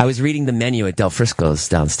 I was reading the menu at Del Frisco's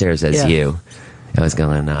downstairs as you. I was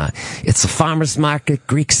going, it's a farmer's market,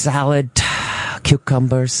 Greek salad,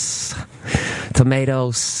 cucumbers,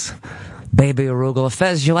 tomatoes, baby arugula.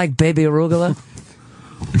 Fez, you like baby arugula?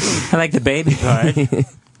 I like the baby part.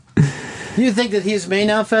 You think that he's me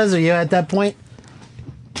now, Fez? Are you at that point?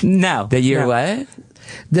 No. That you're what?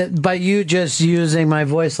 That by you just using my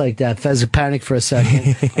voice like that, Fez panicked for a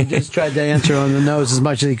second. He just tried to answer on the nose as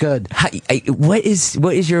much as he could. What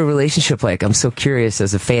is your relationship like? I'm so curious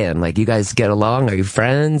as a fan. Like, you guys get along? Are you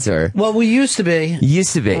friends or? Well, we used to be.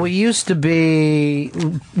 Used to be. We used to be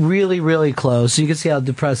really, really close. You can see how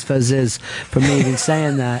depressed Fez is from me even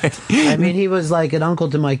saying that. I mean, he was like an uncle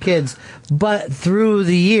to my kids. But through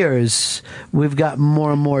the years, we've got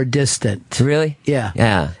more and more distant. Really? Yeah.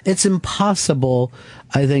 Yeah. It's impossible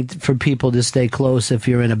I think for people to stay close if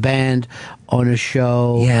you're in a band, on a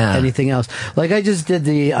show, anything else. Like I just did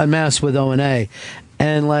the Unmasked with O&A.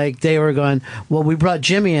 And like they were going, well, we brought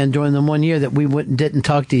Jimmy in during the 1 year that we didn't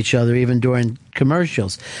talk to each other even during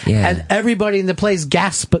commercials. Yeah. And everybody in the place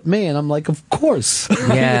gasped at me, and I'm like, of course.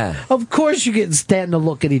 Yeah. Of course you get stand to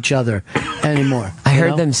look at each other anymore. I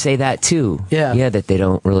heard them say that too. Yeah, that they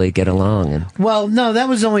don't really get along. And Well, no, that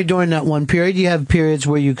was only during that one period. You have periods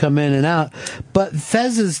where you come in and out. But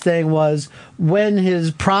Fez's thing was when his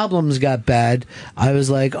problems got bad, I was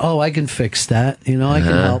like, oh, I can fix that. You know, I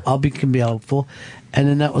can help. Can be helpful. And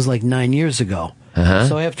then that was like 9 years ago.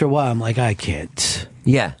 So after a while, I'm like, I can't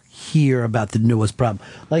hear about the newest problem.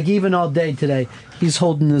 Like even all day today, he's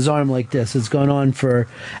holding his arm like this. It's going on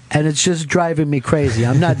and it's just driving me crazy.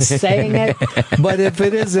 I'm not saying it, but if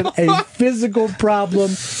it isn't a physical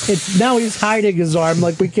problem, now he's hiding his arm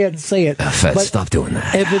like we can't see it. Fez, But stop doing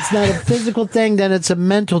that. if it's not a physical thing, then it's a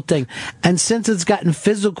mental thing. And since it's gotten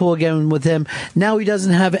physical again with him, now he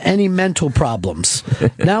doesn't have any mental problems.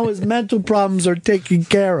 Now his mental problems are taken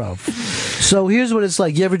care of. So here's what it's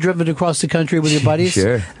like. You ever driven across the country with your buddies?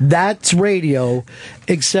 Sure. That's radio,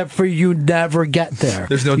 except for you never get there.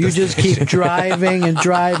 There's no You just keep driving and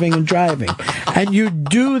driving and driving. And you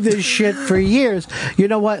do this shit for years. You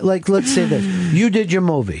know what? Like, let's say this. You did your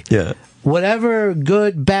movie. Yeah. Whatever,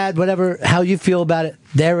 good, bad, whatever, how you feel about it,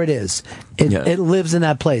 there it is. It lives in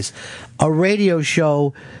that place. A radio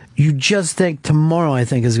show, you just think tomorrow, I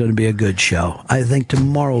think, is going to be a good show. I think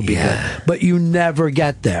tomorrow will be good. But you never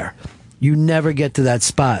get there. You never get to that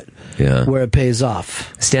spot where it pays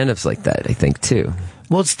off. Stand-up's like that, I think, too.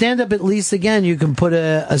 Well, stand-up, at least, again, you can put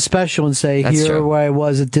a special and say, That's here true. where I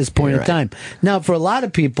was at this point You're in time. Now, for a lot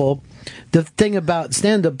of people, the thing about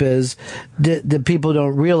stand-up is that people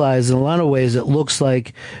don't realize, in a lot of ways, it looks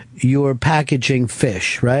like you're packaging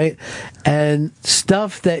fish, right? And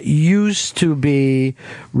stuff that used to be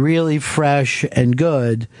really fresh and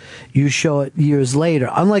good, you show it years later.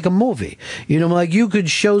 Unlike a movie. You know, like you could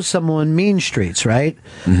show someone Mean Streets, right?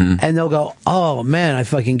 And they'll go, oh, man, I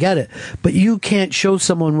fucking get it. But you can't show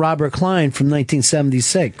someone Robert Klein from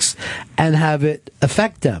 1976 and have it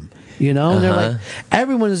affect them. You know, and they're like,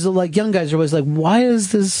 everyone is like, young guys are always like, why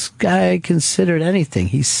is this guy considered anything?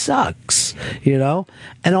 He sucks, you know?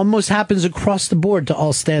 And it almost happens across the board to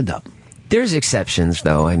all stand up. There's exceptions,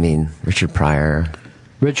 though. I mean, Richard Pryor.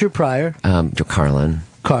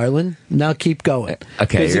 Carlin. Now keep going.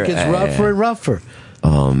 Okay. Because it gets rougher and rougher.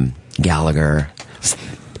 Gallagher.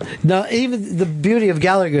 Now, even the beauty of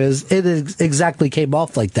Gallagher is it exactly came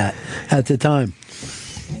off like that at the time.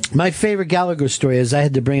 My favorite Gallagher story is I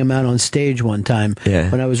had to bring him out on stage one time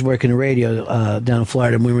when I was working in radio down in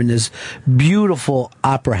Florida, and we were in this beautiful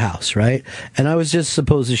opera house, right? And I was just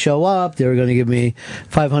supposed to show up. They were going to give me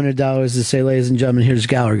 $500 to say, ladies and gentlemen, here's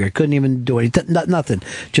Gallagher. Couldn't even do anything, nothing.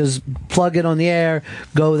 Just plug it on the air,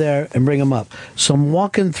 go there, and bring him up. So I'm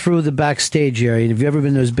walking through the backstage area, and if you've ever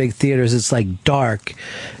been to those big theaters, it's like dark.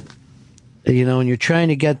 You know, and you're trying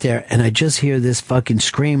to get there, and I just hear this fucking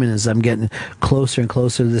screaming as I'm getting closer and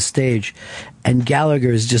closer to the stage. And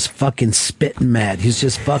Gallagher is just fucking spitting mad. He's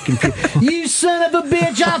just fucking, you son of a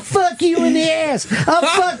bitch, I'll fuck you in the ass.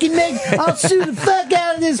 I'll sue the fuck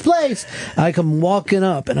out of this place. I come walking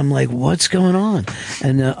up, and I'm like, what's going on?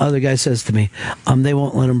 And the other guy says to me, they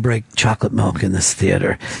won't let him break chocolate milk in this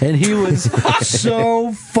theater. And he was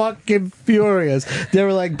so fucking furious. They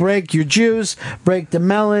were like, break your juice, break the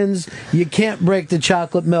melons, you can't break the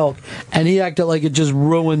chocolate milk. And he acted like it just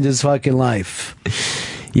ruined his fucking life.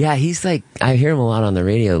 Yeah, he's like, I hear him a lot on the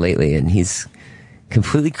radio lately, and he's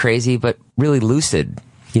completely crazy, but really lucid,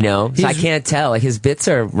 you know? So I can't tell. Like, his bits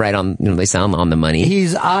are right on, you know, they sound on the money.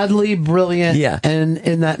 He's oddly brilliant. Yeah. And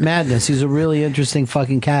in that madness, he's a really interesting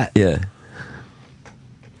fucking cat. Yeah.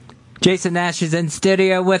 Jason Nash is in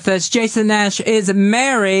studio with us. Jason Nash is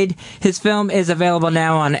married. His film is available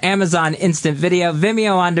now on Amazon Instant Video,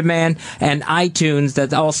 Vimeo On Demand, and iTunes.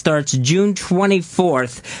 That all starts June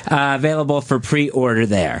 24th. Available for pre-order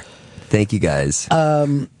there. Thank you, guys.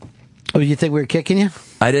 Oh, you think we were kicking you?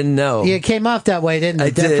 I didn't know. Yeah, it came off that way, didn't it? I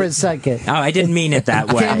did. For a second. Oh, I didn't mean it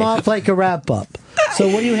that way. It came off like a wrap-up. So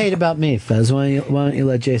what do you hate about me, Fez? Why don't you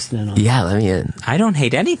let Jason in on it? Yeah, let me in. I don't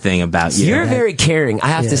hate anything about you. You're very caring. I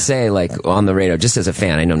have to say, like, on the radio, just as a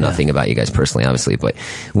fan, I know nothing about you guys personally, obviously, but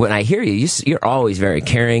when I hear you, you're always very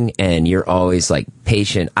caring, and you're always, like,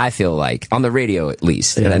 patient, I feel like, on the radio at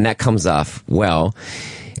least, and that comes off well.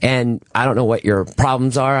 And I don't know what your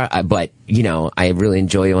problems are, but, you know, I really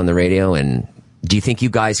enjoy you on the radio, and do you think you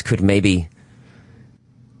guys could maybe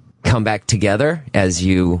come back together as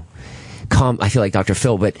you I feel like Dr.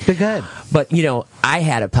 Phil, but But you know, I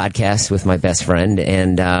had a podcast with my best friend,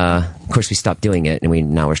 and of course we stopped doing it,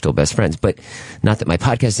 and now we're still best friends. But not that my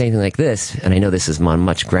podcast is anything like this, and I know this is on a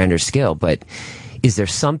much grander scale. But is there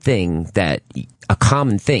something a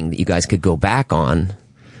common thing that you guys could go back on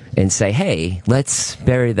and say, hey, let's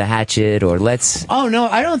bury the hatchet, or let's... Oh, no,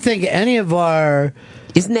 I don't think any of our...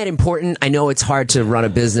 Isn't that important? I know it's hard to run a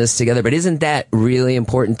business together, but isn't that really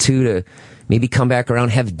important, too, to maybe come back around,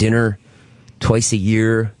 have dinner twice a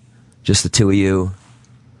year, just the two of you?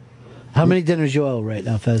 How many dinners you owe right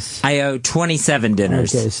now, Fez? I owe 27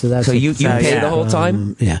 dinners. Okay, so that's... So you pay the whole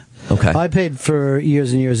time? Yeah. Okay. I paid for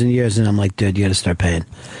years and years and years, and I'm like, dude, you got to start paying.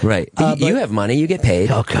 Right. You have money. You get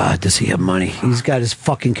paid. Oh, God, does he have money? He's got his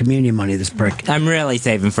fucking communion money, this prick. I'm really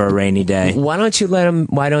saving for a rainy day. Why don't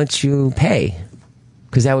you pay?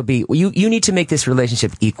 Because that would be... You need to make this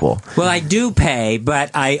relationship equal. Well, I do pay,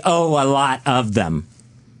 but I owe a lot of them.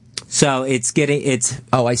 So it's...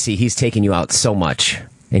 Oh, I see. He's taking you out so much.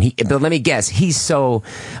 But let me guess, he's so...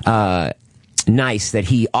 nice that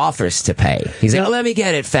he offers to pay. He's like, let me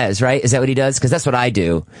get it, Fez, right? Is that what he does? Because that's what I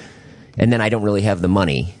do. And then I don't really have the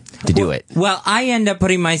money to do it. Well, I end up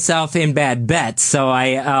putting myself in bad bets, so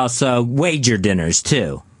I also wager dinners,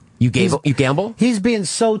 too. You gamble? He's being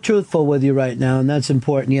so truthful with you right now, and that's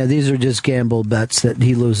important. Yeah, these are just gamble bets that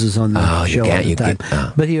he loses on the show all the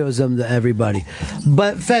time. But he owes them to everybody.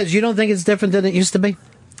 But, Fez, you don't think it's different than it used to be?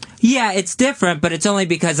 Yeah, it's different, but it's only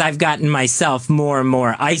because I've gotten myself more and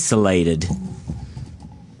more isolated.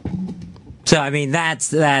 So, I mean, that's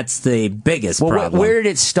the biggest problem. Where did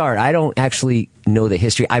it start? I don't actually know the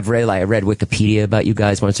history. I read Wikipedia about you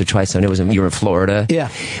guys once or twice. I know you were in Florida. Yeah.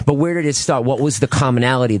 But where did it start? What was the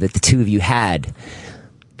commonality that the two of you had?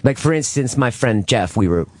 Like, for instance, my friend Jeff, we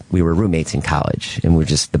were roommates in college, and we're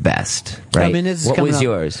just the best, right? I mean, what was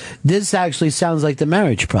yours? This actually sounds like the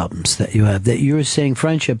marriage problems that you have, that you're saying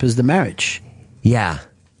friendship is the marriage. Yeah.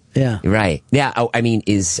 Yeah. Right. Yeah. Oh, I mean,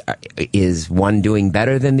 is one doing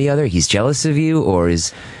better than the other? He's jealous of you, or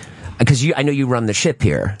because I know you run the ship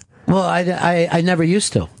here. Well, I never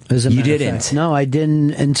used to. You didn't? No, I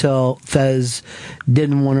didn't until Fez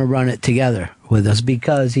didn't want to run it together with us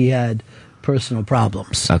because he had personal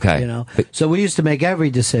problems. Okay. You know, so we used to make every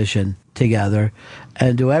decision together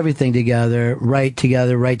and do everything together,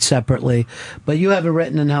 write separately. But you haven't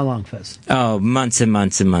written in how long, Fez? Oh, months and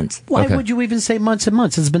months and months. Why would you even say months and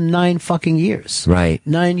months? It's been 9 fucking years. Right.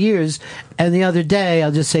 9 years. And the other day,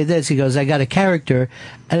 I'll just say this. He goes, I got a character,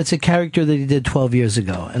 and it's a character that he did 12 years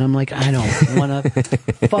ago. And I'm like, I don't want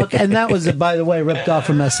to fuck. And that was, by the way, ripped off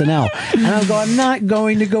from SNL. And I go, I'm not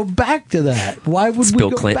going to go back to that. Why would we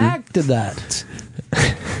go back to that?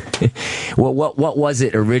 Well, what was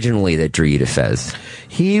it originally that drew you to Fez?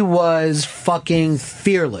 He was fucking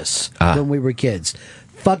fearless when we were kids.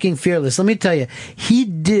 Fucking fearless. Let me tell you, he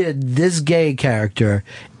did this gay character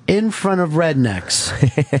in front of rednecks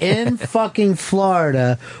in fucking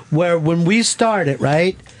Florida, where when we started,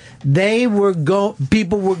 right,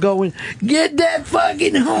 people were going, get that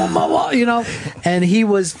fucking homo, you know, and he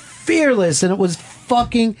was fearless, and it was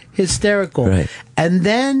fucking hysterical. Right. And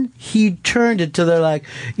then he turned it to they're like,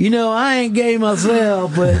 you know, I ain't gay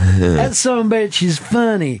myself, but that son of a bitch is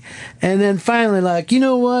funny. And then finally, like, you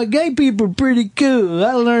know what, gay people are pretty cool.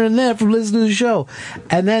 I learned that from listening to the show.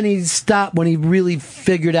 And then he stopped when he really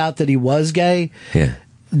figured out that he was gay. Yeah.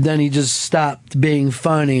 Then he just stopped being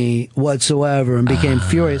funny whatsoever and became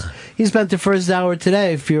furious. He spent the first hour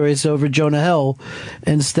today furious over Jonah Hill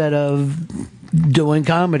instead of doing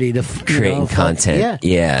comedy to creating content.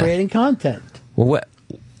 Yeah, creating content. Well,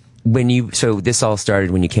 so this all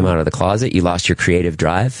started when you came out of the closet. You lost your creative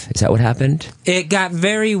drive. Is that what happened? It got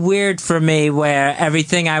very weird for me, where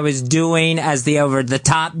everything I was doing as the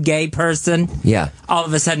over-the-top gay person, all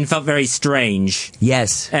of a sudden felt very strange.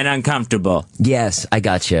 Yes, and uncomfortable. Yes, I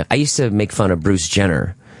gotcha. I used to make fun of Bruce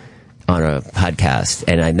Jenner on a podcast,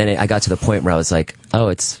 and then I got to the point where I was like, oh,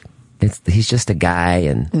 he's just a guy,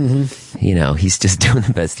 and you know, he's just doing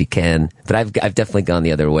the best he can. But I've definitely gone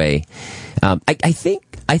the other way. I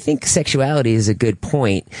think sexuality is a good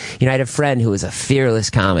point. You know, I had a friend who was a fearless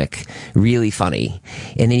comic, really funny,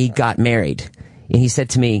 and then he got married, and he said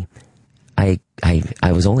to me, "I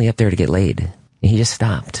was only up there to get laid." And he just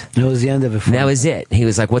stopped. That was the end of it. That was it. He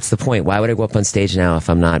was like, "What's the point? Why would I go up on stage now if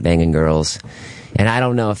I'm not banging girls?" And I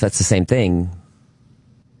don't know if that's the same thing.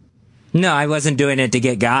 No, I wasn't doing it to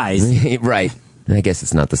get guys. Right. I guess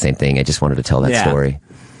it's not the same thing. I just wanted to tell that story.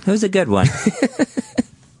 It was a good one.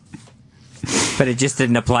 But it just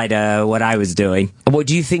didn't apply to what I was doing. Well,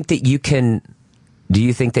 do you think that you can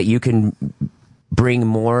bring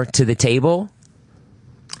more to the table?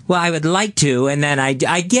 Well, I would like to, and then I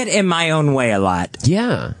get in my own way a lot.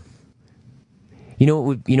 Yeah.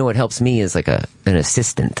 You know what helps me is like an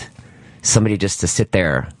assistant. Somebody just to sit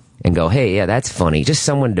there and go, hey, yeah, that's funny. Just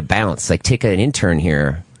someone to bounce. Like, take an intern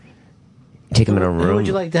here. Take him in a room. What would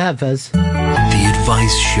you like to have, Fez? The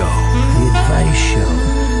Advice Show. The Advice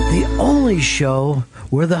Show. The only show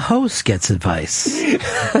where the host gets advice.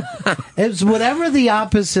 It's whatever the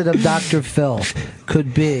opposite of Dr. Phil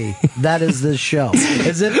could be. That is this show.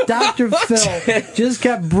 As if Dr. Phil just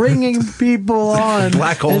kept bringing people on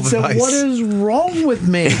Black hole and said, advice. "What is wrong with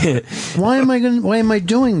me? Why am I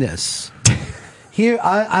doing this?" Here,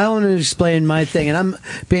 I want to explain my thing, and I'm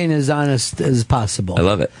being as honest as possible. I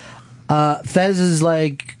love it. Fez is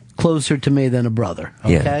like closer to me than a brother.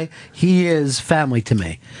 Okay, he is family to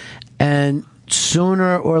me, and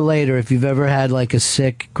sooner or later, if you've ever had like a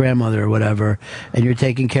sick grandmother or whatever, and you're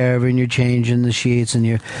taking care of her and you're changing the sheets and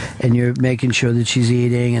you're making sure that she's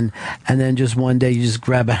eating, and then just one day you just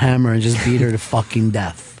grab a hammer and just beat her to fucking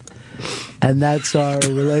death. And that's our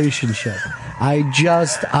relationship.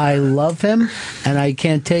 I love him, and I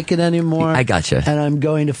can't take it anymore. I gotcha. And I'm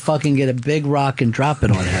going to fucking get a big rock and drop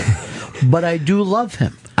it on him. But I do love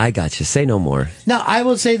him. I gotcha. Say no more. Now, I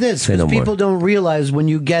will say this, because people don't realize when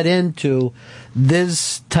you get into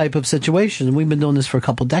this type of situation, and we've been doing this for a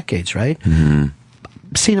couple decades, right? Mm-hmm.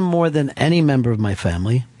 I've seen him more than any member of my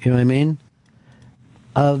family. You know what I mean?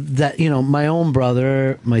 My own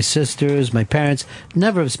brother, my sisters, my parents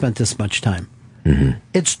never have spent this much time. Mm-hmm.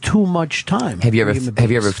 It's too much time. Have you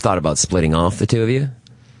ever thought about splitting off the two of you?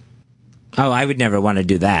 Oh, I would never want to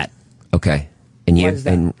do that. Okay. And you Why is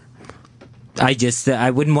that? and I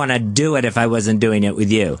wouldn't want to do it if I wasn't doing it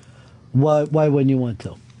with you. Why wouldn't you want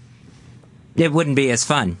to? It wouldn't be as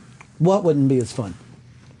fun. What wouldn't be as fun?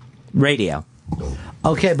 Radio.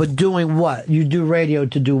 Okay, but doing what? You do radio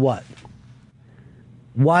to do what?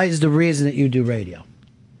 Why is the reason that you do radio?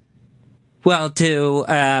 Well,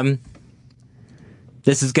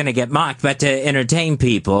 this is going to get mocked, but to entertain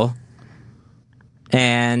people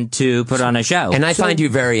and to put on a show. And I find you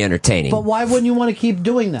very entertaining. But why wouldn't you want to keep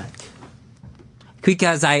doing that?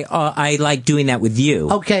 Because I like doing that with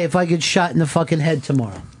you. Okay, if I get shot in the fucking head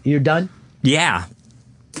tomorrow, you're done? Yeah.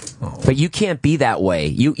 But you can't be that way.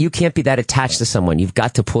 You can't be that attached to someone. You've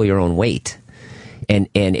got to pull your own weight. And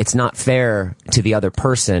it's not fair to the other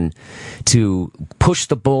person to push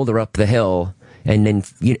the boulder up the hill, and then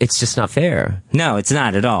it's just not fair. No, it's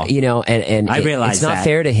not at all. And I realize it's not that.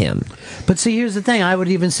 fair to him. But see, here's the thing. I would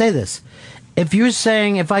even say this. If you're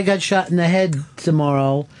saying if I got shot in the head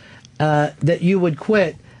tomorrow, that you would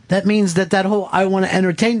quit, that means that whole I want to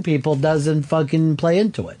entertain people doesn't fucking play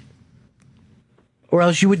into it. Or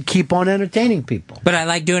else you would keep on entertaining people. But I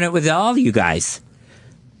like doing it with all you guys.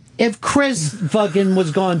 If Chris fucking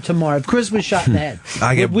was gone tomorrow, if Chris was shot in the head,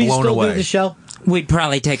 I get would we blown still away. do the show? We'd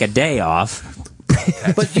probably take a day off.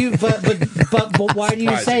 But why do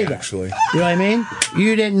you say that? Actually. You know what I mean?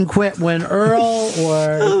 You didn't quit when Earl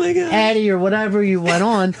or Addie or whatever you went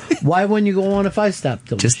on. Why wouldn't you go on if I stopped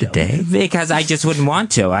doing Just the a show? day? Because I just wouldn't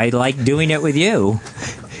want to. I like doing it with you.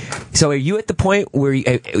 So are you at the point where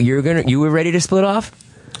you were ready to split off?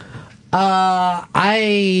 Are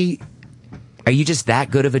you just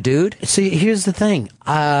that good of a dude? See, here's the thing.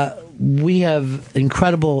 We have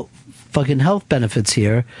incredible fucking health benefits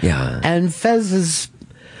here. Yeah. And Fez is,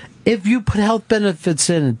 if you put health benefits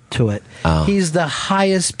into it, he's the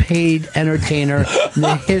highest paid entertainer in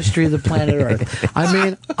the history of the planet Earth. I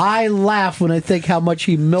mean, I laugh when I think how much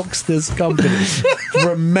he milks this company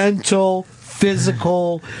for mental,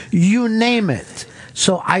 physical, you name it.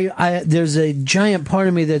 So I there's a giant part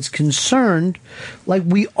of me that's concerned. Like,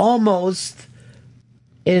 we almost,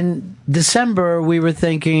 in December, we were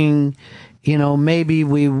thinking, maybe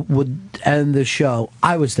we would end the show.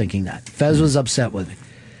 I was thinking that. Fez was upset with me.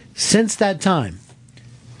 Since that time,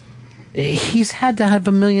 he's had to have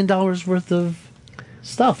 $1 million worth of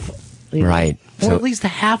stuff. Right. Or So- at least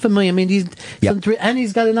 $500,000. I mean, he's done and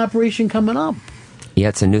he's got an operation coming up. Yeah,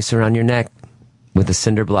 it's a noose around your neck with a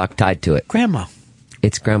cinder block tied to it. Grandma.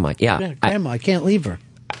 It's grandma. Yeah. Grandma. I can't leave her.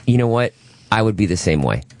 You know what? I would be the same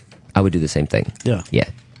way. I would do the same thing. Yeah. Yeah.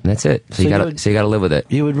 And that's it. So you gotta live with it.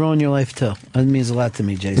 You would ruin your life too. That means a lot to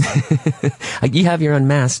me, Jason. You have your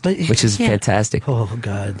unmasked, which is fantastic. Oh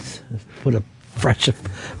God, what a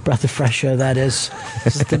breath of fresh air that is.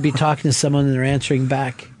 Just to be talking to someone and they're answering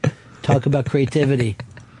back. Talk about creativity.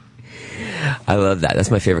 I love that. That's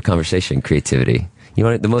my favorite conversation. Creativity. You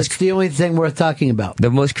know what? It's the only thing worth talking about. The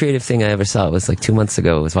most creative thing I ever saw was like 2 months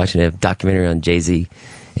ago. I was watching a documentary on Jay-Z,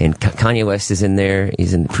 and Kanye West is in there.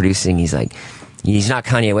 He's in producing. He's like, He's not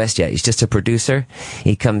Kanye West yet. He's just a producer.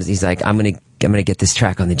 He comes. He's like, I'm gonna get this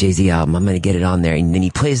track on the Jay-Z album. I'm gonna get it on there, and then he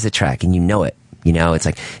plays the track, and you know it. You know, it's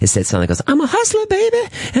like, it said something that goes, I'm a hustler, baby,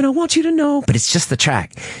 and I want you to know. But it's just the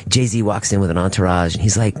track. Jay-Z walks in with an entourage, and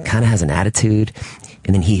he's like, kind of has an attitude.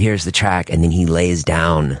 And then he hears the track, and then he lays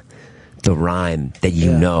down the rhyme that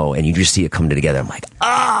you know, and you just see it come together. I'm like,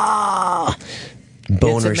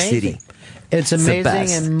 Boner City. It's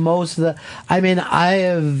amazing, and most of the... I mean, I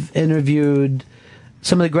have interviewed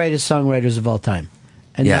some of the greatest songwriters of all time,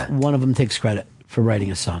 and not one of them takes credit for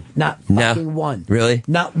writing a song. Not fucking one. Really?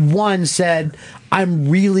 Not one said, I'm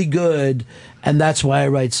really good, and that's why I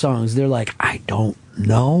write songs. They're like, I don't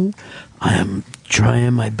know. I'm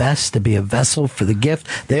trying my best to be a vessel for the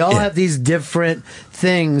gift. They all have these different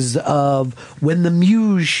things of when the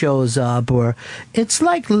muse shows up, or it's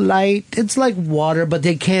like light, it's like water, but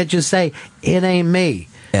they can't just say, it ain't me.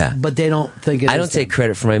 Yeah. But they don't think it I is don't take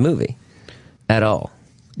credit for my movie at all.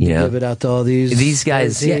 You know, give it out to all these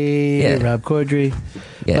guys. Rob Corddry.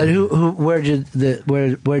 Yeah.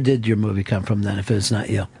 But where did your movie come from then? If it's not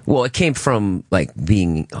you, well, it came from like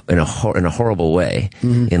being in a horrible way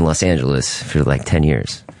in Los Angeles for like 10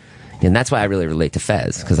 years, and that's why I really relate to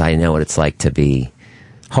Fez, because I know what it's like to be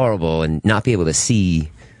horrible and not be able to see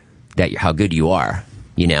that how good you are.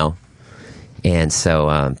 You know. And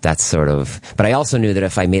so that's sort of. But I also knew that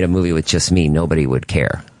if I made a movie with just me, nobody would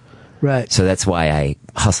care. Right. So that's why I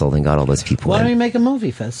hustled and got all those people. Why in. don't you make a movie,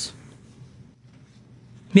 Fez?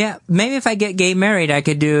 Yeah, maybe if I get gay married, I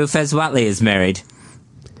could do Fez Whatley is married.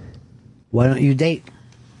 Why don't you date?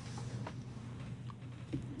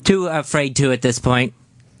 Too afraid to at this point.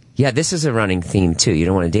 Yeah, this is a running theme too. You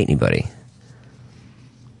don't want to date anybody.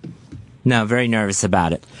 No, very nervous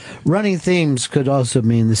about it. Running themes could also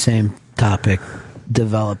mean the same topic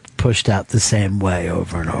developed, pushed out the same way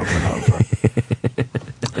over and over and over.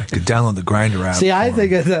 You could download the Grindr app. See, I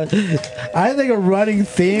think a running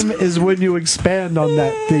theme is when you expand on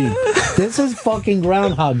that theme. This is fucking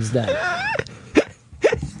Groundhog's Day.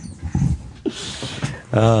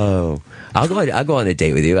 Oh, I'll go on a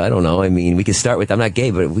date with you. I don't know. I mean, we could start with. I'm not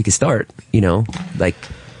gay, but we could start. You know, like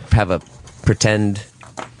have a pretend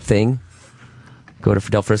thing. Go to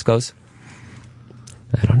Del Frisco's.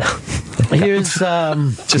 I don't know. Here's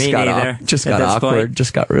just got awkward.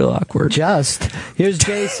 Just got real awkward. Here's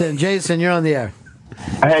Jason. Jason, you're on the air.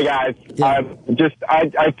 Hey guys, I just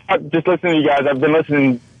listening to you guys. I've been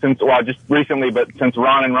listening since just recently, but since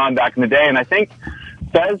Ron back in the day, and I think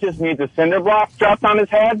Fez just needs a cinder block dropped on his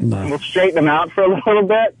head, and we'll straighten him out for a little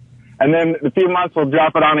bit, and then in a few months we'll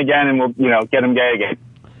drop it on again, and we'll get him gay again.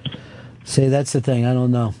 See, that's the thing. I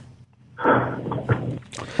don't know.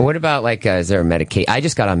 What about is there a medication? I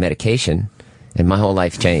just got on medication, and my whole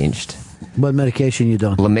life changed. What medication you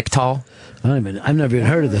doing? Lamictal. I've never even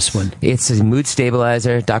heard of this one. It's a mood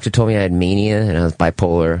stabilizer. Doctor told me I had mania and I was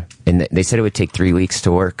bipolar, and they said it would take 3 weeks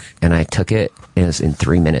to work, and I took it, and it was in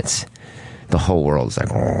 3 minutes. The whole world was like,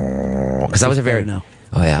 because I was a very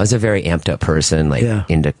amped up person,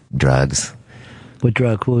 into drugs. What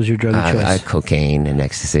drug? What was your drug of choice? Cocaine and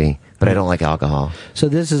ecstasy, but I don't like alcohol. So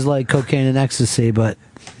this is like cocaine and ecstasy, but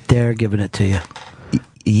they're giving it to you.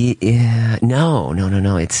 Yeah, no.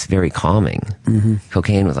 It's very calming. Mm-hmm.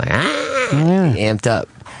 Cocaine was like, amped up.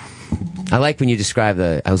 I like when you describe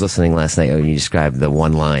I was listening last night when you described the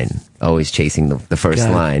one line, always chasing the first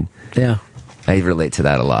line. Yeah. I relate to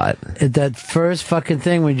that a lot. That first fucking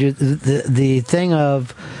thing when the thing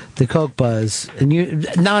of the coke buzz, and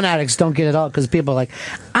non-addicts don't get it all because people are like,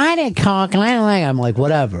 I did coke and I don't like it. I'm like,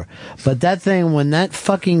 whatever. But that thing, when that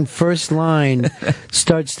fucking first line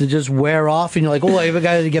starts to just wear off, and you're like, oh, I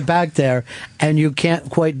got to get back there, and you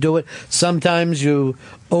can't quite do it. Sometimes you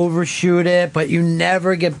overshoot it, but you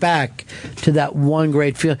never get back to that one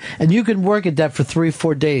great feeling. And you can work at that for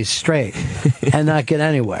 3-4 days straight and not get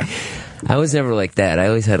anywhere. I was never like that. I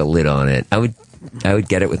always had a lid on it. I would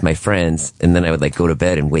get it with my friends, and then I would go to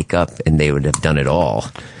bed and wake up, and they would have done it all.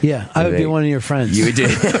 Yeah, I would be one of your friends. You would do.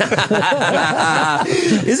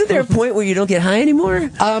 Isn't there a point where you don't get high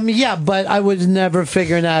anymore? Yeah, but I was never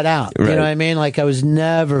figuring that out. Right. You know what I mean? I was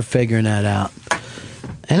never figuring that out.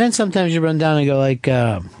 And then sometimes you run down and go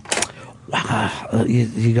wow,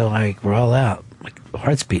 you go we're all out. My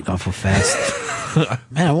heart's beating awful fast.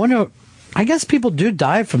 Man, I wonder. I guess people do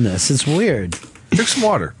die from this. It's weird. Drink some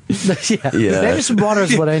water. Yeah. Maybe some water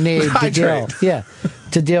is what I need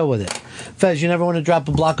to deal with it. Fez, you never want to drop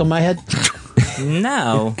a block on my head?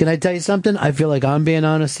 No. Can I tell you something? I feel like I'm being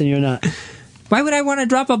honest and you're not. Why would I want to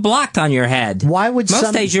drop a block on your head? Why would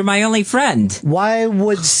Most days you're my only friend.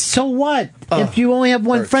 So what? If you only have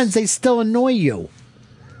one friend, they still annoy you.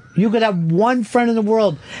 You could have one friend in the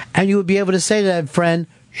world, and you would be able to say to that friend,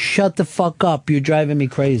 shut the fuck up, you're driving me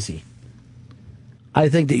crazy. I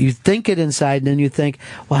think that you think it inside, and then you think,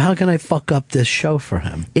 well, how can I fuck up this show for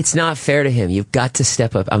him? It's not fair to him. You've got to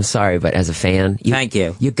step up. I'm sorry, but as a fan, thank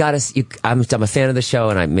you. You got to. I'm a fan of the show,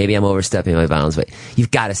 and maybe I'm overstepping my bounds, but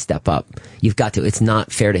you've got to step up. You've got to. It's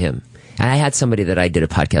not fair to him. And I had somebody that I did a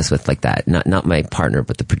podcast with like that, not my partner,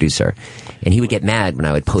 but the producer, and he would get mad when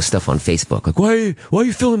I would post stuff on Facebook, like, why are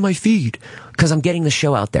you filling my feed? Because I'm getting the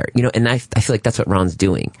show out there, and I feel like that's what Ron's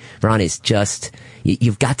doing. Ron is just,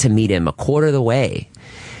 you've got to meet him a quarter of the way.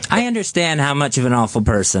 I understand how much of an awful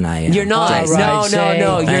person I am. You're not.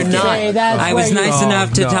 No, you're not. I was nice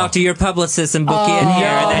enough to talk to your publicist and book you in here,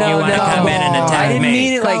 and then you want to come in and attack me. I didn't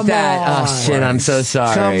mean it like that. Oh, shit, I'm so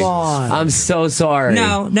sorry. Come on. I'm so sorry.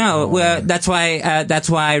 No, that's why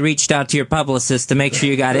I reached out to your publicist to make sure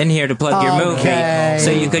you got in here to plug your movie,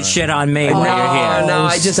 so you could shit on me while you're here. No,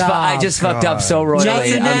 I just fucked up so royally.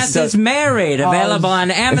 Jason Nash is Married, available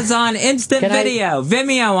on Amazon Instant Video,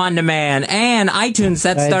 Vimeo On Demand, and iTunes.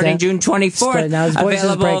 That's starting June 24th.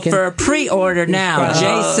 Available for pre-order now.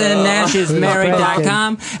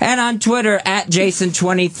 JasonNashIsMarried.com and on Twitter at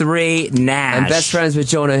Jason23Nash. I'm best friends with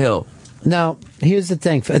Jonah Hill. Now, here's the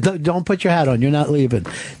thing. Don't put your hat on. You're not leaving.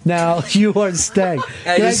 Now, you are staying.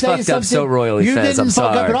 I just fucked up so royally, You Fez. didn't I'm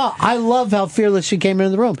fuck sorry. up at all. I love how fearless you came into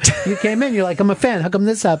the room. You came in, you're like, I'm a fan. How come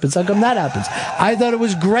this happens? How come that happens? I thought it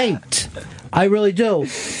was great. I really do.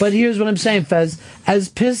 But here's what I'm saying, Fez. As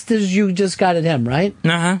pissed as you just got at him, right?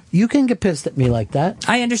 Uh-huh. You can get pissed at me like that.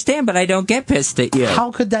 I understand, but I don't get pissed at you.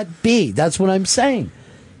 How could that be? That's what I'm saying.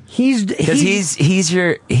 Because he's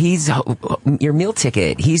your meal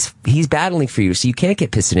ticket. He's battling for you, so you can't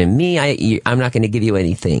get pissed at him. I'm not going to give you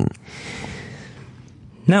anything.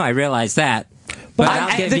 No, I realize that. But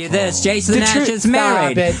I'll give you this. Jason Nash is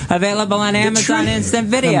Married. Available on Amazon Instant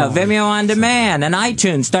Video, Vimeo On Demand, and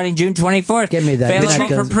iTunes starting June 24th. Give me that.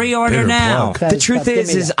 Available for pre-order now. The truth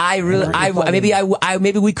is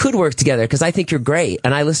maybe we could work together because I think you're great,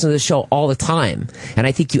 and I listen to the show all the time, and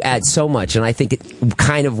I think you add so much, and I think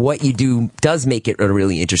kind of what you do does make it a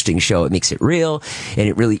really interesting show. It makes it real, and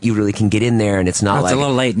you really can get in there, and it's not It's a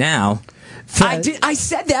little late now. I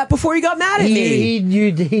said that before you got mad at me.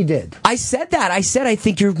 He did. I said that. I said I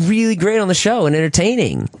think you're really great on the show and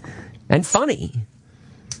entertaining and funny.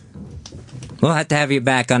 We'll have to have you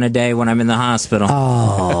back on a day when I'm in the hospital.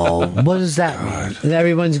 Oh, what does that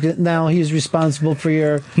mean? Now he's responsible for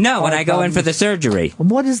your... No, when I go in for the surgery.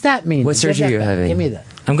 What does that mean? What surgery are you having? Give me that.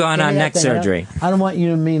 I'm going on neck surgery. I don't want you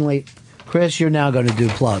to meanly... Chris, you're now going to do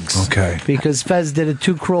plugs. Okay. Because Fez did it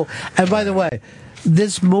too cruel. And by the way...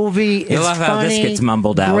 This movie is love funny, how this gets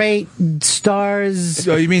mumbled out. Great stars.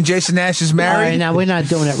 Oh, you mean Jason Nash is Married? All right, now we're not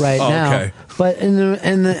doing it right now. Okay. But in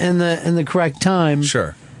the correct time.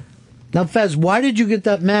 Sure. Now, Fez, why did you get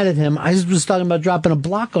that mad at him? I was talking about dropping a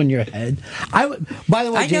block on your head. By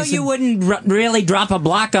the way, I know Jason, you wouldn't really drop a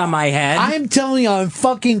block on my head. I'm telling you, I'm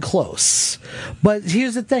fucking close. But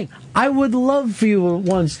here's the thing: I would love for you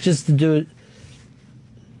once just to do it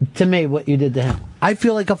to me what you did to him. I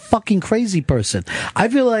feel like a fucking crazy person. I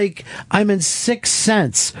feel like I'm in Sixth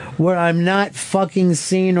Sense where I'm not fucking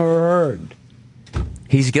seen or heard.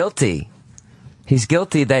 He's guilty. He's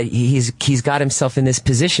guilty that he's got himself in this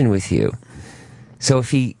position with you. So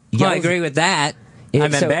if he yells, I agree with that.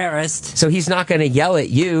 I'm embarrassed. So he's not going to yell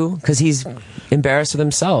at you because he's embarrassed with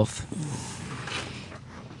himself.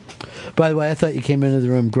 By the way, I thought you came into the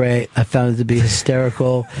room great. I found it to be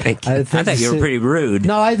hysterical. Thank you. I thought you were pretty rude.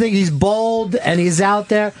 No, I think he's bold and he's out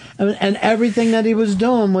there, and everything that he was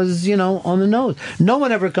doing was, on the nose. No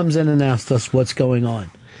one ever comes in and asks us what's going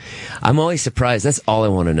on. I'm always surprised. That's all I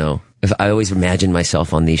want to know. If I always imagine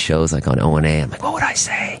myself on these shows, like on O&A, I'm like, what would I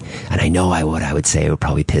say? And I know what I would say would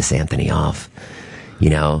probably piss Anthony off.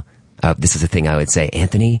 This is the thing I would say.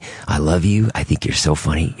 Anthony, I love you. I think you're so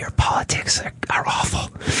funny. Your politics are awful.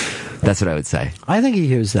 That's what I would say. I think he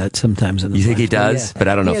hears that sometimes. You think he does? Yeah. But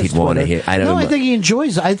I don't know if he'd want to hear. I think he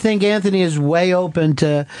enjoys it. I think Anthony is way open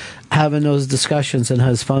to having those discussions and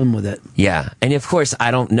has fun with it. Yeah. And of course, I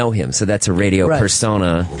don't know him. So that's a radio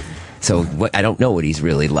persona. So I don't know what he's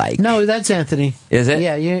really like. No, that's Anthony. Is it?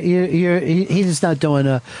 Yeah, he's not doing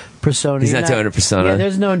a persona. He's not doing a persona. Yeah,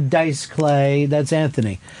 there's no Dice Clay. That's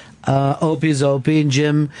Anthony. Opie's Opie, and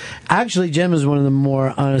Jim. Actually, Jim is one of the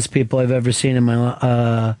more honest people I've ever seen in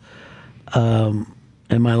my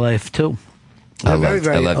life too. They're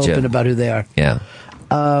very open Jim. about who they are. Yeah.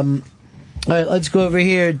 All right, let's go over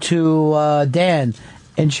here to Dan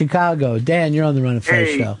in Chicago. Dan, you're on the Run of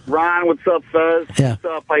Fez show. Ron, what's up, Fez? Yeah. What's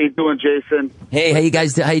up? How you doing, Jason? Hey, how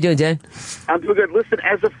you doing, Dan? I'm doing good. Listen,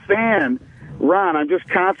 as a fan, Ron, I'm just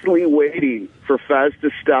constantly waiting for Fez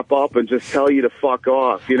to step up and just tell you to fuck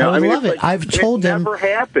off. You know, I love it's it. I've told him. It never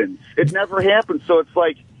happens. It never happens. So it's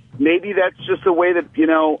like maybe that's just the way that, you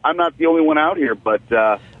know, I'm not the only one out here, but.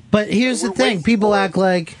 But here's the thing. People act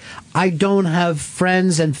like I don't have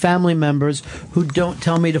friends and family members who don't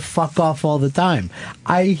tell me to fuck off all the time.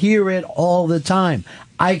 I hear it all the time.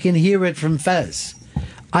 I can hear it from Fez.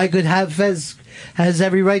 I could have Fez has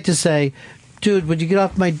every right to say, dude, would you get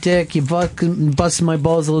off my dick? You busting my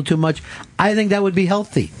balls a little too much. I think that would be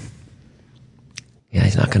healthy. Yeah,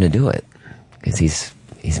 he's not going to do it because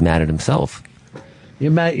he's mad at himself.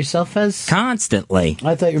 You're mad at yourself, Fez? Constantly.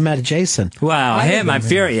 I thought you were mad at Jason. Well, him I'm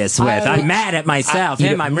furious with. I'm mad at myself.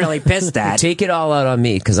 Him I'm really pissed at. Take it all out on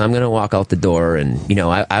me because I'm going to walk out the door and, you know,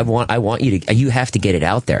 I want you to, you have to get it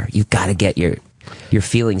out there. You've got to get your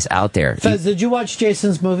feelings out there. Fez, did you watch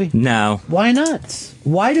Jason's movie? No. Why not?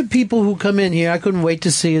 Why do people who come in here, I couldn't wait to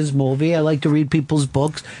see his movie. I like to read people's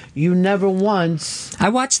books. You never once. I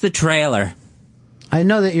watched the trailer. I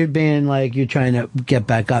know that you're being like, you're trying to get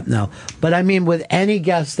back up now. But I mean, with any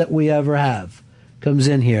guest that we ever have comes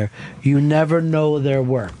in here, you never know their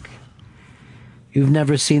work. You've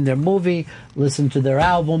never seen their movie, listened to their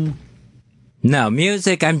album. No,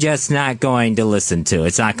 music I'm just not going to listen to.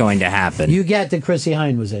 It's not going to happen. You get that Chrissy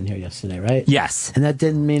Hynde was in here yesterday, right? Yes. And that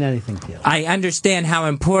didn't mean anything to you. I understand how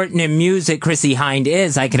important in music Chrissy Hynde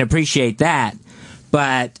is. I can appreciate that.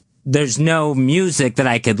 But there's no music that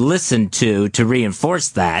I could listen to reinforce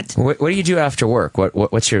that. What do you do after work?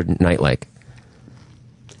 What's your night like?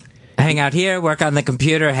 Hang out here, work on the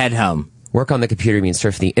computer, head home. Work on the computer means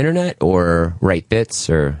surf the internet or write bits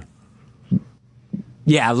or...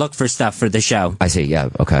 Yeah, look for stuff for the show. I see, yeah,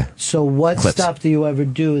 okay. So what Clips. stuff do you ever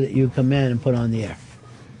do that you come in and put on the air?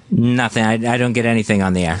 Nothing. I don't get anything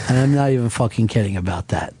on the air. And I'm not even fucking kidding about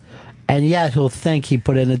that. And yet he'll think he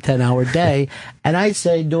put in a 10-hour day. And I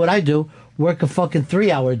say, do what I do, work a fucking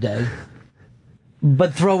 3-hour day,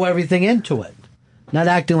 but throw everything into it. Not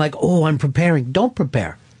acting like, oh, I'm preparing. Don't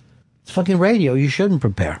prepare. It's fucking radio. You shouldn't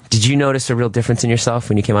prepare. Did you notice a real difference in yourself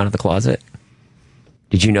when you came out of the closet?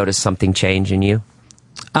 Did you notice something change in you?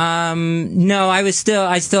 No, I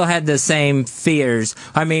still had the same fears.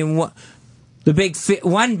 I mean,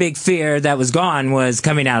 one big fear that was gone was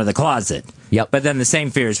coming out of the closet. Yep. But then the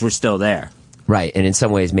same fears were still there. Right, and in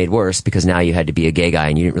some ways made worse because now you had to be a gay guy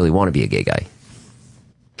and you didn't really want to be a gay guy.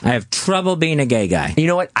 I have trouble being a gay guy. You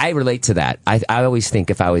know what? I relate to that. I always think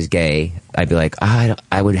if I was gay, I'd be like,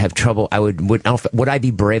 I would have trouble. Would I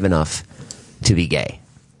be brave enough to be gay?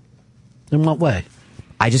 In what way?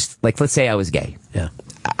 I just, like, let's say I was gay. Yeah.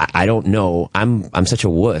 I don't know. I'm such a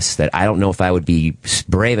wuss that I don't know if I would be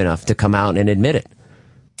brave enough to come out and admit it.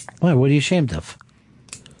 Why? What are you ashamed of?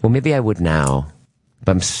 Well, maybe I would now,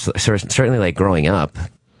 but I'm certainly like growing up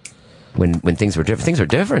when things were different. Things were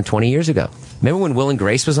different 20 years ago. Remember when Will and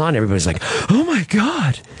Grace was on? Everybody was like, "Oh my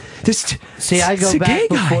God, See, I go back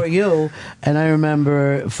before you, and I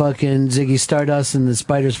remember fucking Ziggy Stardust and the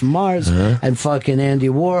Spiders from Mars, and fucking Andy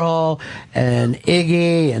Warhol, and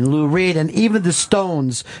Iggy, and Lou Reed, and even the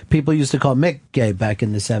Stones. People used to call Mick gay back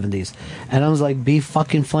in the 70s. And I was like, be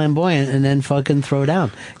fucking flamboyant, and then fucking throw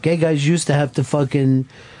down. Gay guys used to have to fucking...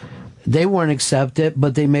 They weren't accepted,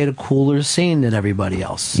 but they made a cooler scene than everybody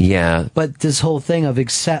else. Yeah. But this whole thing of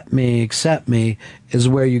accept me, is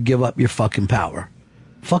where you give up your fucking power.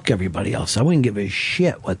 Fuck everybody else. I wouldn't give a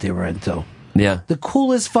shit what they were into. Yeah. The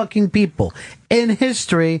coolest fucking people in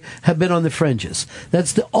history have been on the fringes.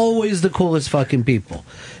 That's always the coolest fucking people.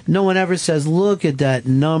 No one ever says, look at that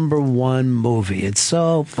 #1 movie. It's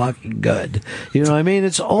so fucking good. You know what I mean?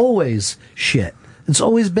 It's always shit. It's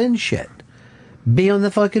always been shit. Be on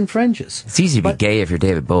the fucking fringes. It's easy to be gay if you're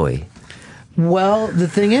David Bowie. Well, the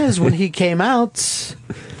thing is, when he came out,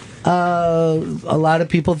 a lot of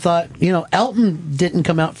people thought, Elton didn't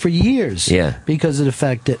come out for years. Yeah. Because it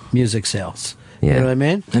affected music sales. Yeah. You know what I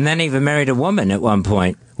mean? And then even married a woman at one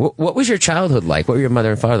point. What was your childhood like? What were your mother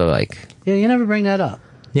and father like? Yeah, you never bring that up.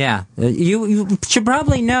 Yeah. You should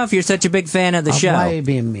probably know if you're such a big fan of the show. Why are you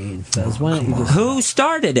being mean, Fez? Why don't you just... Who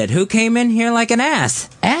started it? Who came in here like an ass?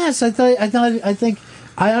 Ass? I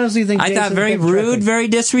honestly think I thought very rude, very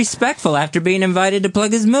disrespectful after being invited to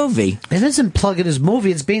plug his movie. It isn't plugging his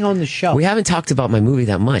movie, it's being on the show. We haven't talked about my movie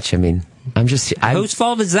that much. I mean, whose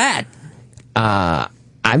fault is that?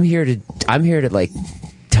 I'm here to like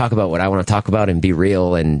talk about what I want to talk about and be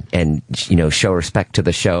real and show respect to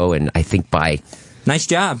the show, and I think by nice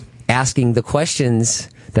job asking the questions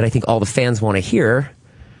that I think all the fans want to hear,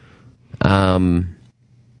 I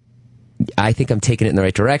think I'm taking it in the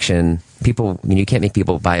right direction. People, you can't make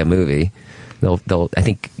people buy a movie, They'll. I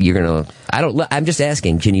think you're gonna. I'm just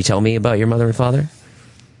asking. Can you tell me about your mother and father,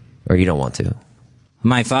 or you don't want to?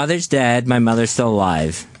 My father's dead. My mother's still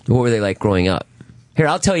alive. What were they like growing up? Here,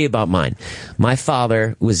 I'll tell you about mine. My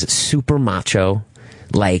father was super macho,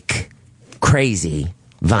 like crazy,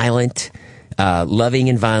 violent, loving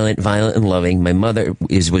and violent, violent and loving. My mother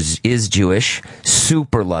is Jewish,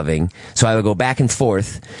 super loving. So I would go back and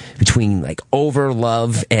forth between like over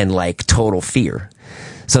love and like total fear.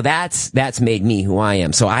 So that's made me who I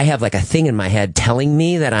am. So I have like a thing in my head telling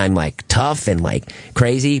me that I'm like tough and like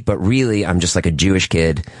crazy, but really I'm just like a Jewish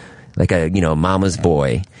kid, like a, mama's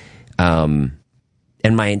boy.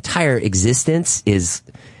 And my entire existence is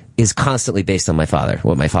constantly based on my father,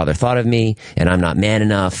 what my father thought of me, and I'm not man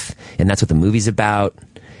enough, and that's what the movie's about.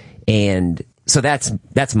 And so that's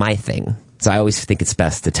my thing. So I always think it's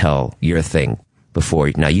best to tell your thing before.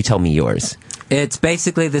 Now you tell me yours. It's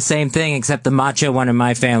basically the same thing, except the macho one in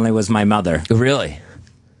my family was my mother. Really?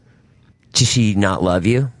 Did she not love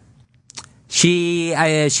you? She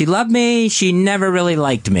loved me. She never really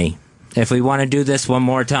liked me. If we want to do this one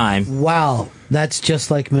more time. Wow, that's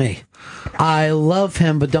just like me. I love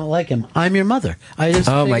him, but don't like him. I'm your mother. I just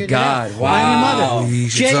oh my figured it God! out. Wow, I'm your mother.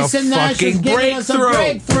 Jason Nash is giving us a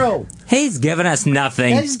breakthrough. He's giving us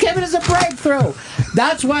nothing. He's giving us a breakthrough.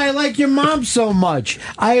 That's why I like your mom so much.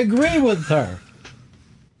 I agree with her.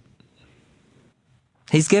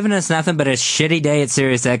 He's giving us nothing but a shitty day at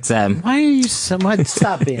Sirius XM. Why are you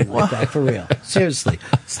stop being like that for real? Seriously,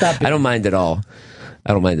 stop being. I don't mind at all.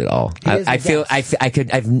 I don't mind at all. I feel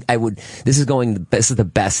I would. This is the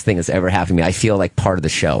best thing that's ever happened to me. I feel like part of the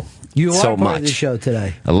show. You are so part much. of the show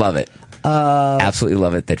today. I love it. Absolutely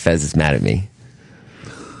love it that Fez is mad at me.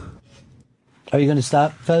 Are you going to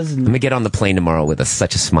stop, Fez? I'm going to get on the plane tomorrow with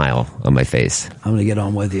such a smile on my face. I'm going to get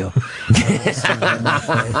on with you.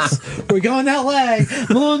 We're going to L.A.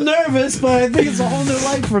 I'm a little nervous, but I think it's a whole new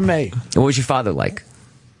life for me. What was your father like?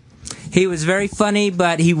 He was very funny,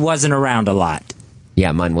 but he wasn't around a lot.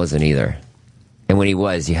 Yeah, mine wasn't either. And when he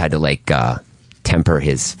was, you had to temper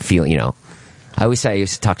his feeling. I always say I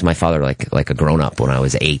used to talk to my father like a grown up when I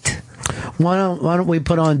was 8. Why don't we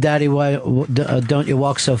put on Daddy, Why Don't You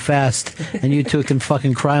Walk So Fast, and you two can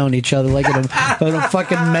fucking cry on each other like in a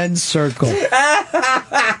fucking men's circle.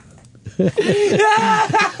 I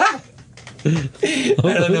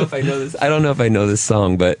don't know if I know this. I don't know if I know this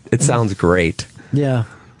song, but it sounds great. Yeah.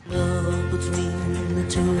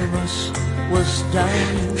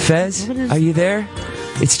 Fez, are you there?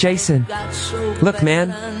 It's Jason. Look,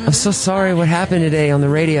 man, I'm so sorry what happened today on the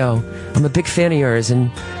radio. I'm a big fan of yours,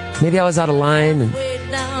 and maybe I was out of line,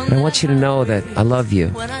 and I want you to know that I love you,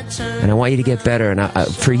 and I want you to get better, and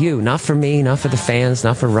for you, not for me, not for the fans,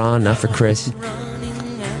 not for Ron, not for Chris.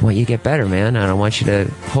 I want you to get better, man, and I want you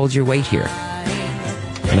to hold your weight here,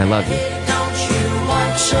 and I love you.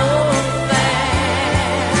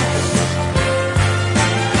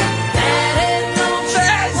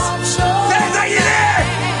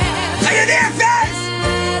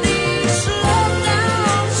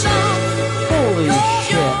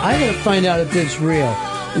 I gotta find out if it's real.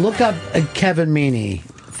 Look up a Kevin Meaney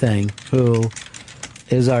thing, who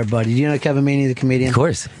is our buddy. Do you know Kevin Meaney, the comedian? Of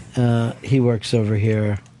course. He works over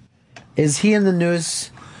here. Is he in the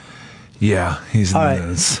news? Yeah, he's in All the right,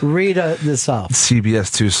 news. read this off.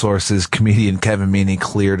 CBS 2 sources, comedian Kevin Meaney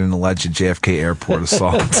cleared an alleged JFK airport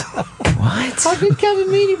assault. What? How could Kevin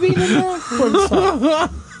Meaney be in an airport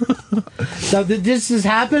assault? So did this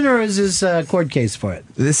happen, or is this a court case for it?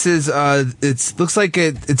 This is, looks like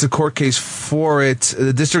it's a court case for it.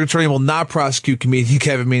 The district attorney will not prosecute comedian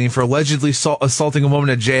Kevin Meaney for allegedly assaulting a woman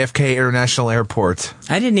at JFK International Airport.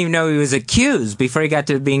 I didn't even know he was accused before he got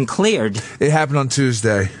to being cleared. It happened on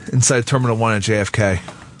Tuesday inside Terminal 1 at JFK.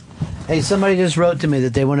 Hey, somebody just wrote to me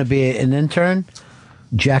that they want to be an intern.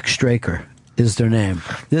 Jack Straker is their name.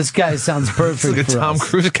 This guy sounds perfect. It's like a for Tom us.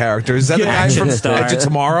 Cruise character. Is that the guy from Edge of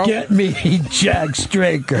Tomorrow? Get me Jack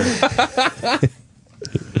Straker.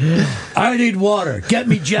 I need water. Get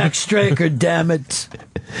me Jack Straker, damn it.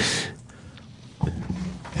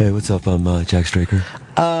 Hey, what's up? I'm Jack Straker.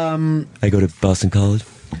 I go to Boston College.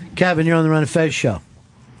 Kevin, you're on the Run of Fez show.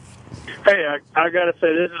 Hey, I gotta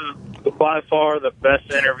say, this is by far the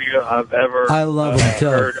best interview I've ever I love him too.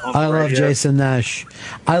 heard on the I love radio. Jason Nash.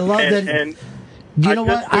 I love that. And You know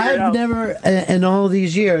what? I've never, in all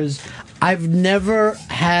these years, I've never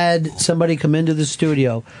had somebody come into the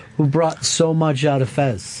studio who brought so much out of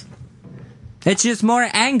Fez. It's just more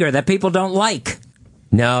anger that people don't like.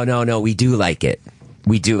 No. We do like it.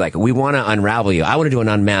 We do like it. We want to unravel you. I want to do an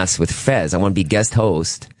unmask with Fez. I want to be guest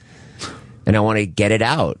host. And I want to get it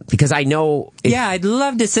out. Because I know... Yeah, I'd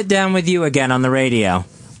love to sit down with you again on the radio.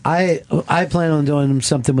 I plan on doing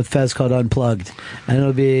something with Fez called Unplugged, and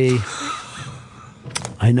it'll be.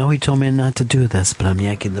 I know he told me not to do this, but I'm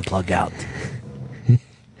yanking the plug out.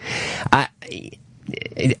 I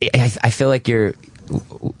feel like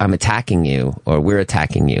I'm attacking you, or we're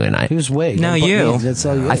attacking you, and Who's we? No, you. That's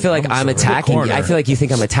all you. I feel like I'm attacking you. I feel like you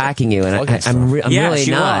think I'm attacking you, and I'm Yes, really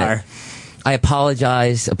you not. are. I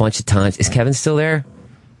apologize a bunch of times. Is Kevin still there?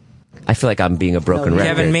 I feel like I'm being a broken record.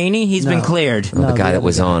 Kevin Meaney, he's been cleared. Well, the guy that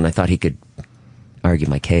was on, I thought he could argue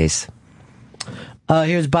my case.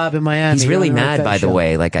 Here's Bob in Miami. He's really on the mad, Fez by the show.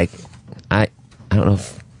 way. Like I don't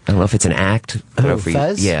know if it's an act. Who,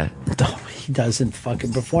 Fez? Yeah. Oh, he doesn't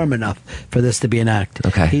fucking perform enough for this to be an act.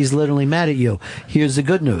 Okay. He's literally mad at you. Here's the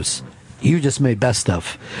good news. You just made best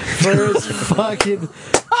stuff. For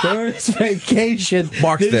his vacation,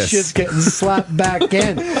 Mark this. shit's getting slapped back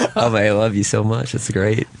in. Oh man, I love you so much. It's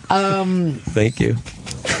great. Thank you.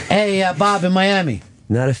 Hey, Bob in Miami.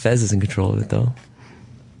 Not if Fez is in control of it though.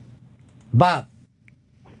 Bob.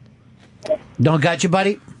 Don't got you,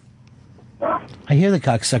 buddy? I hear the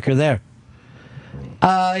cocksucker there.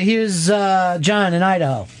 Here's John in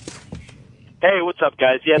Idaho. Hey, what's up,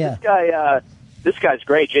 guys? Yeah. This guy's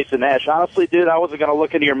great, Jason Nash. Honestly, dude, I wasn't going to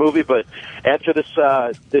look into your movie, but after this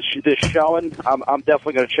showing, I'm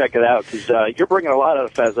definitely going to check it out because you're bringing a lot out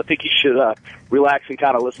of Fez. I think you should relax and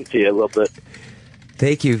kind of listen to you a little bit.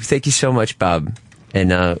 Thank you so much, Bob.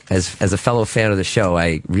 And as a fellow fan of the show,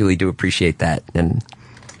 I really do appreciate that. And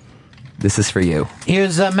this is for you.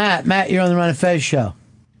 Here's Matt. Matt, you're on the Ron and Fez show.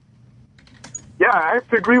 Yeah, I have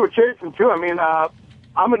to agree with Jason, too. I mean,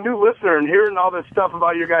 I'm a new listener, and hearing all this stuff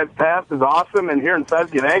about your guys' past is awesome, and hearing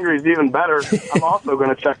Fez get angry is even better. I'm also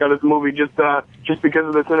going to check out this movie just because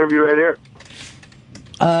of this interview right here.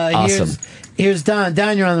 Awesome. Here's Don.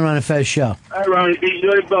 Don, you're on the Ron and Fez show. Hi, Ronnie.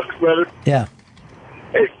 $89, brother. Yeah.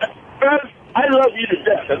 Hey, Fez, I love you to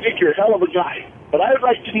death. I think you're a hell of a guy. But I'd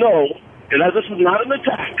like to know, and this is not an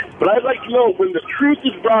attack, but I'd like to know when the truth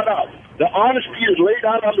is brought up, the honesty is laid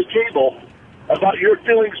out on the table about your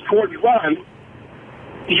feelings towards Ron,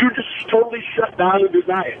 you just totally shut down and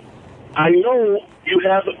deny it. I know you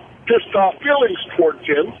have pissed off feelings towards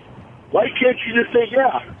him. Why can't you just say,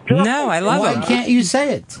 yeah? No, I love him. Why can't you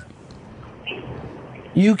say it?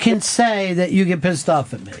 You can say that you get pissed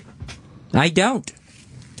off at me. I don't.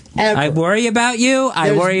 Ever. I worry about you.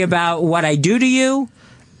 I worry about what I do to you.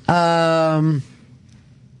 I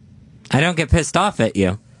don't get pissed off at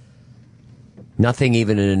you. Nothing,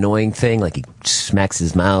 even an annoying thing, like he smacks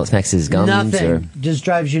his mouth, smacks his gums? Nothing. Or... Just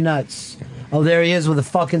drives you nuts. Oh, there he is with a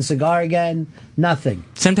fucking cigar again. Nothing.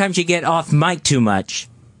 Sometimes you get off mic too much.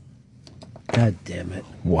 God damn it.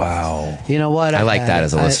 Wow. You know what? I like that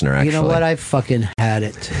as a listener, actually. You know what? I fucking had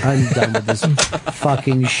it. I'm done with this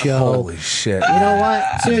fucking show. Holy shit. You know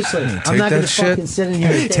what? Seriously. I'm not going to fucking sit in here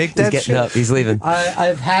and Take that He's getting shit. up. He's leaving.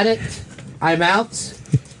 I've had it. I'm out.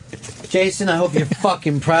 Jason, I hope you're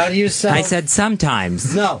fucking proud of yourself. I said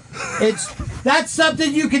sometimes. No. That's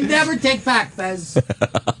something you can never take back, Fez.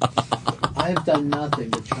 I've done nothing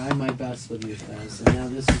but try my best with you, Fez, and now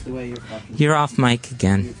this is the way you're fucking... You're off mic You're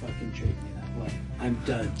again. fucking treating me that way. I'm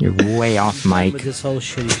done. You're way off I'm done mic. with this whole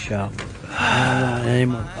shitty show. I don't want any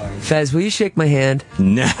more parties. Fez, will you shake my hand?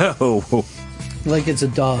 No. Like it's a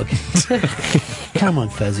dog. Come on,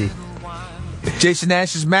 Fezzy. Jason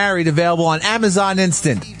Nash is Married, available on Amazon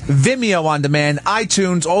Instant, Vimeo On Demand,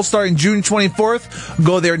 iTunes, all starting June 24th.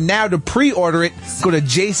 Go there now to pre-order it. Go to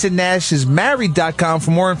jasonnashismarried.com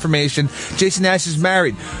for more information. Jason Nash is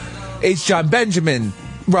Married. H. John Benjamin,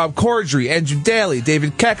 Rob Corddry, Andrew Daly,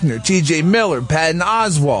 David Koechner, T.J. Miller, Patton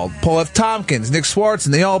Oswalt, Paul F. Tompkins, Nick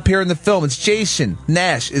Swartzen. They all appear in the film. It's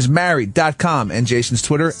jasonnashismarried.com and Jason's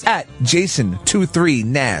Twitter at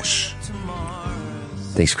Jason23Nash.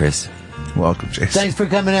 Thanks, Chris. Welcome, Jason. Thanks for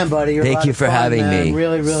coming in, buddy. You're a Thank lot you of for fun, having man. me.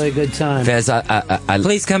 Really, really good time. Fez,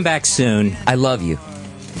 Please come back soon. I love you.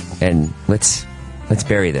 And let's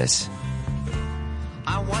bury this.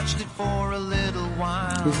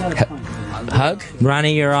 Hug?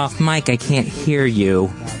 Ronnie, you're off mic. I can't hear you.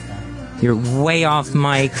 You're way off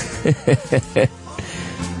mic.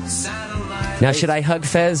 Now, should I hug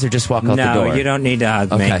Fez or just walk out the door? No, you don't need to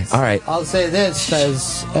hug me. Okay, all right. I'll say this,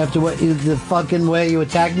 Fez. After the fucking way you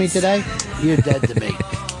attacked me today, you're dead to me.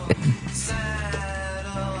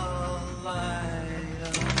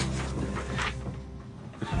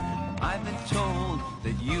 I've been told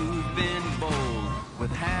that you've been bold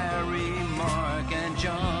with Harry, Mark, and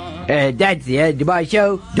John. That's the end of my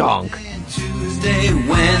show. Donk. Tuesday,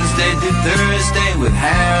 Wednesday to Thursday with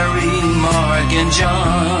Harry, Mark, and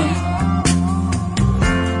John.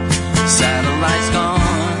 Satellites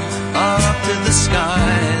gone up to the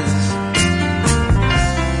skies.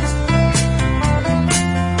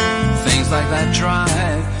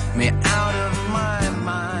 me out